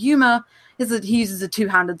things. So Yuma he uses a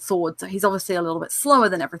two-handed sword, so he's obviously a little bit slower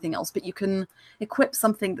than everything else, but you can equip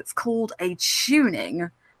something that's called a tuning,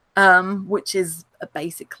 which is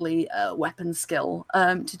basically a weapon skill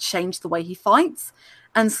to change the way he fights.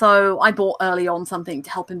 And so I bought early on something to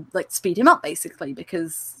help him, like, speed him up, basically,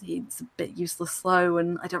 because he's a bit useless slow,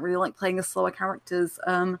 and I don't really like playing as slower characters.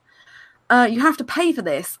 You have to pay for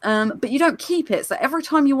this, but you don't keep it. So every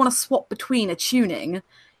time you want to swap between a tuning,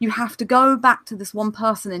 you have to go back to this one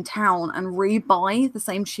person in town and re-buy the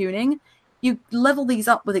same tuning. You level these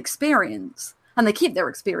up with experience, and they keep their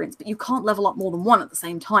experience, but you can't level up more than one at the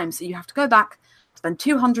same time. So you have to go back, spend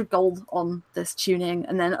 200 gold on this tuning,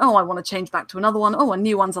 and then, I want to change back to another one. A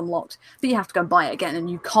new one's unlocked. But you have to go and buy it again, and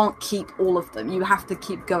you can't keep all of them. You have to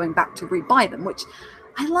keep going back to re-buy them, which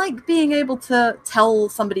I like being able to tell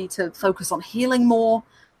somebody to focus on healing more.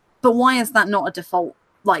 But why is that not a default?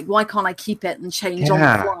 Like, why can't I keep it and change on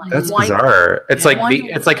the fly? That's bizarre. It's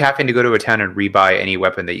it's like having to go to a town and re-buy any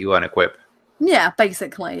weapon that you unequip. Yeah,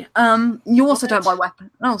 basically. You also don't buy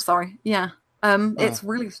weapons. Oh, sorry. Yeah. It's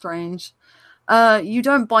really strange. You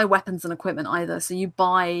don't buy weapons and equipment either. So you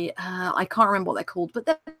buy, I can't remember what they're called, but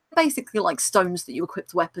they're basically like stones that you equip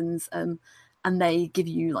to weapons, and they give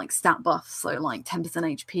you like stat buffs. So like 10%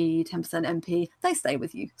 HP, 10% MP, they stay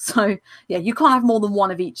with you. So yeah, you can't have more than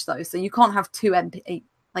one of each though. So you can't have 2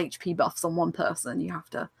 HP buffs on one person. You have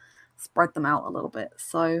to spread them out a little bit.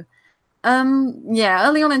 So yeah,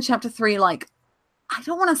 early on in chapter 3, like, I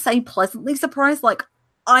don't want to say pleasantly surprised. Like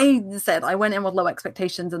I said, I went in with low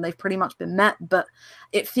expectations and they've pretty much been met, but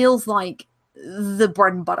it feels like the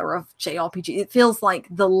bread and butter of JRPG. It feels like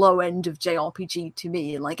the low end of JRPG to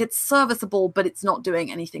me. Like, it's serviceable, but it's not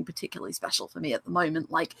doing anything particularly special for me at the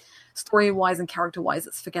moment. Like, story-wise and character-wise,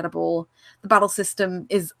 it's forgettable. The battle system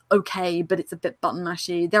is okay, but it's a bit button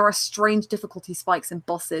mashy. There are strange difficulty spikes in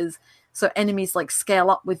bosses, so enemies like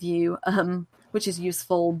scale up with you, which is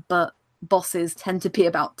useful, but bosses tend to be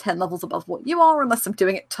about 10 levels above what you are, unless I'm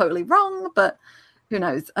doing it totally wrong, but who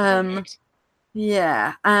knows.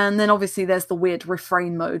 Yeah, and then obviously there's the weird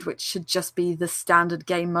refrain mode, which should just be the standard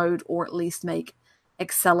game mode, or at least make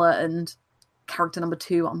Excella and character number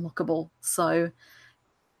 2 unlockable. So,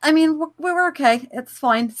 I mean, we're okay. It's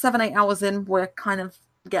fine. 7-8 hours in, we're kind of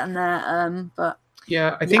getting there. But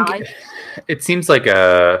yeah, I think it seems like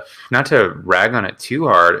not to rag on it too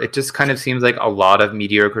hard, it just kind of seems like a lot of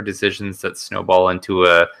mediocre decisions that snowball into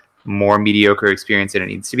a more mediocre experience than it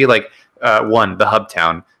needs to be. Like, one, the hub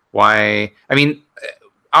town. Why? I mean,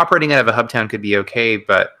 operating out of a hub town could be okay,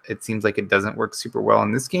 but it seems like it doesn't work super well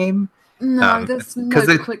in this game. No, there's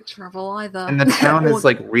no quick travel either. And the town is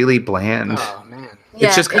like really bland. Oh man,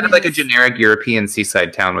 it's just kind of like a generic European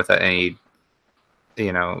seaside town without any,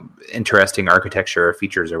 interesting architecture or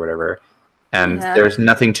features or whatever. And there's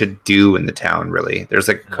nothing to do in the town really. There's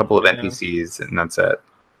like a couple of NPCs, and that's it.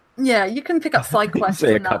 Yeah, you can pick up side quests.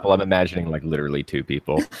 Say a couple. I'm imagining like literally 2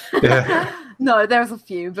 people. No, there's a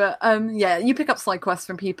few, but yeah, you pick up side quests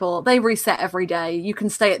from people. They reset every day. You can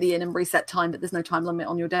stay at the inn and reset time, but there's no time limit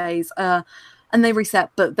on your days. And they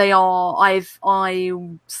reset, but they are. I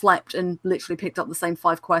slept and literally picked up the same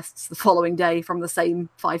 5 quests the following day from the same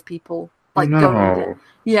 5 people.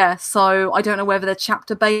 Yeah, so I don't know whether they're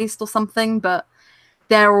chapter based or something, but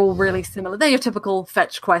they're all really similar. They're your typical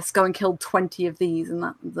fetch quests. Go and kill 20 of these, and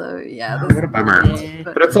what a bummer.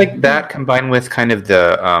 But it's like that combined with kind of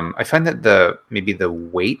the I find that the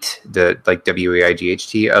weight, the like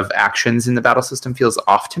WAIGHT of actions in the battle system feels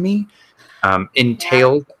off to me. In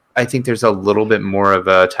Tales, I think there's a little bit more of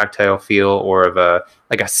a tactile feel, or of a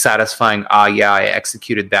satisfying, I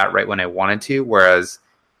executed that right when I wanted to, whereas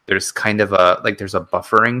there's kind of there's a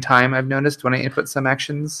buffering time I've noticed when I input some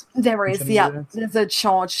actions. There is, yeah. There's a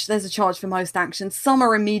charge for most actions. Some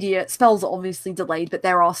are immediate. Spells are obviously delayed, but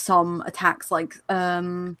there are some attacks like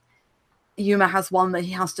Yuma has one that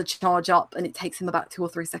he has to charge up, and it takes him about 2 or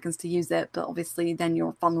 3 seconds to use it, but obviously then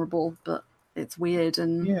you're vulnerable, but it's weird.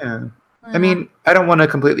 And yeah. I mean, I don't want to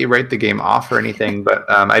completely write the game off or anything, but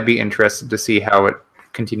I'd be interested to see how it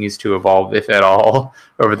continues to evolve, if at all,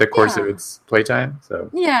 over the course of its playtime. So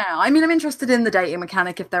yeah, I mean, I'm interested in the dating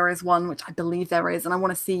mechanic, if there is one, which I believe there is, and I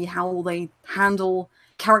want to see how they handle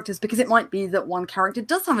characters, because it might be that one character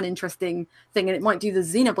does have an interesting thing, and it might do the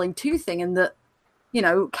Xenoblade 2 thing, and that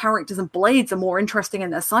characters and blades are more interesting in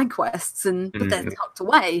their side quests, but they're tucked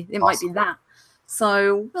away. It might be that.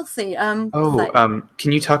 So we'll see. Can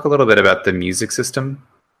you talk a little bit about the music system?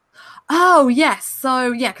 Oh, yes.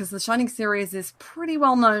 So, yeah, because the Shining series is pretty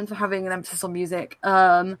well known for having an emphasis on music.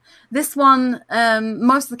 This one,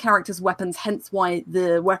 most of the characters' weapons, hence why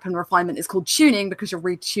the weapon refinement is called tuning, because you're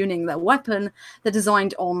retuning their weapon. They're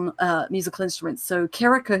designed on musical instruments. So,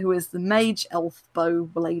 Kirika, who is the mage elf bow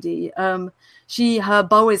lady, her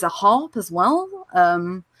bow is a harp as well.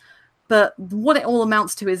 But what it all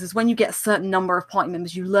amounts to is when you get a certain number of party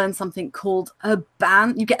members, you learn something called a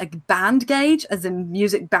band. You get a band gauge, as in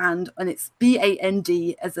music band, and it's BAND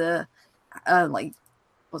as a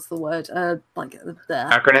what's the word?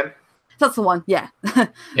 Acronym. That's the one. Yeah.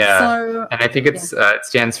 Yeah. So, and I think it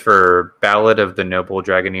stands for Ballad of the Noble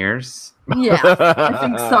Dragoneers. Yeah, I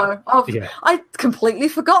think so. Yeah. I'd completely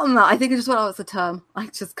forgotten that. I think it just went out as a term. I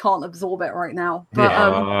just can't absorb it right now.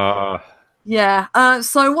 But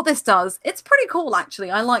so what this does, it's pretty cool actually.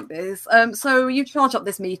 I like this. So you charge up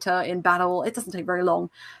this meter in battle. It doesn't take very long.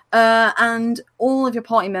 And all of your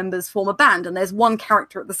party members form a band, and there's one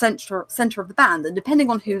character at the center of the band, and depending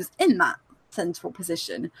on who's in that central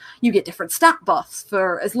position, you get different stat buffs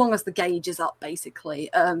for as long as the gauge is up, basically.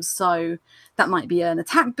 So that might be an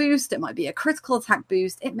attack boost, it might be a critical attack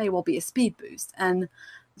boost, it may well be a speed boost, and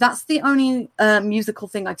that's the only musical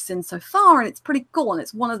thing I've seen so far, and it's pretty cool, and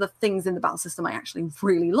it's one of the things in the battle system I actually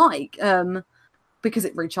really like, because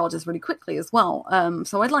it recharges really quickly as well.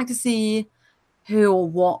 So I'd like to see who or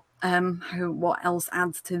what else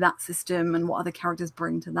adds to that system, and what other characters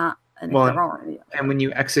bring to that. And Well, if there are any. And when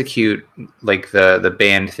you execute like the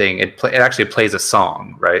band thing, it actually plays a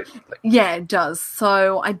song, right? Yeah, it does.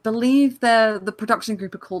 So I believe the production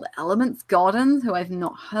group are called Elements Garden, who I've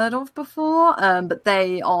not heard of before, but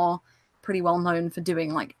they are pretty well known for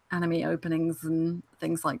doing like anime openings and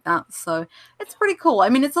things like that. So it's pretty cool. I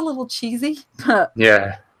mean, it's a little cheesy, but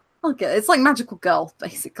Yeah. okay, it's like Magical Girl,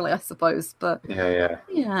 basically, I suppose. But Yeah.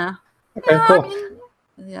 yeah, Okay, yeah, cool. I mean,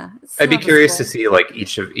 yeah. It's I'd be curious to serviceable. see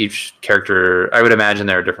like each character. I would imagine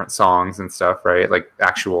there are different songs and stuff, right? Like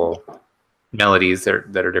actual melodies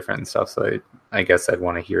that are different and stuff. So I guess I'd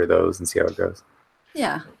want to hear those and see how it goes.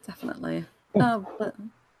 Yeah, definitely. But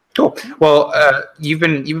Cool. Well, you've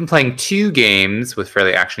been playing 2 games with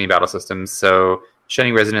fairly actiony battle systems. So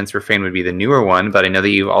Shining Resonance Refrain would be the newer one, but I know that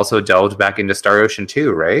you've also delved back into Star Ocean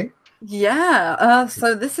 2, right? yeah,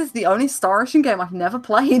 so this is the only Star Ocean game I've never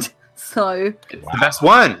played. So It's the best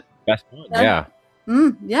one. Best one. Yeah.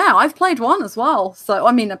 yeah, I've played one as well. So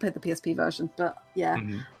I mean, I played the PSP version, but yeah.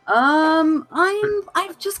 Mhm.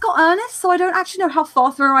 I've just got Ernest, so I don't actually know how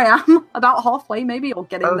far through I am. About halfway, maybe, or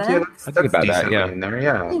getting there. I think about that, decently yeah. in there,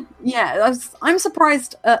 yeah. Yeah, I'm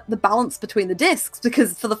surprised at the balance between the discs,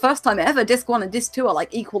 because for the first time ever, disc 1 and disc 2 are like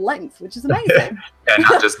equal length, which is amazing. And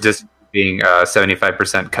not just being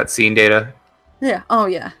 75% cutscene data, Yeah. Oh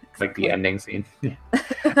yeah. like the ending scene.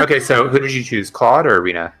 Okay, so who did you choose, Claude or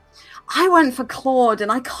Arena? I went for Claude,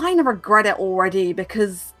 and I kind of regret it already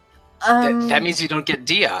because. That means you don't get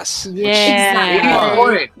Diaz. Exactly.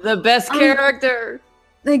 Exactly. The best character.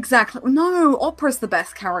 Exactly. No, Opera's the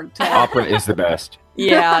best character. Opera is the best.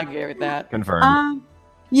 Yeah, I agree with that. Confirmed.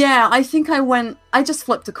 Yeah, I think I just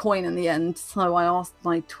flipped a coin in the end, so I asked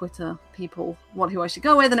my Twitter people who I should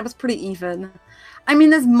go with, and it was pretty even. I mean,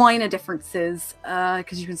 there's minor differences,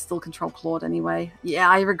 because you can still control Claude anyway. Yeah,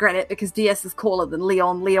 I regret it, because DS is cooler than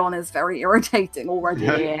Leon. Leon is very irritating already.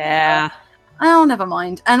 Yeah. Oh, never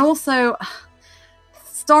mind. And also,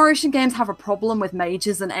 Star Ocean games have a problem with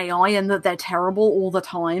mages and AI, and that they're terrible all the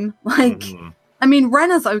time. Like, Mhm. I mean,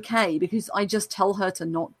 Rena's okay, because I just tell her to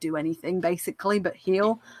not do anything, basically, but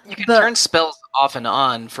heal. You can But- turn spells off and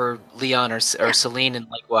on for Leon or Celine and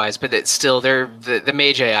likewise, but it's still the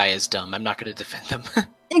mage AI is dumb. I'm not going to defend them.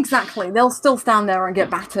 Exactly. They'll still stand there and get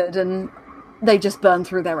battered, and they just burn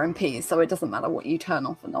through their MP, so it doesn't matter what you turn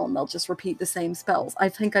off and on. They'll just repeat the same spells. I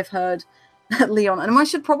think I've heard Leon, and I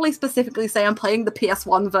should probably specifically say I'm playing the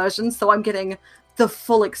PS1 version, so I'm getting the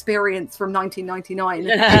full experience from 1999.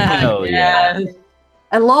 Hell yeah.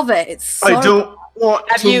 I love it. It's so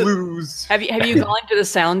want Have you- lose. Have you gone to the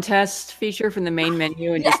sound test feature from the main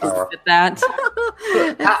menu and just Yes. looked at that?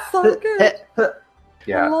 it's so good. I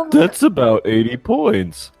Yeah. love it. That's about 80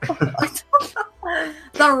 points.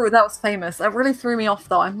 that was famous. That really threw me off,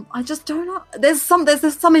 though. I just don't know. There's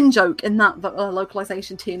some in joke in that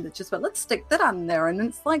localization team that just went, let's stick that in there, and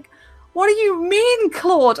it's like, what do you mean,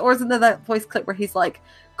 Claude? Or isn't there that voice clip where he's like,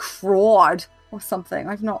 Crawd or something?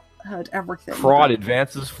 I've not heard everything. Fraud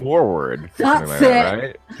advances forward. That's Something like that,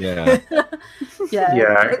 it. right? Yeah.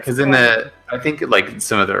 Yeah, it's because in cool. I think like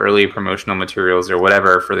some of the early promotional materials or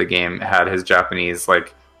whatever for the game had his Japanese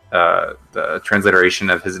like the transliteration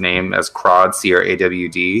of his name as Crawd,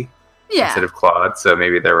 CRAWD, Yeah. instead of Claude. So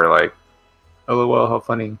maybe they were like, "Oh well, how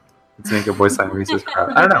funny." Let's make a voice line Reese's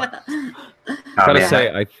proud. I don't know. Oh, Gotta man.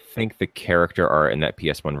 say, I think the character art in that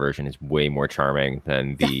PS1 version is way more charming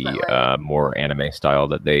than the more anime style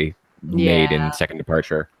that they made in Second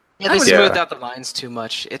Departure. Yeah, they smoothed out the lines too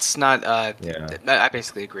much. It's not. I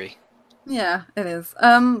basically agree. Yeah, it is.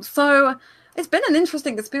 So it's been an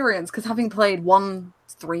interesting experience because having played 1,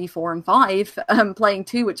 3, 4, and 5, playing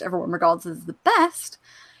 2, which everyone regards as the best,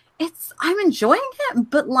 I'm enjoying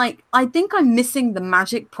it, but like I think I'm missing the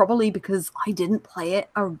magic probably because I didn't play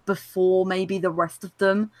it before maybe the rest of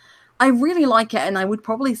them. I really like it, and I would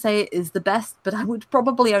probably say it is the best, but I would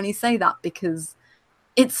probably only say that because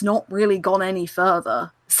it's not really gone any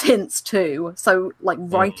further since 2. So, like,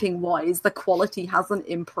 writing-wise, the quality hasn't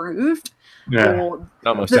improved. Yeah,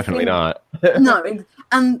 almost definitely not. No,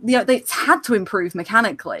 and it's had to improve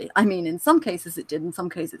mechanically. I mean, in some cases it did, in some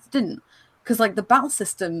cases it didn't. Because, like, the battle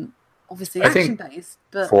system, obviously action-based,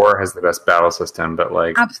 but 4 has the best battle system, but,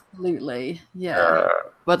 like... Absolutely, yeah.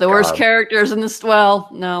 But the worst characters in this... Well,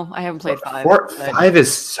 no, I haven't played 5. 5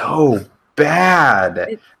 is so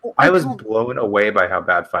bad. I was blown away by how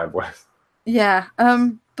bad 5 was. Yeah,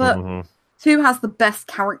 but 2 has the best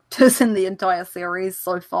characters in the entire series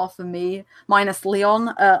so far for me, minus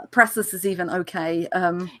Leon. Pressus is even okay.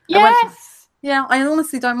 Yeah, I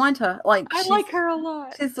honestly don't mind her. Like, I like her a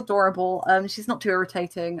lot. She's adorable. She's not too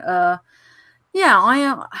irritating.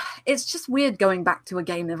 It's just weird going back to a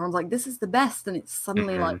game and everyone's like, this is the best, and it's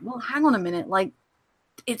suddenly like, well, hang on a minute, like,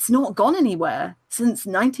 it's not gone anywhere since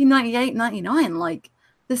 1998-99. Like,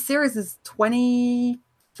 this series is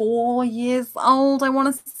 24 years old, I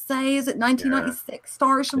want to say. Is it 1996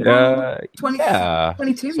 Star Ocean 1?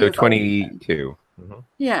 22 so years 22. old.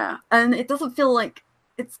 Yeah, and it doesn't feel like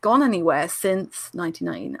it's gone anywhere since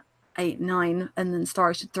 1998-9, and then Star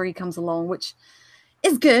Ocean 3 comes along, which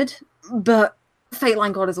is good, but Fate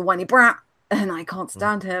Line God is a whiny brat, and I can't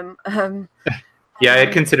stand him. Yeah, I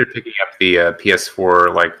had considered picking up the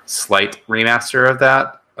PS4 like slight remaster of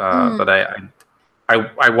that, but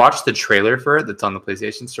I watched the trailer for it that's on the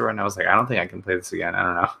PlayStation Store, and I was like, I don't think I can play this again. I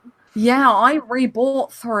don't know. Yeah, I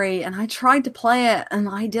rebought 3, and I tried to play it, and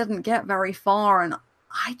I didn't get very far, and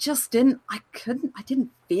I just didn't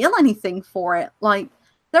feel anything for it. Like,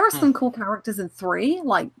 there are some cool characters in 3,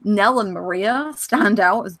 like Nell and Maria stand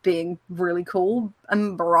out as being really cool,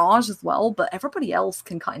 and Barrage as well, but everybody else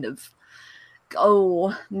can kind of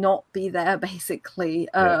not be there, basically.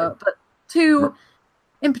 But 2,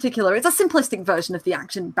 in particular, it's a simplistic version of the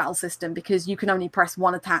action battle system because you can only press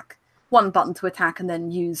one button to attack, and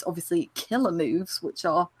then use, obviously, killer moves, which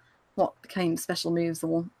are what became special moves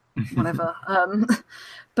or whatever.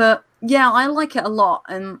 But yeah, I like it a lot,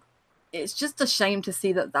 and it's just a shame to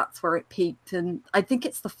see that that's where it peaked. And I think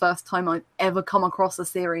it's the first time I've ever come across a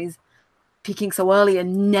series peaking so early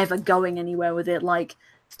and never going anywhere with it. Like,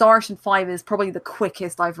 Star Ocean 5 is probably the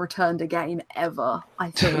quickest I've returned a game ever,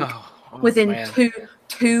 I think. Within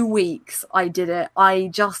 2 weeks I did it. I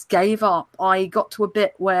just gave up. I got to a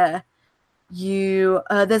bit where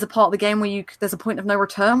there's a part of the game where there's a point of no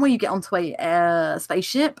return where you get onto a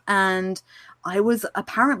spaceship, and I was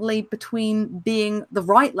apparently between being the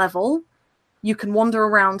right level. You can wander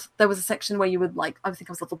around. There was a section where you would, like, I think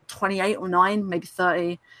I was level 28 or 9, maybe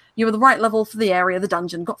 30. You were the right level for the area, the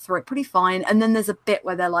dungeon, got through it pretty fine. And then there's a bit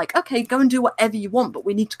where they're like, okay, go and do whatever you want, but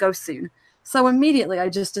we need to go soon. So immediately I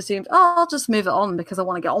just assumed, I'll just move it on because I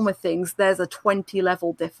want to get on with things. There's a 20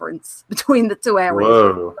 level difference between the two areas.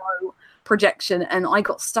 Whoa. No projection. And I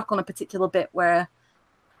got stuck on a particular bit where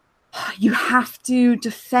you have to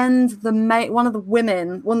defend one of the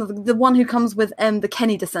women, the one who comes with the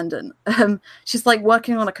Kenny descendant. She's like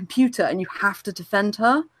working on a computer, and you have to defend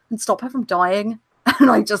her and stop her from dying. And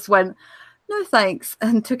I just went, no thanks,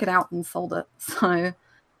 and took it out and sold it. So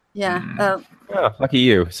yeah. Lucky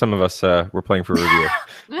you. Some of us were playing for review.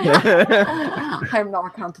 I'm not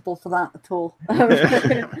accountable for that at all.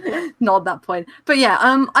 Not at that point. But yeah,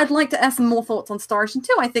 I'd like to add some more thoughts on Star Ocean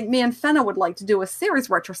 2. I think me and Fenna would like to do a series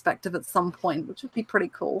retrospective at some point, which would be pretty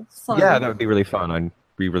cool. So, yeah, that would be really fun. I'd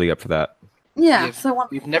be really up for that. Yeah.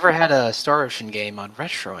 We've never had a Star Ocean game on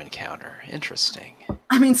Retro Encounter. Interesting.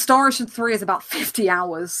 I mean, Star Ocean 3 is about 50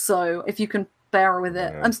 hours, so if you can bear with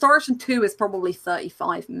it. And Star Ocean 2 is probably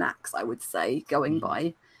 35 max, I would say, going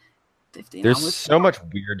by 15 There's hours. so much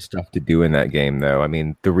weird stuff to do in that game, though. I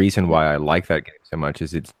mean, the reason why I like that game so much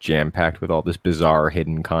is it's jam-packed with all this bizarre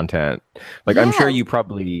hidden content. Like, I'm sure you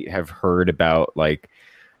probably have heard about, like,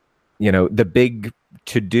 you know, the big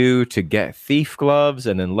to do to get thief gloves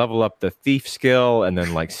and then level up the thief skill and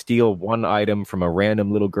then like steal one item from a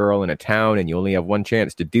random little girl in a town, and you only have one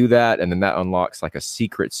chance to do that, and then that unlocks like a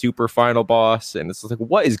secret super final boss, and it's like,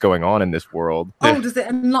 what is going on in this world? Oh, does it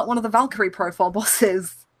unlock one of the Valkyrie profile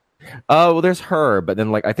bosses? Oh, well, there's her, but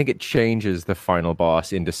then like I think it changes the final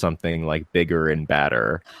boss into something like bigger and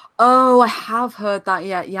badder. Oh, I have heard that.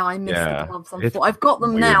 Yeah, I missed the gloves. I've got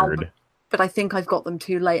them now, but I think I've got them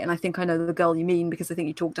too late, and I think I know the girl you mean because I think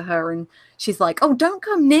you talked to her, and she's like, "Oh, don't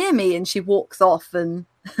come near me," and she walks off, and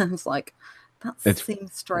I was like, "That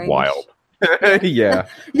seems strange." Wild. Yeah.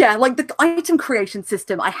 Yeah, like the item creation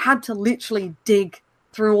system, I had to literally dig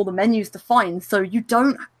through all the menus to find. So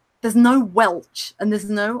there's no Welch and there's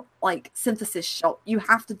no like synthesis shop. You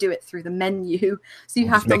have to do it through the menu. So you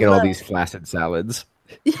have to making all these flaccid salads.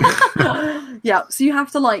 Yeah, so you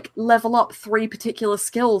have to like level up 3 particular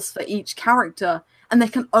skills for each character, and they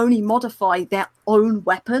can only modify their own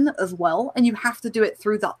weapon as well, and you have to do it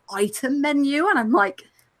through the item menu. And I'm like,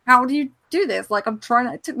 how do you do this? Like,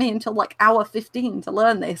 it took me until like hour 15 to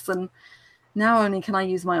learn this, and now only can I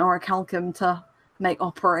use my orichalcum to make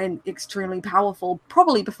Opera extremely powerful,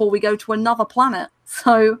 probably before we go to another planet.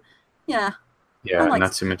 So yeah. Yeah,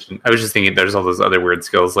 not to mention, I was just thinking there's all those other weird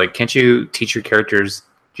skills. Like, can't you teach your characters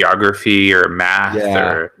geography or math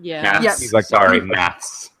or maths? Yeah.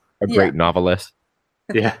 Maths. A great novelist.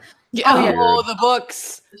 Yeah. The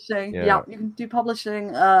books. Yeah, you can do publishing.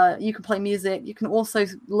 You can play music. You can also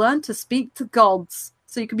learn to speak to gods.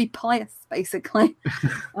 So you can be pious, basically.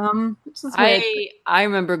 Which is weird. I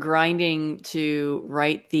remember grinding to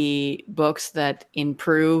write the books that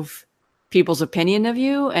improve people's opinion of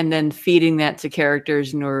you, and then feeding that to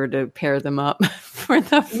characters in order to pair them up for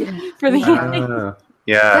the ending.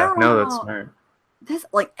 That's smart. There's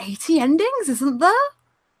like 80 endings, isn't there?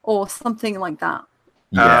 Or something like that.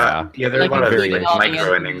 There are a lot of really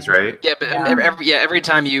micro endings, right? Yeah, but every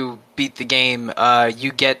time you beat the game,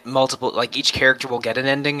 you get multiple. Like each character will get an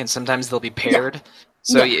ending, and sometimes they'll be paired.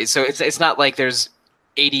 Yeah. So it's not like there's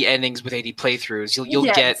 80 endings with 80 playthroughs.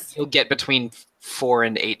 You'll get between 4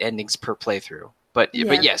 and 8 endings per playthrough. But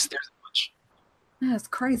yes, there's a bunch. Yeah, it's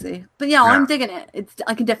crazy. But yeah, I'm digging it.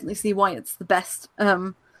 I can definitely see why it's the best.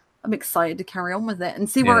 I'm excited to carry on with it and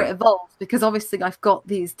see where it evolves, because obviously I've got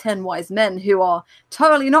these 10 wise men who are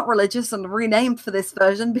totally not religious and renamed for this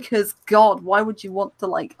version because, God, why would you want to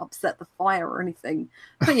like upset the fire or anything?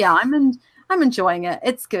 But yeah, I'm enjoying it.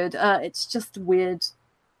 It's good. It's just weird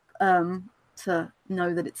to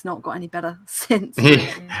know that it's not got any better since.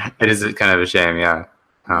 It is kind of a shame, yeah.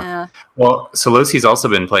 Yeah. Well, Solosi's also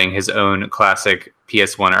been playing his own classic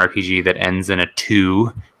PS1 RPG that ends in a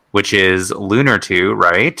 2, which is Lunar 2,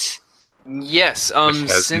 right? Yes.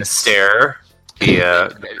 Which has Mystere,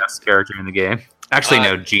 the best character in the game. Actually,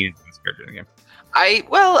 no, Jean is the best character in the game. I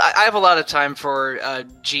have a lot of time for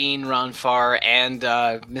Jean, Ronfar, and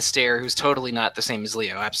Mystere, who's totally not the same as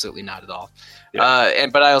Leo. Absolutely not at all. Yeah.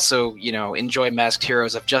 But I also, enjoy Masked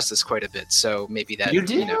Heroes of Justice quite a bit. So maybe that you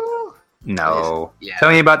do. No. Yeah.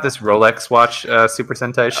 Tell me about this Rolex watch Super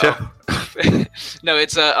Sentai show. No,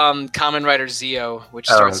 it's a Kamen Rider Zeo, which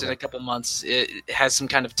starts in a couple months. It has some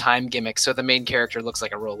kind of time gimmick, so the main character looks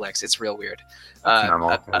like a Rolex. It's real weird.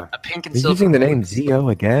 A pink and silver. You're using the name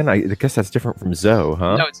Zeo again? I guess that's different from Zoe,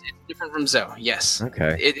 huh? No, it's different from Zoe, yes.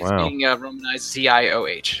 Okay. It is being romanized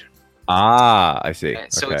Zioh. Ah, I see.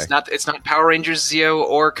 So it's not Power Rangers Zeo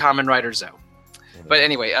or Kamen Rider Zoe. But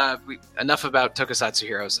anyway, enough about Tokusatsu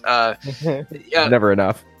heroes. Never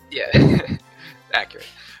enough. Yeah, accurate.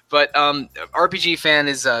 But RPG Fan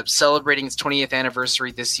is celebrating its 20th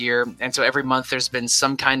anniversary this year, and so every month there's been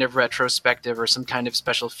some kind of retrospective or some kind of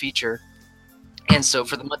special feature. And so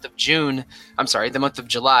for the month of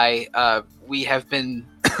July, we have been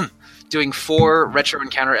doing 4 Retro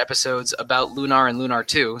Encounter episodes about Lunar and Lunar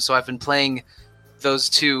 2. So I've been playing those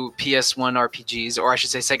 2 PS1 RPGs, or I should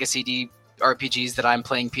say Sega CD RPGs that I'm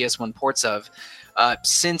playing PS1 ports of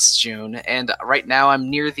since June, and right now I'm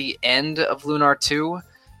near the end of Lunar 2.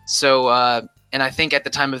 So, and I think at the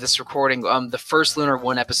time of this recording, the first Lunar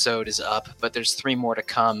 1 episode is up, but there's 3 more to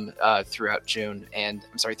come throughout June, and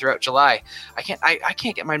throughout July. I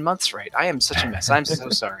can't get my months right. I am such a mess. I'm so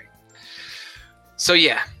sorry. So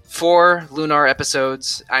yeah, 4 Lunar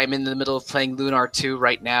episodes. I'm in the middle of playing Lunar 2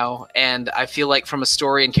 right now, and I feel like from a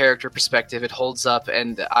story and character perspective, it holds up,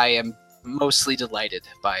 and I am mostly delighted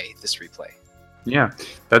by this replay. Yeah,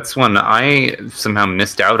 that's one I somehow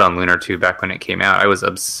missed out on Lunar 2 back when it came out. I was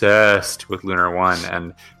obsessed with Lunar 1,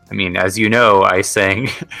 and I mean, as you know, I sang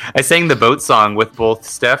I sang the boat song with both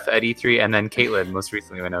Steph at E3 and then Caitlin most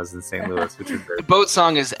recently when I was in St. Louis, which was The great. boat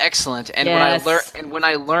song is excellent, and Yes. when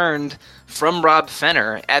I learned from Rob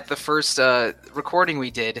Fenner at the first recording we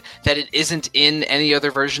did that it isn't in any other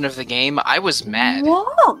version of the game, I was mad.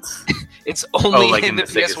 What? It's only like in in the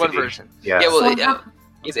the Sega PS1 CD. version. Yeah. Yeah, well, So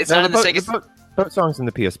it's No, not in the boat- Sega. boat songs in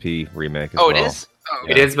the PSP remake. As Oh, well. it is. Oh,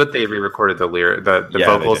 It is, but they re-recorded the the Yeah,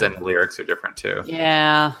 vocals they and the lyrics are different too.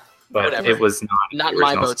 Yeah. But Whatever. it was not not the my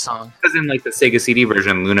original. boat song. Because in like the Sega CD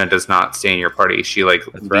version, Luna does not stay in your party. She like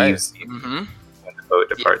That's right. leaves you Hmm when the boat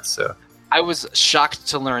departs. So I was shocked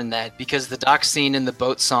to learn that because the dock scene and the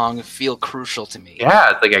boat song feel crucial to me.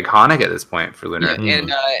 yeah, it's like iconic at this point for Lunar. Yeah,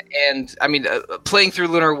 and I mean, playing through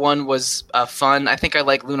Lunar 1 was fun. I think I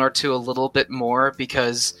like Lunar 2 a little bit more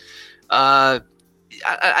because I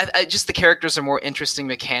just the characters are more interesting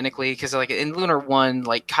mechanically. Because like in Lunar 1,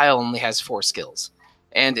 like Kyle only has 4 skills,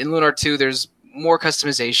 and in Lunar 2, there's more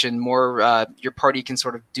customization, more your party can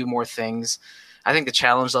sort of do more things. I think the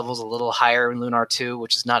challenge level is a little higher in Lunar 2,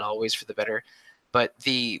 which is not always for the better. But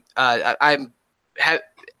I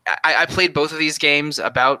played both of these games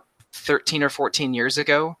about 13 or 14 years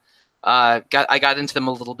ago. I got into them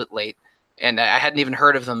a little bit late, and I hadn't even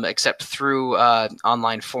heard of them except through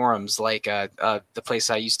online forums like the place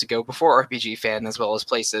I used to go before RPG Fan, as well as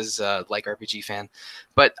places like RPG Fan.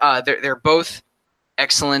 But they're both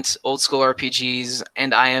excellent old school RPGs,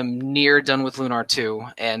 and I am near done with Lunar 2.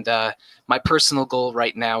 And my personal goal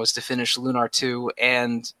right now is to finish Lunar 2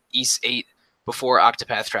 and Ys 8 before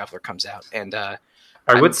Octopath Traveler comes out. And I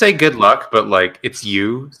would say good luck, but like it's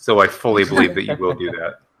you, so I fully believe that you will do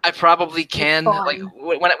that. I probably can. fine.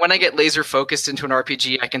 Like when I get laser focused into an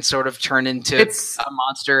RPG, I can sort of turn into It's a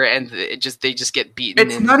monster, and they just get beaten.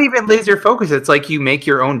 it's not even laser focus. It's like you make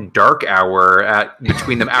your own dark hour at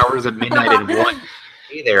between the hours of midnight and 1.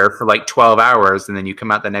 Stay there for like 12 hours, and then you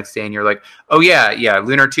come out the next day and you're like, oh yeah,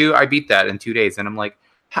 Lunar 2, I beat that in 2 days. And I'm like,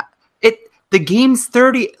 the game's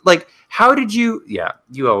 30. Like, how did you? Yeah,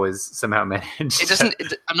 you always somehow manage. It doesn't.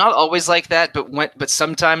 I'm not always like that, but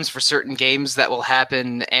sometimes for certain games that will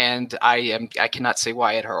happen, and I cannot say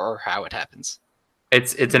why it or how it happens.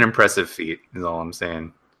 It's an impressive feat, is all I'm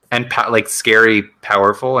saying. And like scary,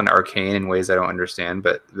 powerful, and arcane in ways I don't understand,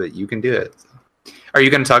 but you can do it. Are you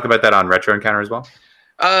going to talk about that on Retro Encounter as well?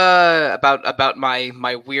 About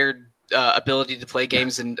my weird ability to play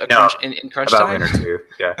games in crunch About time. Lunar 2,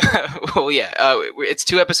 yeah. Well, yeah, it's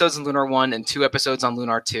 2 episodes in Lunar 1 and 2 episodes on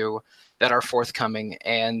Lunar 2 that are forthcoming,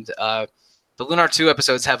 and the Lunar 2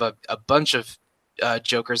 episodes have a bunch of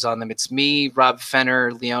jokers on them. It's me, Rob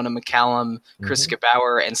Fenner, Leona McCallum, Chris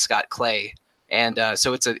Gebauer, and Scott Clay, and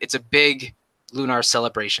so it's a big Lunar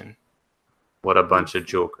celebration. What a bunch of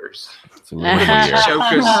jokers. It's a little weird.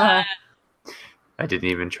 Jokers. I didn't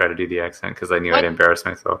even try to do the accent because I knew What? I'd embarrass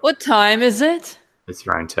myself. What time is it? It's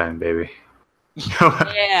Rhine time, baby.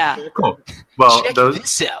 Yeah. Cool. Well, Check those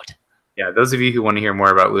this out. those of you who want to hear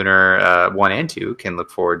more about Lunar 1 and 2 can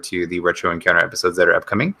look forward to the Retro Encounter episodes that are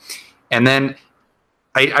upcoming. And then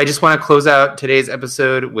I just want to close out today's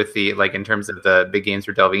episode with the, like, in terms of the big games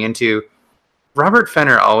we're delving into. Robert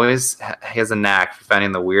Fenner always has a knack for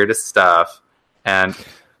finding the weirdest stuff, and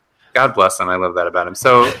God bless him. I love that about him.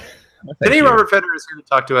 So today, you. Robert Fenner is here to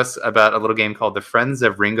talk to us about a little game called The Friends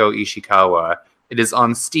of Ringo Ishikawa. It is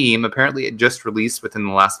on Steam. Apparently, it just released within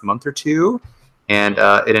the last month or two, and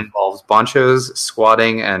it involves bonchos,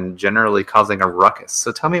 squatting, and generally causing a ruckus.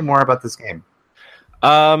 So tell me more about this game.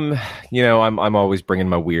 I'm always bringing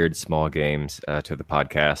my weird small games to the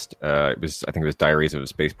podcast. I think it was Diaries of a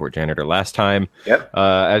Spaceport Janitor last time. Yep.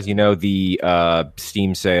 As you know, the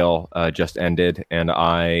Steam sale just ended, and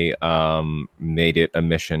I made it a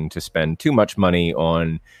mission to spend too much money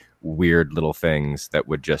on weird little things that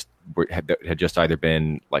had just either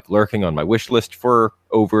been like lurking on my wish list for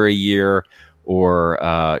over a year,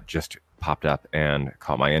 or just popped up and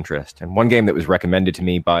caught my interest. And one game that was recommended to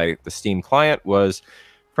me by the Steam client was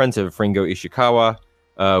Friends of Ringo Ishikawa,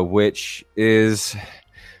 which is,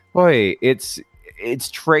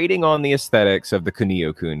 it's trading on the aesthetics of the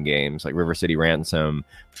Kunio-kun games like River City Ransom,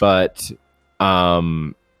 but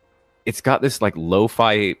it's got this like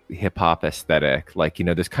lo-fi hip-hop aesthetic. Like,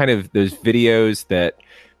 there's those videos that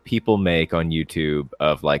people make on YouTube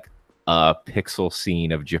of like a pixel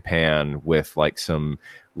scene of Japan with like some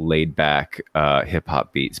laid back hip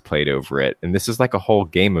hop beats played over it, and this is like a whole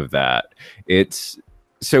game of that. It's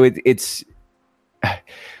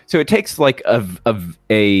so it takes like an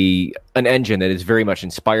engine that is very much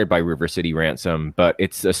inspired by River City Ransom, but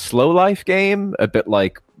it's a slow life game, a bit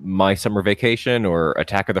like My Summer Vacation or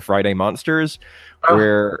Attack of the Friday Monsters,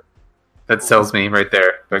 where that sells me right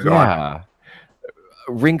there. But go on.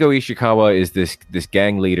 Ringo Ishikawa is this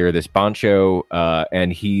gang leader, this bancho,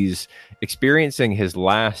 and he's experiencing his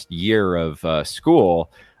last year of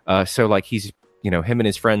school. So like he's, him and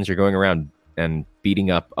his friends are going around and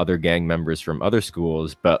beating up other gang members from other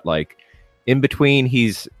schools, but like in between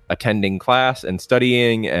he's attending class and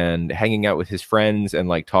studying and hanging out with his friends and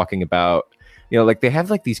like talking about, like they have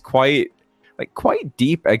like these quite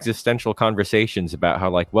deep existential conversations about how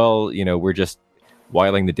like, well, we're just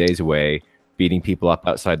whiling the days away, beating people up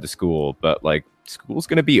outside the school, but like school's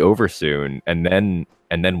going to be over soon. And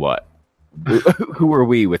then what? Who are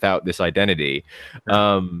we without this identity?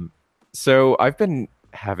 So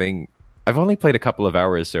I've only played a couple of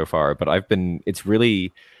hours so far, but it's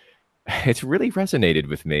really resonated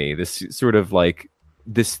with me. This sort of like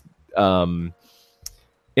this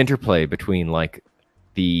interplay between like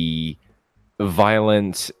the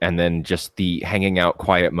violence and then just the hanging out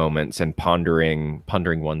quiet moments and pondering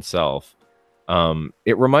oneself.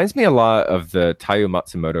 It reminds me a lot of the Taiyo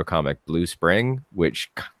Matsumoto comic Blue Spring,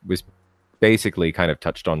 which was basically kind of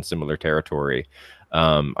touched on similar territory.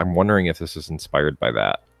 I'm wondering if this is inspired by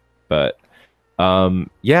that. But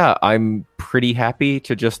yeah, I'm pretty happy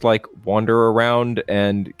to just like wander around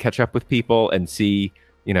and catch up with people and see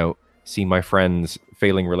my friends'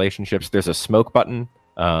 failing relationships. There's a smoke button.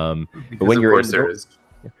 But when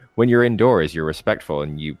you're indoors, you're respectful,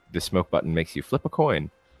 and the smoke button makes you flip a coin.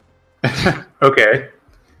 Okay.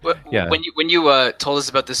 Yeah. When you told us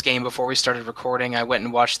about this game before we started recording, I went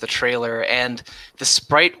and watched the trailer, and the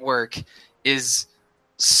sprite work is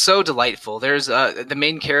so delightful. There's the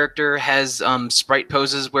main character has sprite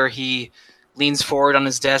poses where he leans forward on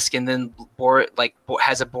his desk and then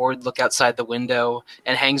has a board look outside the window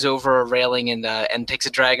and hangs over a railing and takes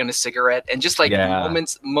a drag on a cigarette, and just like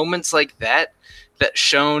moments like that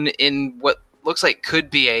shown in what looks like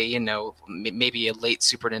could be a maybe a late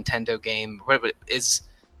Super Nintendo game.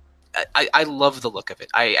 I love the look of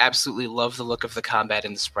it. I absolutely love the look of the combat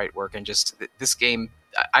and the sprite work, and just this game.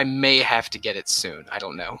 I may have to get it soon. I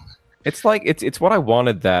don't know. It's like it's what I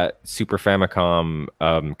wanted that Super Famicom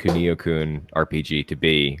Kunio-kun RPG to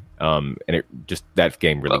be, and that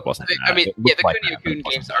game really wasn't. I mean,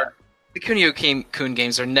 the Kunio-kun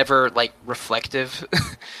games are never like reflective,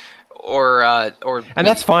 or and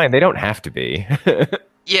that's fine. They don't have to be.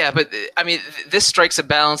 Yeah, but I mean, this strikes a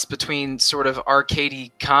balance between sort of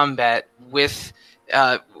arcadey combat with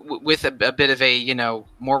a bit of a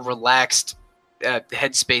more relaxed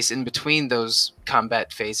headspace in between those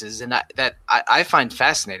combat phases, and I find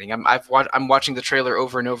fascinating. I'm watching the trailer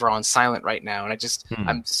over and over on silent right now, and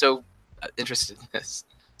I'm so interested in this.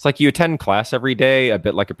 It's like you attend class every day, a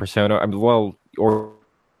bit like a Persona.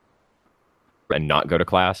 And not go to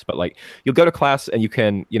class, but like you'll go to class and you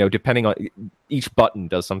can, depending on each button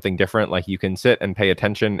does something different. Like you can sit and pay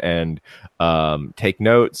attention and take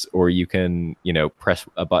notes, or you can, press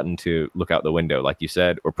a button to look out the window, like you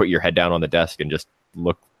said, or put your head down on the desk and just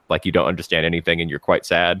look like you don't understand anything and you're quite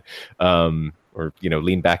sad, or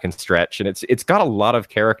lean back and stretch. And it's got a lot of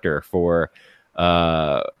character for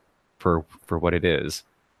what it is.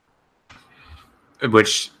 What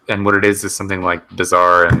it is something like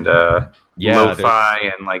bizarre and lo-fi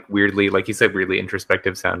and like weirdly, like you said, weirdly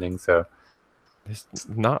introspective sounding. So there's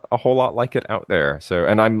not a whole lot like it out there. So,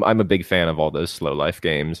 and I'm a big fan of all those slow life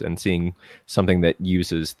games, and seeing something that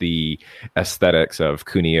uses the aesthetics of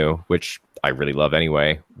Kunio, which I really love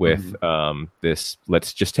anyway, with this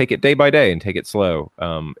let's just take it day by day and take it slow.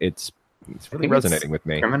 It's really resonating with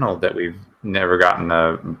me. Criminal that we've never gotten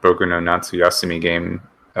a Boku no Natsuyasumi game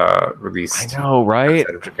released. I know, right?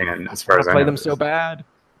 Japan, as far as I play know. them so bad.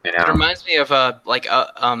 It reminds me of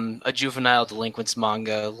a juvenile delinquents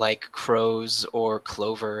manga like Crows or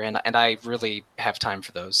Clover, and I really have time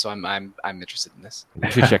for those, so I'm interested in this. You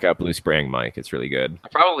should check out Blue Spring, Mike. It's really good. I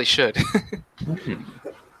probably should.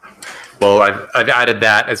 Well, I've added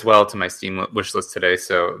that as well to my Steam wish list today.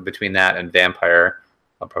 So between that and Vampire,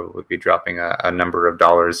 I'll probably be dropping a number of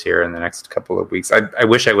dollars here in the next couple of weeks. I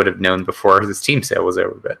wish I would have known before the Steam sale was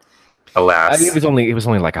over, but alas, it was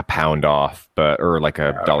only like £1 off, or like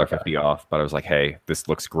 $1.50 off. But I was like, hey, this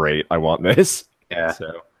looks great. I want this. Yeah,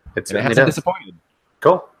 so it hasn't disappointed.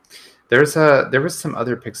 Cool. There was some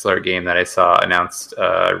other pixel art game that I saw announced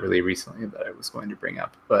really recently that I was going to bring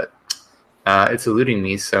up, but it's eluding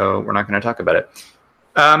me, so we're not going to talk about it.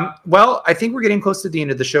 Well, I think we're getting close to the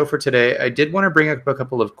end of the show for today. I did want to bring up a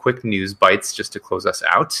couple of quick news bites just to close us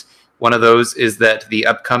out. One of those is that the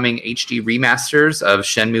upcoming HD remasters of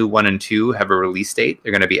Shenmue 1 and 2 have a release date.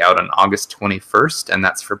 They're going to be out on August 21st, and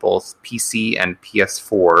that's for both PC and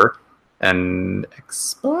PS4 and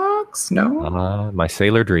Xbox. No, my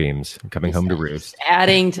sailor dreams coming home to roost.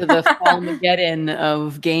 Adding to the Fallmageddon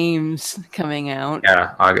of games coming out.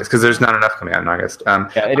 Yeah, August, because there's not enough coming out in August.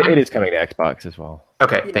 It is coming to Xbox as well.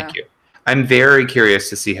 Okay, thank you. I'm very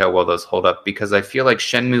curious to see how well those hold up, because I feel like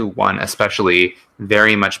Shenmue 1 especially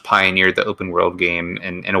very much pioneered the open world game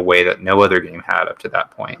in a way that no other game had up to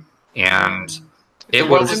that point. And the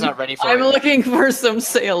world was not ready for it. I'm looking for some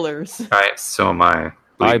sailors. So am I.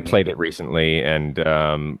 I played it recently, and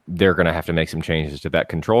they're going to have to make some changes to that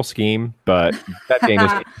control scheme. But that game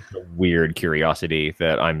is a weird curiosity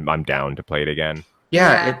that I'm down to play it again.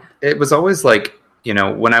 Yeah. It was always like,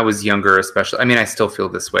 when I was younger, especially. I mean, I still feel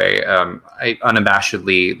this way. I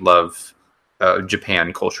unabashedly love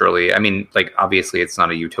Japan culturally. I mean, like, obviously, it's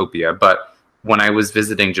not a utopia, but when I was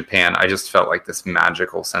visiting Japan, I just felt like this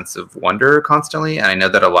magical sense of wonder constantly. And I know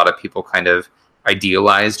that a lot of people kind of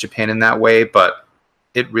idealize Japan in that way, but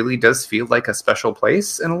it really does feel like a special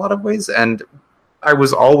place in a lot of ways. And I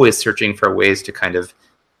was always searching for ways to kind of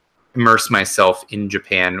immerse myself in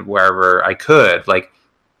Japan wherever I could. Like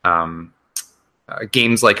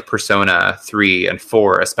games like Persona 3 and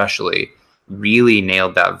 4 especially really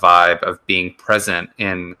nailed that vibe of being present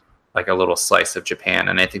in like a little slice of Japan.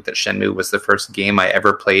 And I think that Shenmue was the first game I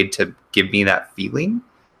ever played to give me that feeling,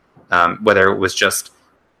 whether it was just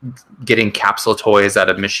getting capsule toys out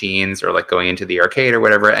of machines or like going into the arcade or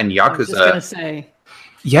whatever. And Yakuza, I was just gonna say.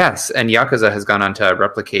 Yes, and Yakuza has gone on to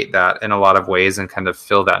replicate that in a lot of ways and kind of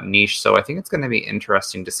fill that niche. So I think it's going to be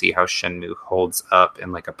interesting to see how Shenmue holds up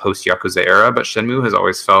in like a post-Yakuza era. But Shenmue has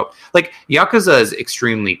always felt like Yakuza is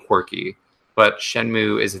extremely quirky, but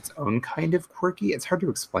Shenmue is its own kind of quirky. It's hard to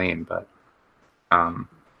explain, but and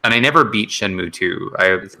I never beat Shenmue 2.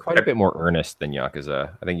 It's quite a bit more earnest than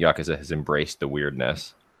Yakuza. I think Yakuza has embraced the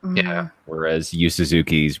weirdness. Yeah. Whereas Yu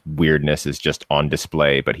Suzuki's weirdness is just on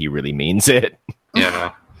display, but he really means it.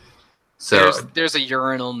 Yeah. So there's a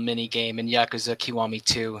urinal mini game in Yakuza Kiwami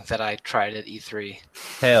 2 that I tried at E3.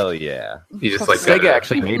 Hell yeah! You just like Sega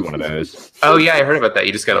actually made one of those. Oh yeah, I heard about that.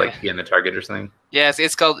 You just gotta like be in the target or something. Yes,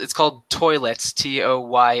 it's called Toilets,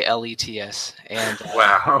 Toylets, and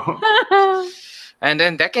wow. And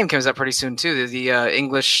then that game comes out pretty soon too. The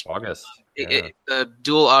English August,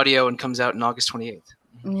 dual audio, and comes out in August 28th.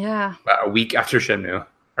 Yeah. A week after Shenmue.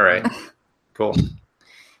 All right. Cool.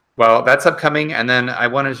 Well, that's upcoming. And then I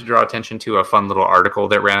wanted to draw attention to a fun little article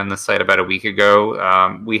that ran on the site about a week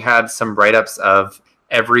ago. We had some write-ups of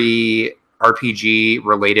every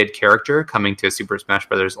RPG-related character coming to Super Smash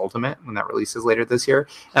Bros. Ultimate when that releases later this year.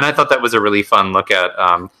 And I thought that was a really fun look at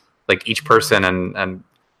like each person and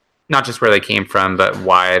not just where they came from, but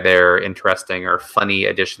why they're interesting or funny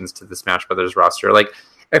additions to the Smash Bros. Roster. Like,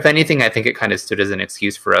 if anything, I think it kind of stood as an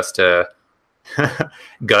excuse for us to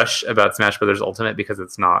gush about Smash Bros. Ultimate because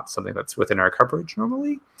it's not something that's within our coverage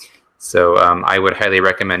normally. So I would highly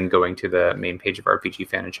recommend going to the main page of RPG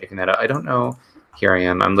Fan and checking that out. I don't know. Here I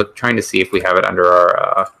am. I'm trying to see if we have it under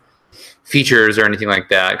our features or anything like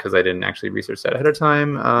that because I didn't actually research that ahead of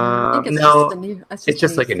time. It's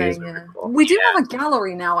just like a news article. We do have a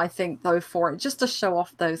gallery now, I think, though, for it, just to show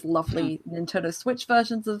off those lovely Nintendo Switch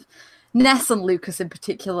versions of Ness and Lucas in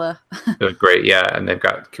particular. It was great, yeah. And they've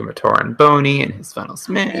got Kumatora and Boney and his Final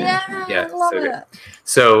Smash. Yeah, I love it.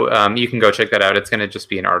 So you can go check that out. It's going to just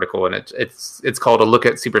be an article, and it's called A Look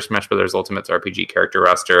at Super Smash Bros. Ultimate's RPG Character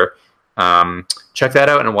Roster. Check that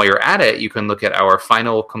out, and while you're at it, you can look at our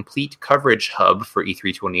final complete coverage hub for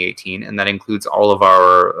E3 2018, and that includes all of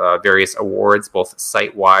our various awards, both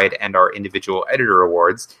site-wide and our individual editor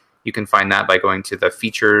awards. You can find that by going to the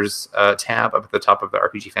Features tab up at the top of the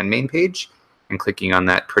RPG Fan main page and clicking on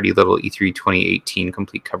that pretty little E3 2018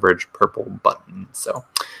 complete coverage purple button. So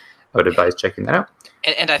I would advise checking that out.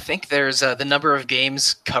 And I think there's the number of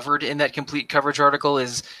games covered in that complete coverage article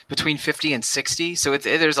is between 50 and 60. So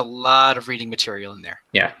there's a lot of reading material in there.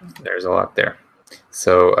 Yeah, there's a lot there.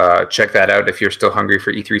 So check that out if you're still hungry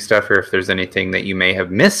for E3 stuff, or if there's anything that you may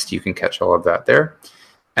have missed, you can catch all of that there.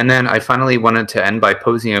 And then I finally wanted to end by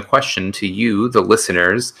posing a question to you, the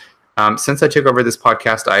listeners. Since I took over this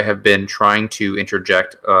podcast, I have been trying to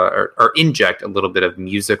interject or inject a little bit of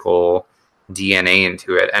musical DNA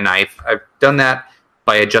into it. And I've done that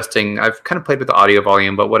by adjusting. I've kind of played with the audio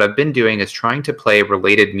volume, but what I've been doing is trying to play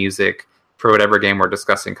related music for whatever game we're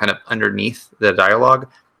discussing kind of underneath the dialogue.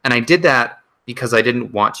 And I did that because I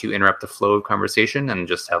didn't want to interrupt the flow of conversation and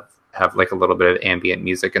just have like a little bit of ambient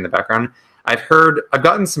music in the background. I've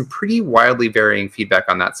gotten some pretty wildly varying feedback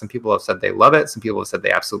on that. Some people have said they love it. Some people have said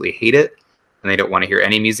they absolutely hate it, and they don't want to hear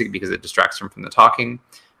any music because it distracts them from the talking.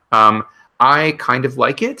 I kind of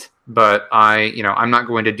like it, but I'm not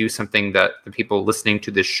going to do something that the people listening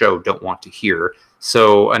to this show don't want to hear.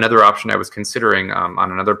 So another option I was considering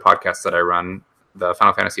on another podcast that I run, the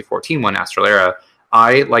Final Fantasy XIV one, Astral Era,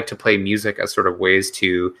 I like to play music as sort of ways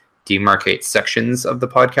to demarcate sections of the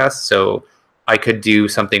podcast. So I could do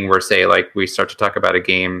something where, say, like we start to talk about a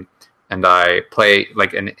game and I play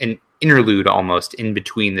like an interlude almost in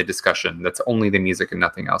between the discussion. That's only the music and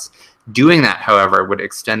nothing else. Doing that, however, would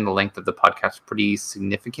extend the length of the podcast pretty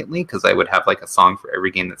significantly because I would have like a song for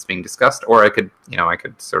every game that's being discussed, or I could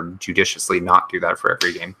sort of judiciously not do that for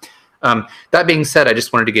every game. That being said, I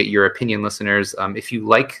just wanted to get your opinion, listeners. If you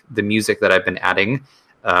like the music that I've been adding,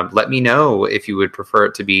 let me know if you would prefer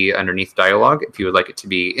it to be underneath dialogue, if you would like it to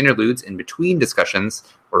be interludes in between discussions,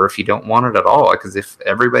 or if you don't want it at all. Because if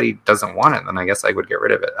everybody doesn't want it, then I guess I would get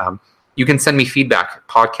rid of it. You can send me feedback,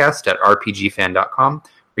 podcast@rpgfan.com,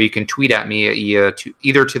 or you can tweet at me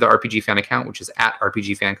either to the RPG Fan account, which is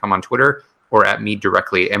 @RPGFancom on Twitter, or at me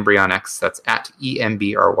directly, EmbryoNX. That's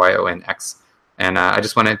 @EMBRYONX. And I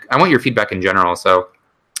want your feedback in general. So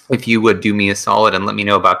if you would do me a solid and let me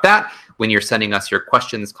know about that when you're sending us your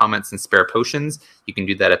questions, comments, and spare potions, you can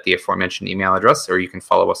do that at the aforementioned email address, or you can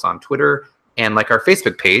follow us on Twitter and like our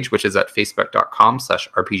Facebook page, which is at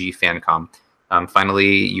facebook.com/RPGFancom.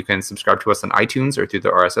 Finally, you can subscribe to us on iTunes or through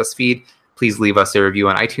the RSS feed. Please leave us a review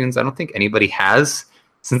on iTunes. I don't think anybody has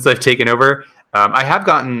since I've taken over. I have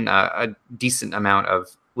gotten a decent amount of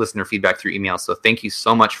listener feedback through email, so thank you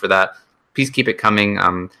so much for that. Please keep it coming.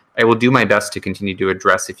 I will do my best to continue to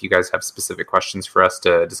address if you guys have specific questions for us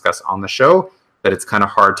to discuss on the show, but it's kind of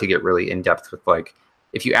hard to get really in-depth with, like,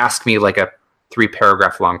 if you ask me like a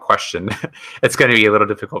 3-paragraph long question, it's going to be a little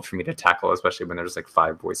difficult for me to tackle, especially when there's like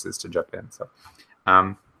 5 voices to jump in. So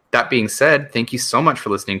that being said, thank you so much for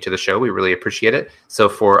listening to the show. We really appreciate it. So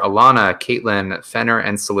for Alana, Caitlin, Fenner,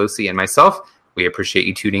 and Solosi, and myself, we appreciate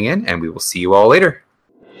you tuning in, and we will see you all later.